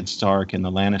and Ned Stark and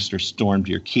the Lannisters stormed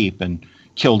your keep and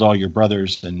killed all your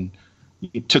brothers and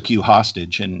took you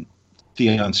hostage? And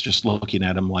Theon's just looking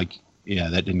at him like, Yeah,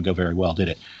 that didn't go very well, did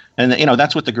it? And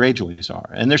that's what the Greyjoys are.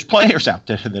 And there's players out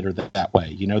there that are that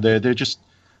way. They're just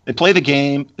they play the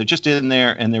game. They're just in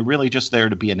there, and they're really just there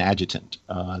to be an adjutant.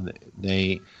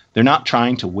 They're not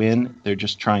trying to win. They're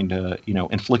just trying to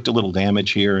inflict a little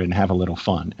damage here and have a little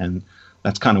fun. And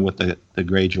that's kind of what the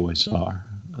Greyjoys are.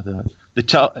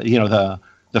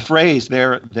 The phrase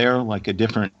they're like a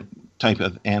different type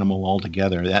of animal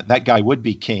altogether. That guy would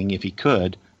be king if he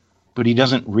could, but he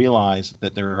doesn't realize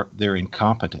that they're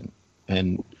incompetent.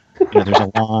 And there's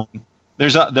a line.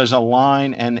 There's a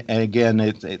line, and again,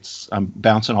 it's I'm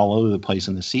bouncing all over the place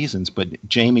in the seasons. But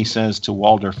Jaime says to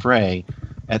Walder Frey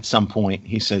at some point,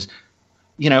 he says,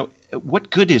 what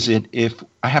good is it if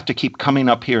I have to keep coming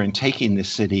up here and taking this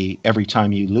city every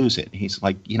time you lose it? He's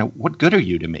like, what good are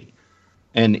you to me?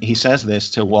 And he says this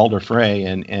to Walder Frey,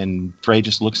 and Frey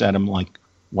just looks at him like,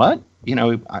 what?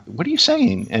 What are you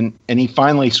saying? And he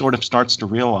finally sort of starts to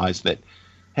realize that,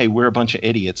 hey, we're a bunch of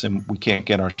idiots and we can't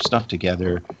get our stuff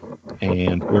together,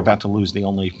 and we're about to lose the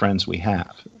only friends we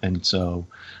have. And so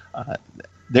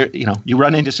you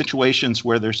run into situations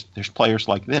where there's players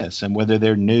like this, and whether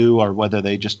they're new or whether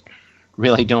they just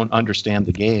really don't understand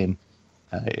the game,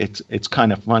 it's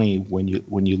kind of funny when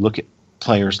you look at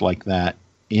players like that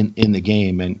in the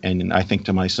game, and I think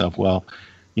to myself, well,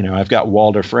 I've got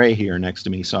Walder Frey here next to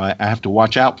me, so I have to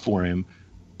watch out for him.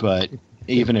 But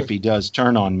even if he does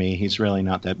turn on me, he's really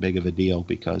not that big of a deal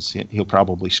because he'll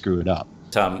probably screw it up.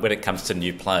 When it comes to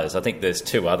new players, I think there's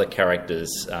two other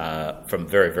characters from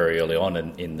very, very early on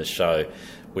in the show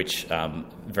which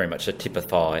very much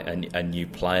typify a new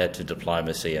player to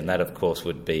diplomacy, and that, of course,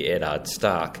 would be Eddard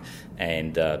Stark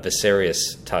and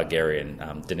Viserys Targaryen,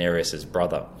 Daenerys'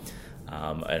 brother.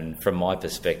 And from my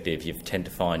perspective, you tend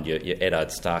to find your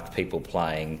Eddard Stark people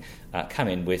playing come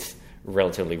in with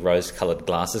relatively rose-coloured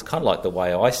glasses, kind of like the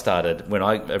way I started when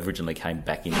I originally came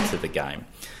back into the game,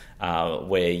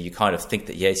 where you kind of think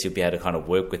that, yes, you'll be able to kind of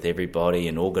work with everybody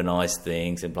and organise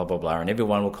things and blah, blah, blah, and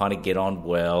everyone will kind of get on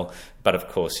well. But, of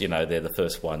course, they're the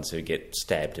first ones who get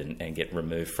stabbed and get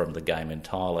removed from the game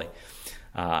entirely.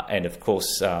 And of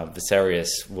course,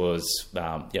 Viserys was,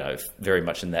 very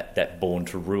much in that born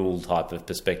to rule type of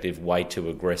perspective, way too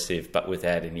aggressive, but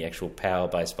without any actual power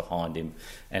base behind him.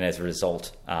 And as a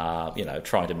result,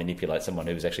 trying to manipulate someone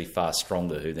who was actually far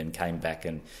stronger, who then came back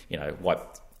and,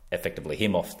 wiped effectively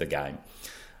him off the game.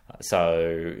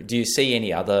 So do you see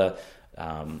any other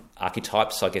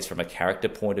archetypes, I guess, from a character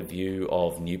point of view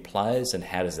of new players, and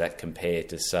how does that compare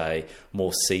to, say,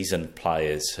 more seasoned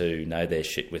players who know their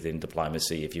shit within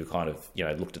diplomacy, if you kind of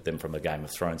looked at them from a Game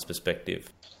of Thrones perspective?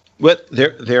 Well,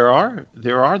 there are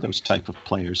those type of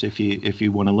players. If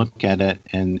you want to look at it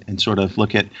and sort of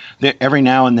look at every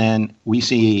now and then we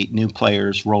see new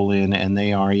players roll in, and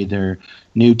they are either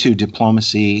new to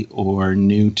diplomacy or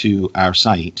new to our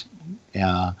site,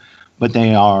 but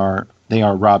they are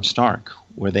Robb Stark,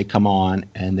 where they come on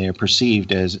and they're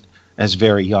perceived as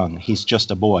very young. He's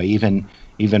just a boy.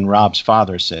 Even Robb's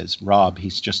father says, Robb,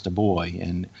 he's just a boy.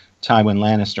 And Tywin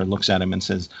Lannister looks at him and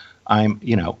says,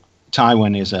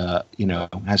 Tywin is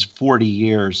has 40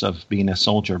 years of being a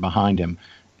soldier behind him.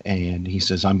 And he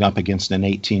says, I'm up against an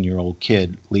 18-year-old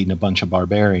kid leading a bunch of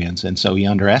barbarians. And so he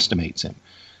underestimates him.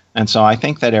 And so I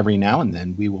think that every now and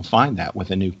then we will find that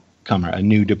with a newcomer, a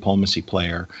new diplomacy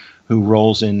player who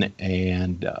rolls in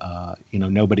and,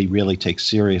 nobody really takes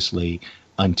seriously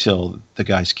until the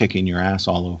guy's kicking your ass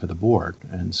all over the board.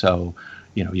 And so,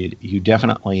 you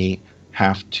definitely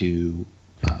have to,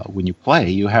 when you play,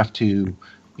 you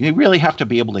really have to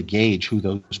be able to gauge who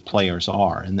those players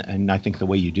are. And I think the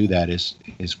way you do that is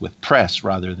with press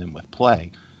rather than with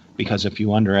play. Because if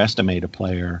you underestimate a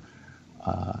player,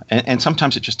 and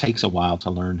sometimes it just takes a while to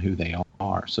learn who they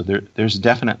are. So there's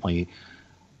definitely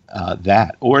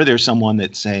that. Or there's someone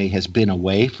that, say, has been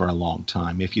away for a long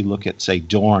time. If you look at, say,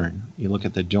 Dorne, you look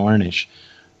at the Dornish,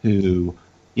 who,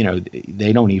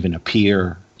 they don't even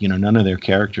appear, none of their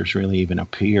characters really even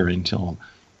appear until,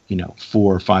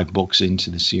 4 or 5 books into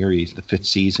the series, the 5th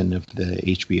season of the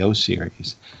HBO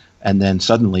series. And then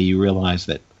suddenly you realize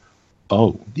that,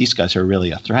 oh, these guys are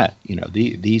really a threat.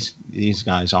 These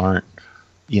guys aren't,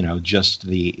 just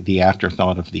the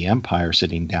afterthought of the Empire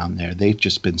sitting down there. They've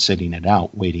just been sitting it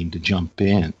out, waiting to jump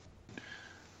in.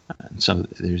 And so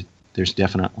there's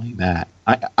definitely that.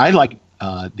 I like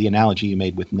the analogy you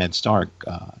made with Ned Stark,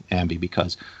 Amby,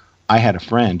 because I had a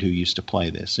friend who used to play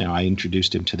this. I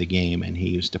introduced him to the game, and he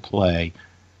used to play,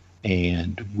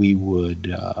 and we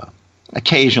would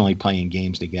occasionally play in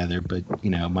games together. But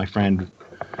my friend,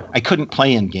 I couldn't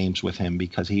play in games with him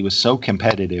because he was so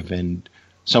competitive, and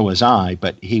so was I,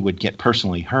 but he would get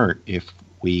personally hurt if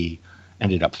we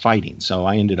ended up fighting. So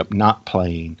I ended up not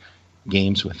playing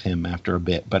games with him after a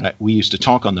bit. But we used to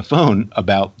talk on the phone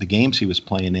about the games he was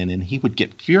playing in, and he would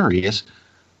get furious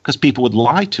because people would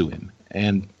lie to him.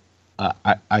 And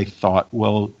I thought,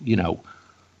 well, you know,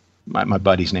 my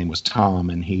buddy's name was Tom,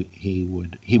 and he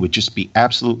would just be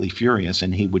absolutely furious,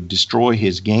 and he would destroy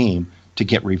his game to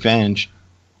get revenge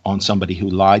on somebody who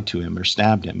lied to him or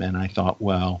stabbed him. And I thought,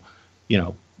 well, you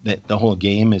know, that the whole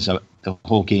game is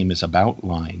about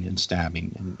lying and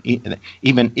stabbing. And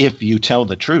even if you tell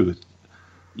the truth,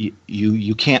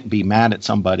 you can't be mad at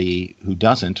somebody who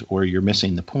doesn't, or you're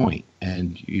missing the point,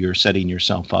 and you're setting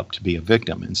yourself up to be a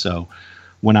victim. And so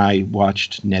when I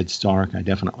watched Ned Stark, I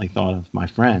definitely thought of my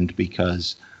friend,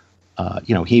 because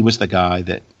you know, he was the guy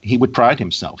that he would pride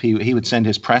himself. He would send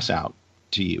his press out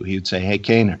to you. He would say, "Hey,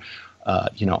 Kaner,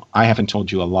 you know, I haven't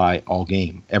told you a lie all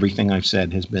game. Everything I've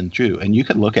said has been true." And you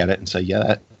could look at it and say,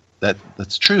 "Yeah,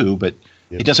 that's true," but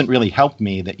it doesn't really help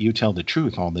me that you tell the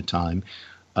truth all the time.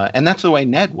 And that's the way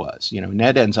Ned was. You know,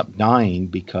 Ned ends up dying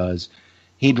because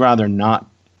he'd rather not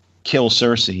kill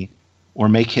Cersei or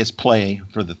make his play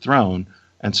for the throne,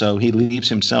 and so he leaves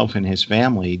himself and his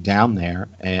family down there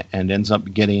and ends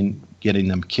up getting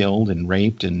them killed and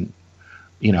raped and,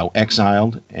 you know,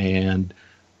 exiled. And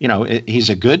you know,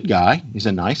 he's a good guy. He's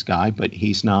a nice guy, but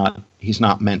he's not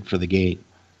meant for the game.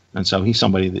 And so he's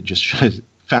somebody that just should have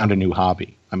found a new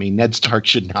hobby. I mean, Ned Stark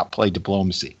should not play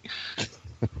diplomacy.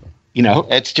 You know,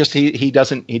 it's just he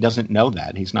doesn't know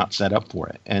that. He's not set up for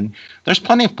it. And there's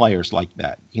plenty of players like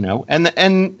that, you know, and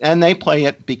they play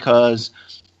it because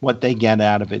what they get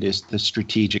out of it is the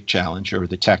strategic challenge or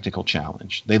the tactical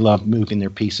challenge. They love moving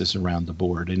their pieces around the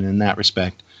board, and in that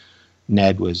respect,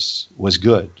 Ned was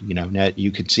good. You know, Ned,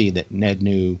 you could see that Ned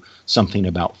knew something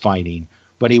about fighting,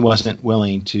 but he wasn't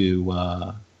willing to.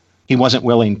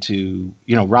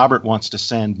 You know, Robert wants to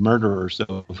send murderers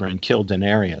over and kill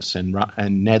Daenerys,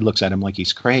 and Ned looks at him like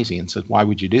he's crazy and says, "Why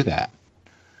would you do that?"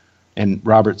 And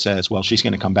Robert says, "Well, she's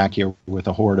going to come back here with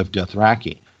a horde of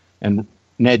Dothraki," and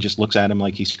Ned just looks at him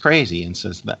like he's crazy and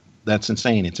says, "That's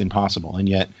insane. It's impossible." And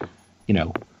yet, you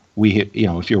know,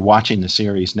 if you're watching the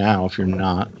series now, if you're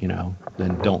not, you know,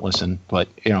 then don't listen. But,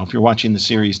 you know, if you're watching the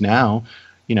series now,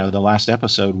 you know, the last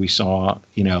episode we saw,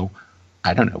 you know,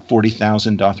 I don't know,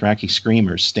 40,000 Dothraki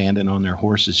screamers standing on their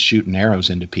horses shooting arrows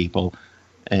into people.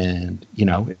 And, you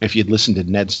know, if you'd listened to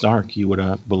Ned Stark, you would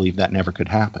have believed that never could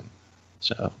happen.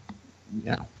 So,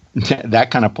 you know,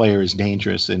 that kind of player is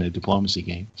dangerous in a diplomacy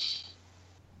game.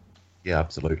 Yeah,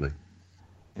 absolutely.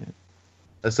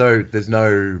 So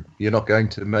you're not going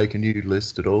to make a new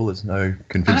list at all? There's no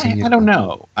convincing you? I don't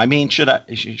know. I mean, should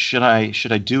I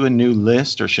do a new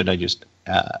list, or should I just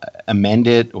amend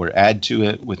it or add to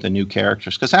it with the new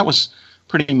characters? Because that was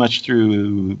pretty much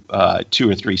through 2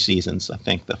 or 3 seasons, I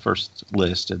think, the first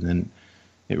list, and then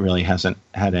it really hasn't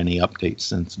had any updates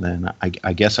since then.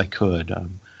 I guess I could.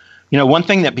 You know, one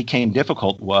thing that became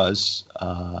difficult was,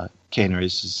 Kaner,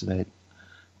 is that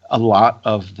a lot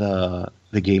of the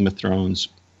Game of Thrones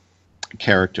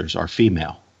characters are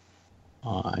female.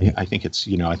 I think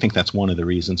I think that's one of the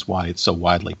reasons why it's so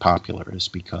widely popular, is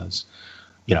because,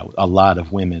 you know, a lot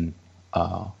of women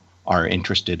are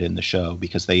interested in the show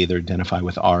because they either identify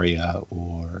with Arya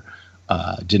or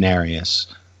Daenerys,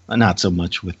 not so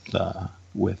much with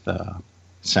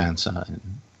Sansa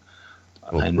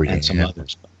and some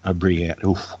others. Brienne.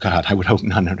 Oh God, I would hope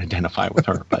none would identify with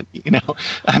her, but you know,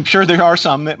 I'm sure there are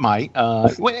some that might.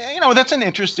 You know, that's an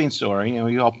interesting story. You know,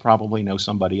 you all probably know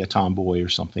somebody, a tomboy or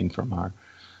something from our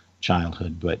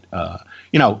childhood, but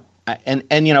you know,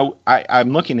 and you know,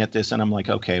 I'm looking at this and I'm like,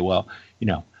 okay, well, you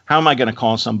know, how am I going to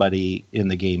call somebody in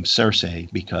the game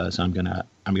Cersei? Because I'm gonna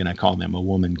call them a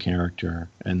woman character,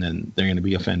 and then they're going to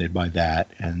be offended by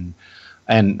that, and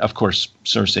of course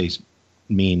Cersei's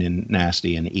mean and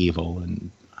nasty and evil, and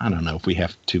I don't know if we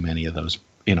have too many of those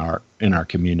in our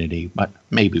community, but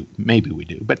maybe we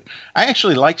do. But I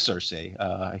actually like Cersei.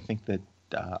 I think that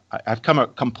I've come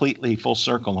completely full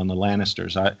circle on the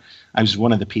Lannisters. I was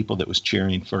one of the people that was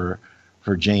cheering for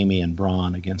Jaime and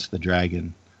Bronn against the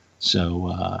dragon.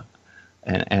 So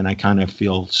and I kind of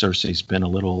feel Cersei's been a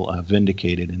little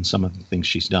vindicated in some of the things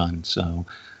she's done. So,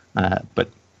 but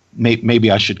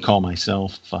maybe I should call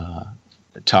myself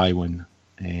Tywin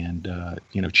and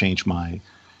you know, change my.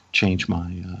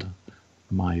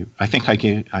 I think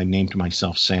I named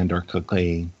myself Sandor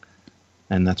Clegane,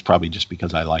 and that's probably just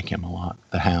because I like him a lot,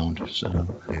 the Hound. So,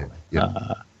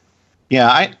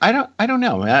 I don't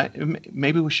know.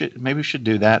 Maybe we should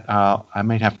do that. I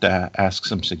might have to ask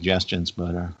some suggestions,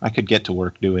 but I could get to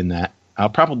work doing that. I'll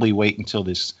probably wait until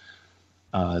this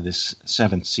this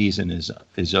 7th season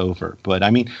is over. But I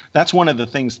mean, that's one of the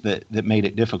things that made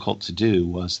it difficult to do,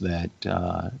 was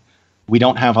that we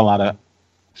don't have a lot of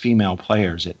female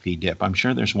players at VDIP. I'm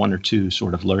sure there's one or two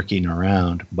sort of lurking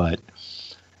around, but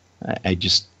I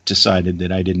just decided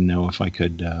that I didn't know if I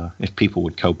could, if people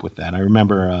would cope with that. I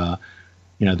remember,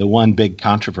 the one big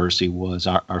controversy was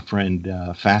our friend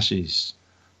Fasces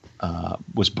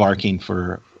was barking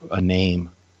for a name.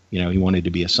 He wanted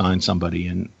to be assigned somebody,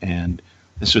 and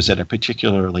this was at a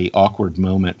particularly awkward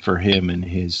moment for him, and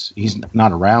he's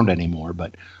not around anymore,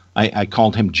 but I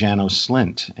called him Janos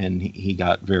Slint, and he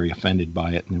got very offended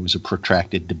by it, and there was a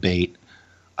protracted debate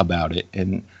about it.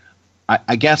 And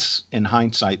I guess in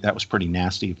hindsight, that was pretty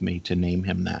nasty of me to name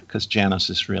him that, because Janos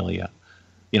is really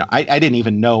I didn't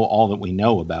even know all that we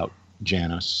know about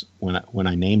Janos when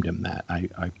I named him that.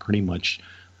 I pretty much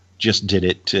just did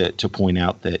it to point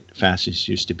out that Fasces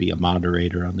used to be a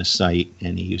moderator on the site,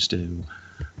 and he used to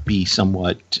be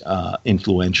somewhat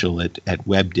influential at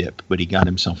WebDip, but he got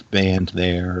himself banned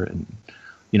there,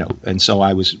 and so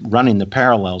I was running the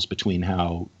parallels between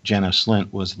how Janos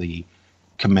Slint was the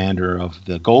commander of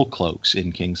the Gold Cloaks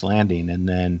in King's Landing, and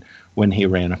then when he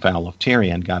ran afoul of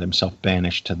Tyrion, got himself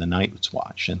banished to the Night's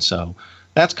Watch. And so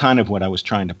that's kind of what I was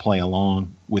trying to play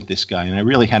along with this guy, and I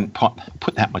really hadn't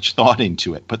put that much thought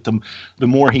into it. But the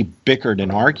more he bickered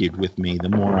and argued with me, the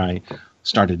more I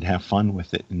started to have fun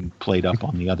with it and played up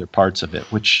on the other parts of it,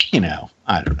 which,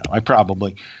 I don't know. I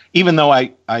probably, even though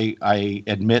I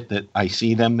admit that I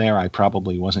see them there, I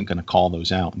probably wasn't going to call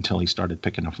those out until he started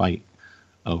picking a fight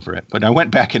over it. But I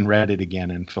went back and read it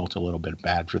again and felt a little bit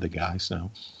bad for the guy,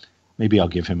 so maybe I'll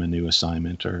give him a new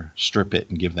assignment or strip it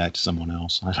and give that to someone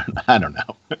else. I don't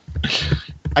know.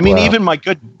 I mean, even my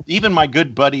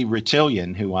good buddy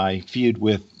Retillion, who I feud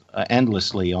with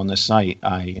endlessly on the site,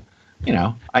 I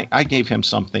gave him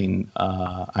something.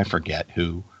 I forget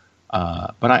who,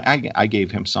 but I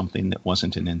gave him something that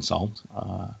wasn't an insult.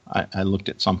 I looked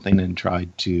at something and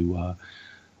tried to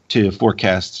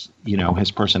forecast,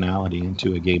 his personality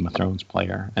into a Game of Thrones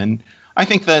player. And I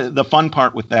think the fun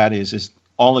part with that is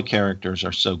all the characters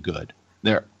are so good.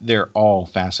 They're all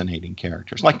fascinating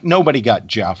characters. Like, nobody got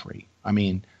Joffrey. I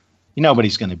mean,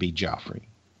 nobody's going to be Joffrey.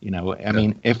 I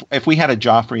mean, if we had a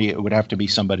Joffrey, it would have to be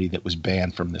somebody that was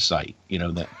banned from the site,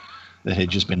 that had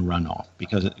just been run off,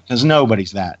 because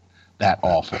nobody's that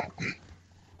awful.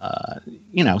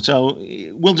 So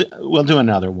we'll do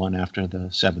another one after the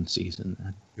 7th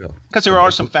season. Because there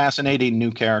are some fascinating new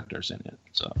characters in it.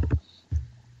 So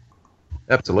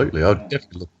absolutely, I'd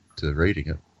definitely look to reading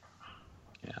it.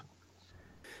 Yeah.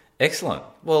 Excellent.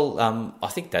 Well, I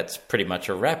think that's pretty much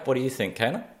a wrap. What do you think,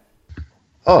 Kana?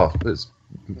 Oh, it's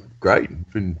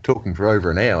great. Been talking for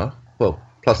over an hour. Well,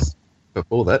 plus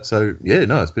before that. So yeah,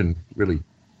 no, it's been really,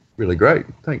 really great.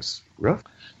 Thanks, Ruff.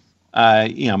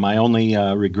 My only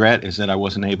regret is that I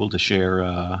wasn't able to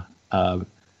share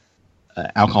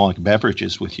alcoholic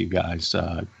beverages with you guys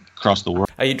across the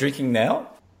world. Are you drinking now?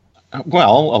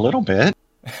 Well, a little bit.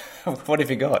 What have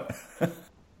you got?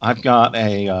 I've got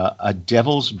a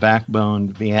Devil's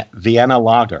Backbone Vienna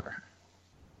Lager.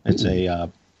 It's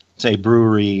a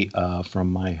brewery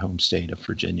from my home state of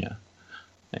Virginia,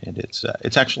 and it's a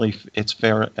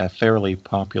fairly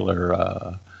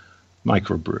popular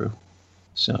microbrew.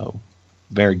 So,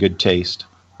 very good taste.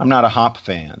 I'm not a hop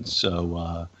fan,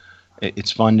 so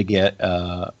it's fun to get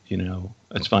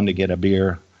it's fun to get a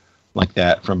beer like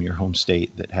that from your home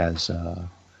state that has a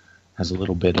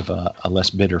little bit of a less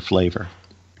bitter flavor.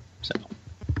 So,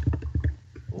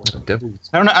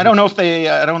 I don't know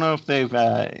if they've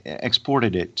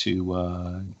exported it to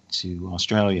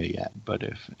Australia yet, but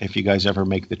if you guys ever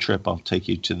make the trip, I'll take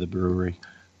you to the brewery.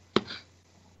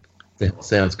 That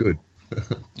sounds good.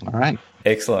 All right.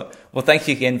 Excellent. Well, thank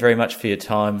you again very much for your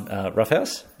time,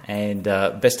 Roughhouse, and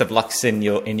best of luck in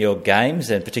your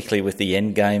games, and particularly with the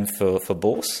end game for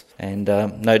Bourse. And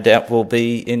no doubt we'll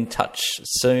be in touch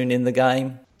soon in the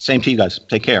game. Same to you guys.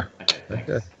 Take care.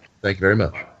 Okay. Thank you very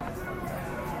much.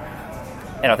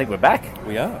 And I think we're back.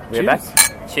 We are. We're back.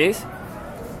 Cheers.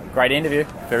 Great interview.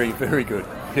 Very, very good.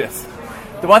 Yes.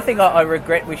 The one thing I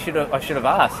regret I should have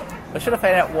asked. I should have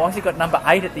found out why has he got number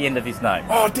 8 at the end of his name.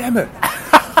 Oh, damn it.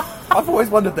 I've always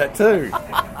wondered that too.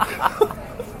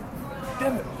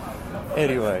 Damn it.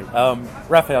 Anyway,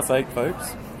 Roughhouse 8,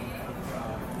 folks.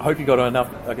 I hope you got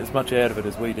as much out of it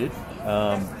as we did.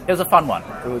 It was a fun one.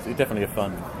 It was definitely a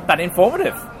fun. But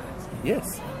informative.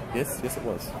 Yes, it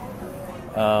was.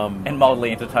 And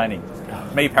mildly entertaining.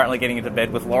 Me apparently getting into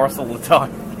bed with Loris all the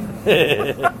time.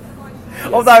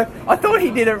 Although, I thought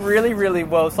he did it really, really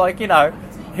well. It's like, he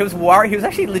was worried. He was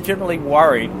actually legitimately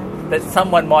worried that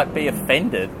someone might be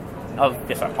offended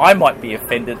I might be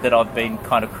offended that I've been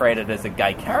kind of created as a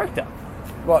gay character.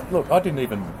 Right, look, I didn't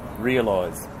even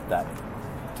realise that,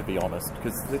 to be honest,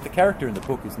 because the character in the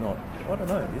book is not, I don't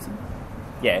know, is he?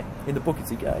 Yeah, In the book, is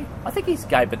he gay? I think he's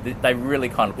gay, but they really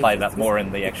kind of played it up more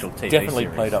in the actual TV Definitely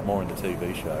series. played up more in the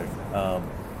TV show.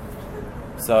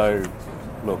 So,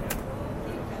 look,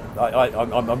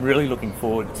 I'm really looking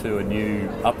forward to a new,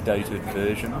 updated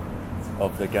version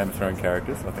of the Game of Thrones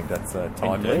characters. I think that's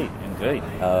timely. Indeed.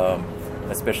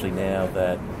 Especially now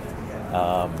that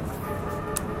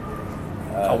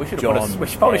We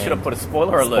probably should have put a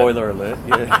spoiler alert. Spoiler alert,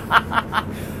 yeah.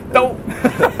 No.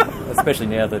 Especially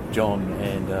now that Jon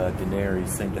and Daenerys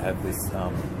seem to have this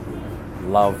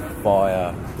love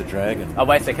via the dragon. Oh,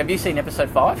 wait a sec. Have you seen episode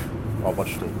 5? I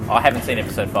watched it. I haven't seen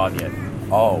episode 5 yet.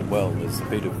 Oh well, there's a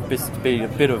bit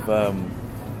of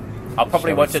I'll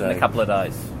probably shall watch we it in a say, couple of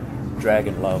days.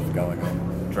 dragon love going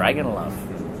on. Dragon love.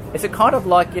 Is it kind of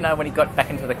like, when he got back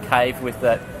into the cave with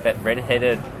that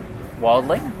red-headed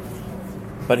wildling?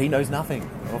 But he knows nothing,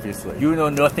 obviously. You know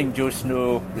nothing, Jon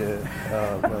Snow.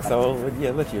 Yeah. So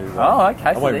let you. Oh, okay,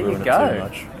 I so won't there you ruin it go. too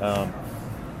much.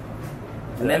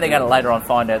 And then they're going to later on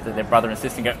find out that their brother and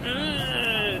sister go, "Ugh."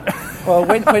 Well,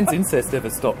 when's incest ever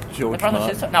stopped George The brother and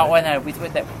Martin? sister? No, I know. With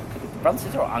that, brother and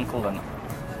sister or uncle and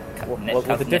Well,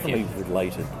 they're definitely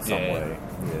related some Yeah. way.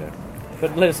 Yeah.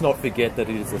 But let us not forget that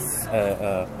it is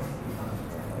a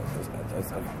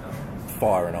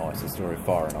Fire and Ice, a story of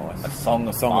Fire and Ice. A Song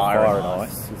of Song Fire of Fire and and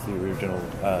Ice. Ice is the original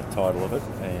title of it,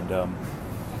 and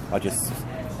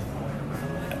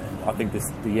I think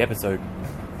the episode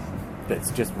that's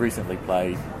just recently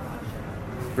played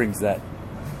brings that.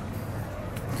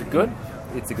 Is it good?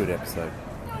 It's a good episode.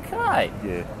 Okay.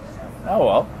 Yeah. Oh,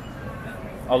 well.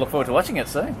 I'll look forward to watching it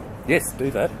soon. Yes, do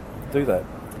that. Do that.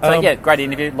 So, yeah, great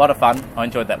interview. A lot of fun. I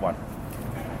enjoyed that one.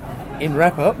 In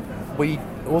wrap up, we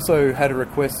also had a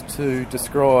request to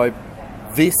describe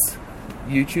this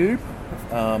YouTube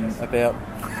about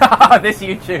This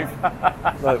YouTube.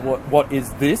 like, what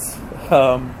is this?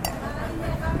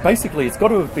 Basically, it's got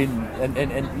to have been,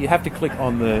 and you have to click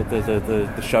on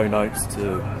the show notes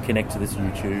to connect to this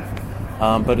YouTube.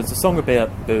 But it's a song about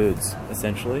birds,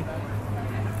 essentially.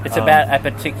 It's about a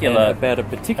particular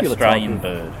Australian type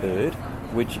of bird,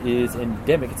 which is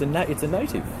endemic. It's a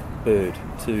native bird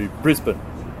to Brisbane,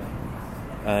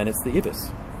 and it's the ibis.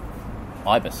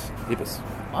 Ibis. Ibis.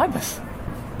 Ibis?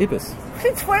 Ibis.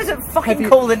 What is it fucking you-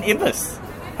 called an ibis?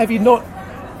 Have you not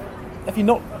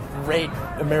read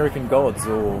American Gods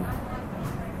or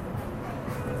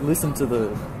listened to the?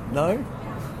 No.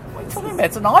 What are you talking about?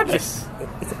 It's an ibis.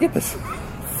 It's an ibis.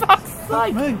 Fuck's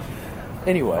sake. No.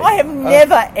 Anyway, I have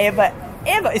never, ever...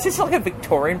 Is this like a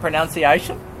Victorian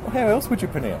pronunciation? How else would you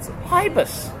pronounce it?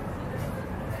 Ibis.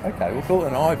 Okay, we'll call it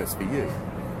an ibis for you. It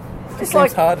It's seems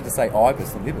like... harder to say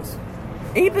ibis than ibis.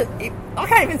 Ibis. I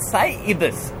can't even say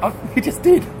ibis. You just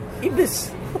did. Ibis.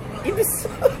 Ibis.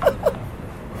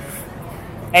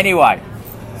 Anyway,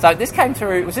 so this came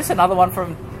through... Was this another one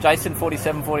from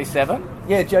Jason4747?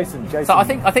 Yeah, Jason. So I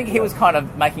think he was kind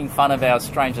of making fun of our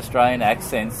strange Australian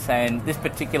accents, and this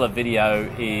particular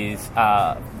video is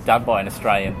done by an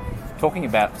Australian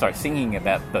singing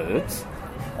about birds.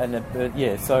 And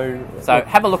yeah, so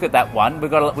Have a look at that one.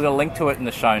 We've got a link to it in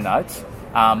the show notes.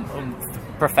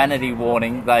 Profanity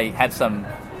warning. They have some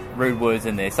rude words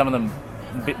in there. Some of them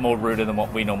a bit more ruder than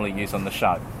what we normally use on the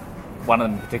show. One of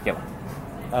them in particular.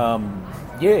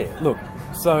 yeah, look.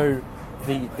 So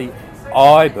the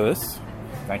ibis.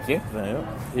 Thank you.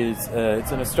 Is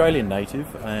it's an Australian native,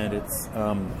 and it's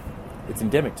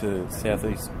endemic to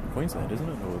southeast Queensland, isn't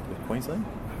it, or Queensland?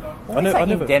 When you say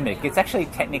endemic, it's actually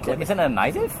technically... Isn't it a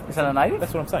native? Is it a native?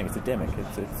 That's what I'm saying. It's endemic.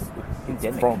 It's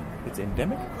Endemic. It's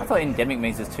endemic. I thought endemic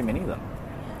means there's too many of them.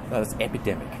 No, it's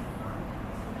epidemic.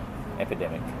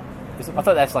 Epidemic. Isn't I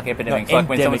thought that's like epidemic. It's like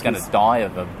when someone's going endemic to die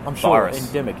of a I'm sure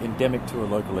virus. endemic to a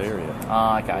local area.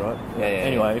 Ah, okay. Right? Yeah.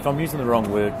 Anyway, if I'm using the wrong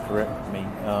word, correct me.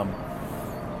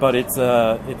 But it's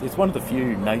one of the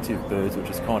few native birds which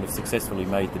has kind of successfully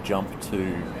made the jump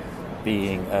to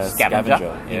being a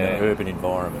scavenger in an urban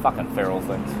environment. Fucking feral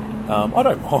things. I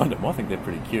don't mind them. I think they're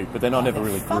pretty cute, but then I never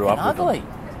really grew up ugly.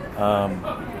 with them.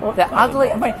 They're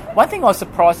ugly. I mean, one thing I was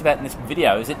surprised about in this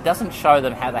video is it doesn't show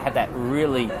them how they have that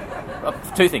really...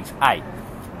 two things. A,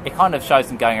 it kind of shows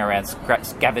them going around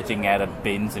scavenging out of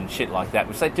bins and shit like that,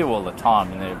 which they do all the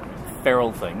time, and they're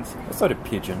feral things. So do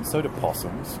pigeons, so do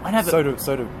possums. I know, but-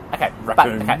 so do Okay,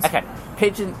 raccoons. But, okay.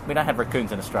 Pigeon... We don't have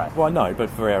raccoons in Australia. Well, no,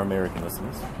 but for our American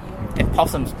listeners. And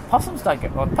possums don't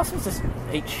get... Well, possums just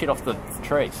eat shit off the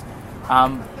trees.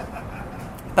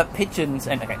 But pigeons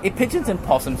and... Okay, if pigeons and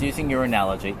possums, using your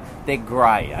analogy, they're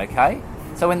grey, okay?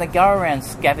 So when they go around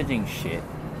scavenging shit,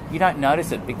 you don't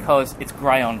notice it because it's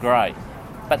grey on grey.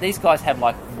 But these guys have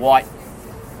like white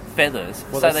feathers,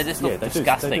 Well, so they just look they do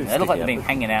disgusting. They look stick like they've out, been but-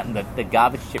 hanging out in the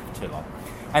garbage chip for too long.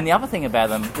 And the other thing about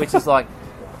them, which is like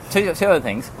two other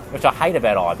things, which I hate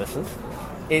about ibises,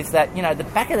 is that, you know, the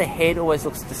back of the head always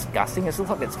looks disgusting. It looks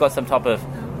like it's got some type of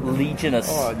legionous...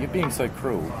 Oh, you're being so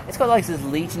cruel. It's got like this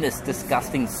legionous,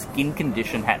 disgusting skin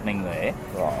condition happening there.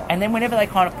 Oh. And then whenever they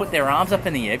kind of put their arms up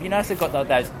in the air, you notice they've got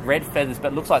those red feathers,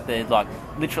 but it looks like they're like,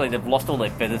 literally they've lost all their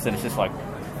feathers and it's just like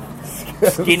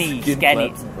skinny, Skin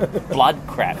scanny blood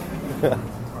crap.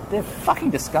 They're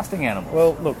fucking disgusting animals.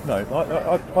 Well, look, no,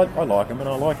 I like them, and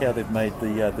I like how they've made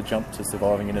the jump to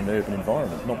surviving in an urban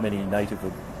environment. Not many native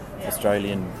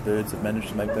Australian birds have managed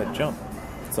to make that jump.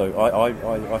 So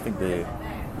I think they're...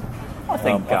 I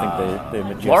think they're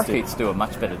majestic. lorikeets do a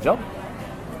much better job.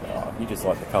 Oh, you just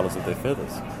like the colours of their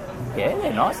feathers. Yeah,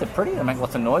 they're nice. They're pretty. They make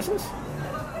lots of noises.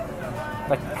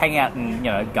 They hang out in,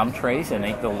 you know, gum trees and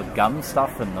eat all the gum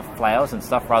stuff and the flowers and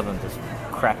stuff rather than just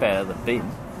crap out of the bin.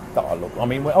 Oh, look, I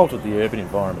mean, we altered the urban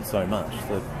environment so much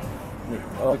that... We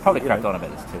probably crapped on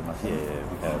about this too much. Yeah,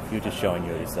 we have. You're just showing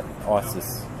your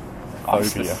ISIS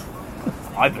phobia.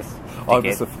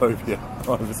 Ibisophobia.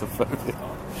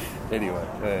 Ibisophobia.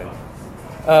 Anyway,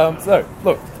 so,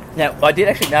 look. Now, I did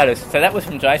actually notice, so that was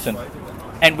from Jason,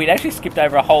 and we'd actually skipped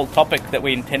over a whole topic that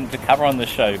we intended to cover on the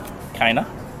show, Kana.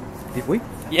 Did we?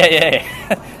 Yeah.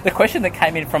 The question that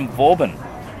came in from Vauban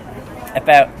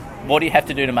about what do you have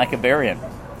to do to make a variant?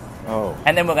 Oh.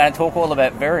 And then we're going to talk all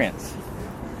about variants.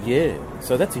 Yeah,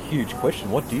 so that's a huge question.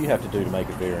 What do you have to do to make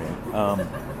a variant?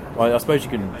 I suppose you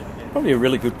can... Probably a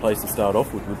really good place to start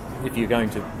off with if you're going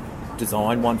to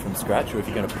design one from scratch or if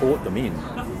you're going to port them in.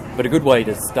 But a good way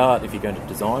to start if you're going to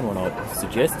design one, I'd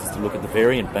suggest, is to look at the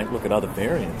variant bank, look at other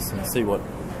variants and see what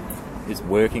is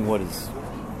working, what is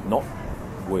not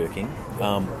working.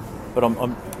 But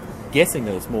I'm guessing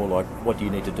that it's more like what do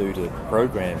you need to do to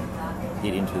program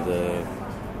it into the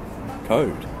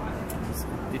code.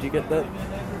 Did you get that?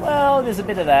 Well, there's a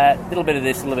bit of that, a little bit of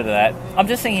this, a little bit of that. I'm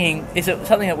just thinking, is it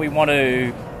something that we want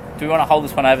to... Do we want to hold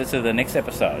this one over to the next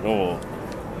episode, or...?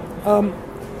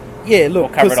 Yeah, look, We'll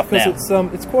cover it off now.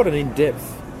 It's quite an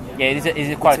in-depth... Yeah, is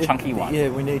it quite a chunky one? Yeah,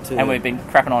 we need to... And we've been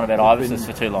crapping on about ibises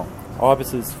for too long.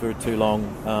 Ibises for too long.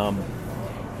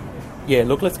 Yeah,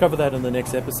 look, let's cover that in the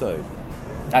next episode.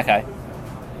 Okay.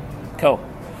 Cool.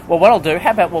 Well, what I'll do,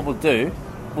 how about what we'll do,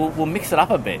 we'll mix it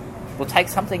up a bit. We'll take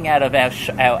something out of our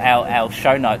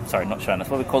show notes, sorry, not show notes,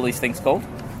 what do we call these things called?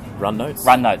 Run notes?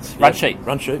 Run notes. Yeah, Run sheet.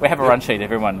 Run sheet. We have a run sheet,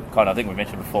 everyone kind of, I think we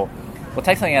mentioned before. We'll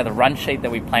take something out of the run sheet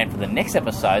that we planned for the next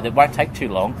episode that won't take too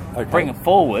long, Okay. bring it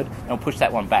forward, and we'll push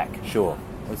that one back. Sure,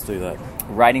 let's do that.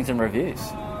 Ratings and reviews.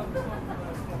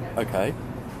 Okay.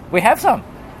 We have some.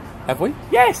 Have we?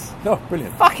 Yes. Oh,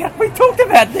 brilliant. Fuck it, we talked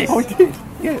about this. Oh, we did.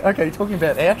 Yeah, okay, you're talking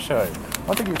about our show.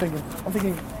 I'm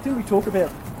thinking, did we talk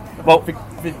about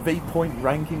V-point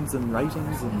rankings and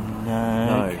ratings? And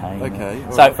No. Okay.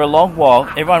 So for a long while,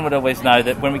 everyone would always know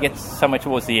that when we get somewhere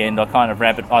towards the end, I kind of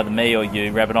rabbit, either me or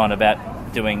you, rabbit on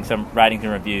about doing some ratings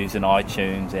and reviews in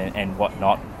iTunes and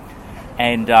whatnot.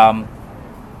 And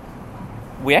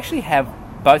we actually have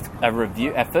both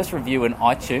our first review in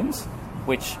iTunes,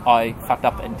 which I fucked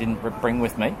up and didn't bring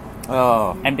with me.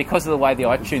 Oh, And because of the way the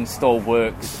iTunes store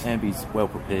works, Ambi's well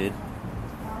prepared.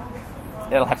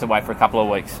 it'll have to wait for a couple of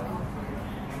weeks.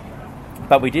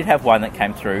 But we did have one that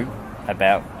came through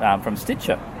about from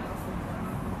Stitcher.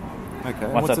 Okay,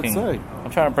 Once what's I it can- say?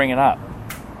 I'm trying to bring it up.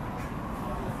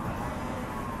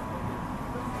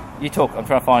 You talk, I'm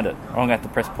trying to find it. Or I'm going to have to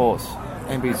press pause.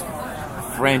 Ambi's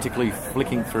frantically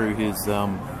flicking through his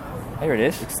Here it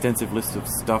is. extensive list of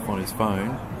stuff on his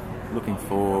phone, looking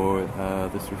for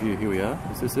this review. Here we are.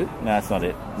 Is this it? No, it's not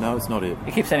it. No, it's not it.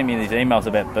 He keeps sending me these emails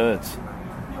about birds.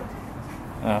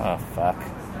 Oh, fuck.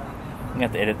 I'm going to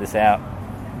have to edit this out.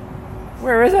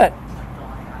 Where is it?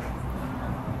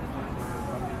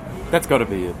 That's got to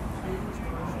be it.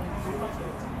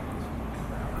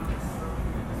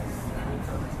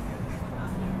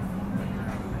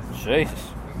 Jesus.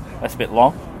 That's a bit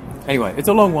long. Anyway, it's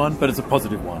a long one, but it's a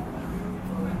positive one.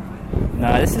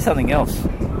 No, this is something else.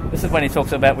 This is when he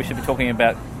talks about we should be talking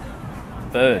about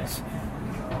birds.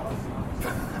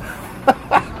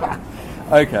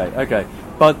 Okay.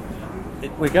 But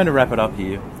we're going to wrap it up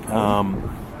here.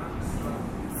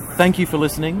 Thank you for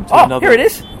listening to another... here it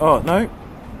is. Oh, no?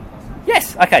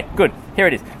 Yes. Okay, good. Here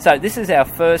it is. So this is our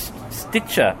first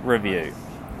Stitcher review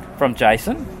from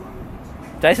Jason.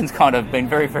 Jason's kind of been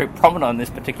very, very prominent on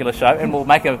this particular show, and we'll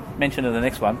make a mention of the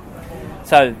next one.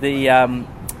 So the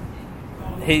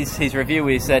his review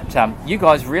is that you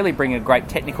guys really bring a great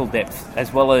technical depth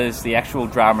as well as the actual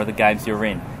drama of the games you're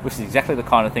in, which is exactly the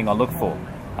kind of thing I look for.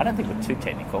 I don't think we're too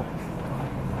technical.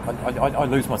 I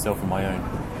lose myself in my own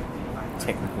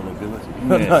technical ability.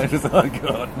 Yes. Oh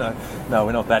God, no,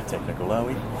 we're not that technical, are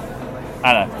we?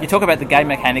 I don't know. You talk about the game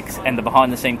mechanics and the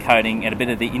behind-the-scene coding and a bit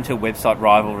of the inter-website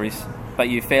rivalries, but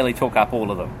you fairly talk up all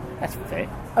of them. That's fair.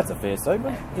 That's a fair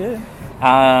statement.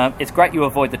 Yeah. It's great you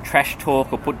avoid the trash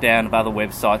talk or put down of other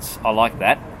websites. I like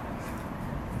that.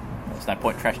 There's no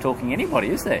point trash talking anybody,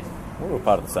 is there? We're all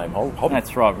part of the same hobby.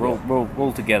 That's right. We're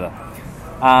all together.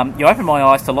 You open my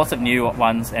eyes to lots of new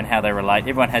ones and how they relate.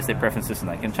 Everyone has their preferences and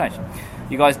they can change.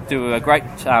 You guys do a great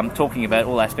talking about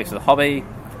all aspects of the hobby.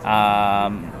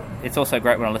 It's also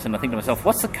great when I listen to think to myself,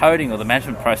 what's the coding or the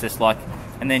management process like?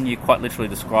 And then you quite literally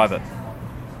describe it.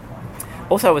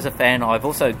 Also, as a fan, I've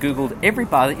also Googled every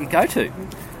bar that you go to,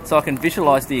 so I can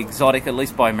visualise the exotic, at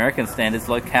least by American standards,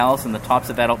 locales and the types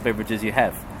of adult beverages you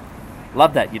have.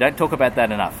 Love that. You don't talk about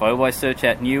that enough. I always search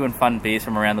out new and fun beers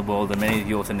from around the world, and many of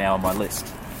yours are now on my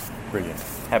list. Brilliant.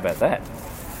 How about that?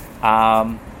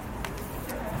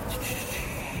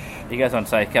 He goes on to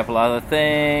say a couple other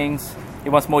things. He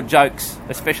wants more jokes,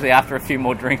 especially after a few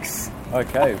more drinks.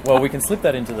 Okay, well, we can slip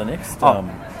that into the next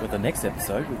with the next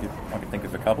episode. I can think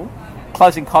of a couple.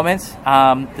 Closing comments.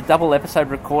 The double episode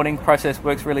recording process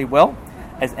works really well,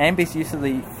 as Ambi's use of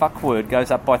the fuck word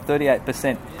goes up by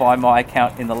 38% by my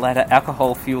account in the latter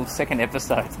alcohol-fueled second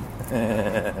episode.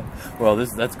 Well,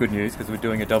 that's good news because we're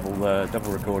doing a double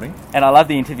recording. And I love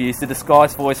the interviews. The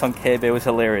disguised voice on Care Bear was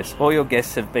hilarious. All your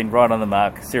guests have been right on the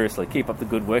mark. Seriously, keep up the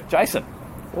good work, Jason.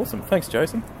 Awesome. Thanks,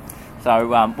 Jason. So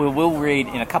we will read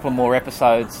in a couple more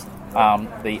episodes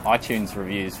the iTunes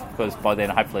reviews, because by then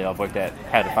hopefully I've worked out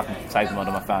how to fucking save them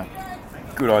onto my phone.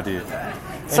 Good idea.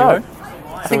 So Anyway,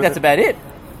 I think that's about it.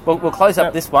 We'll close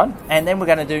up this one, and then we're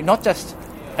going to do not just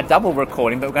a double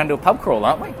recording, but we're going to do a pub crawl,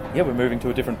 aren't we? Yeah, we're moving to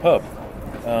a different pub.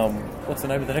 What's the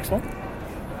name of the next one?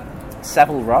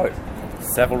 Savile Row.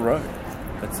 Savile Row.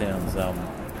 That sounds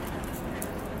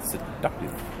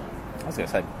seductive. I was going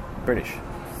to say British.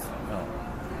 Oh.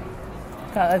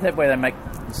 Is that where they make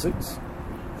the suits?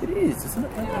 It is, isn't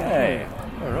it? Yeah.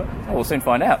 All right. Oh, we'll soon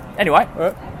find out. Anyway, All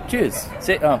right. Cheers.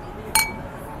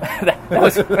 that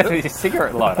was a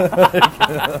cigarette lighter.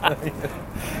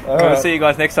 We'll see you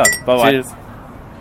guys next time. Bye-bye. Cheers.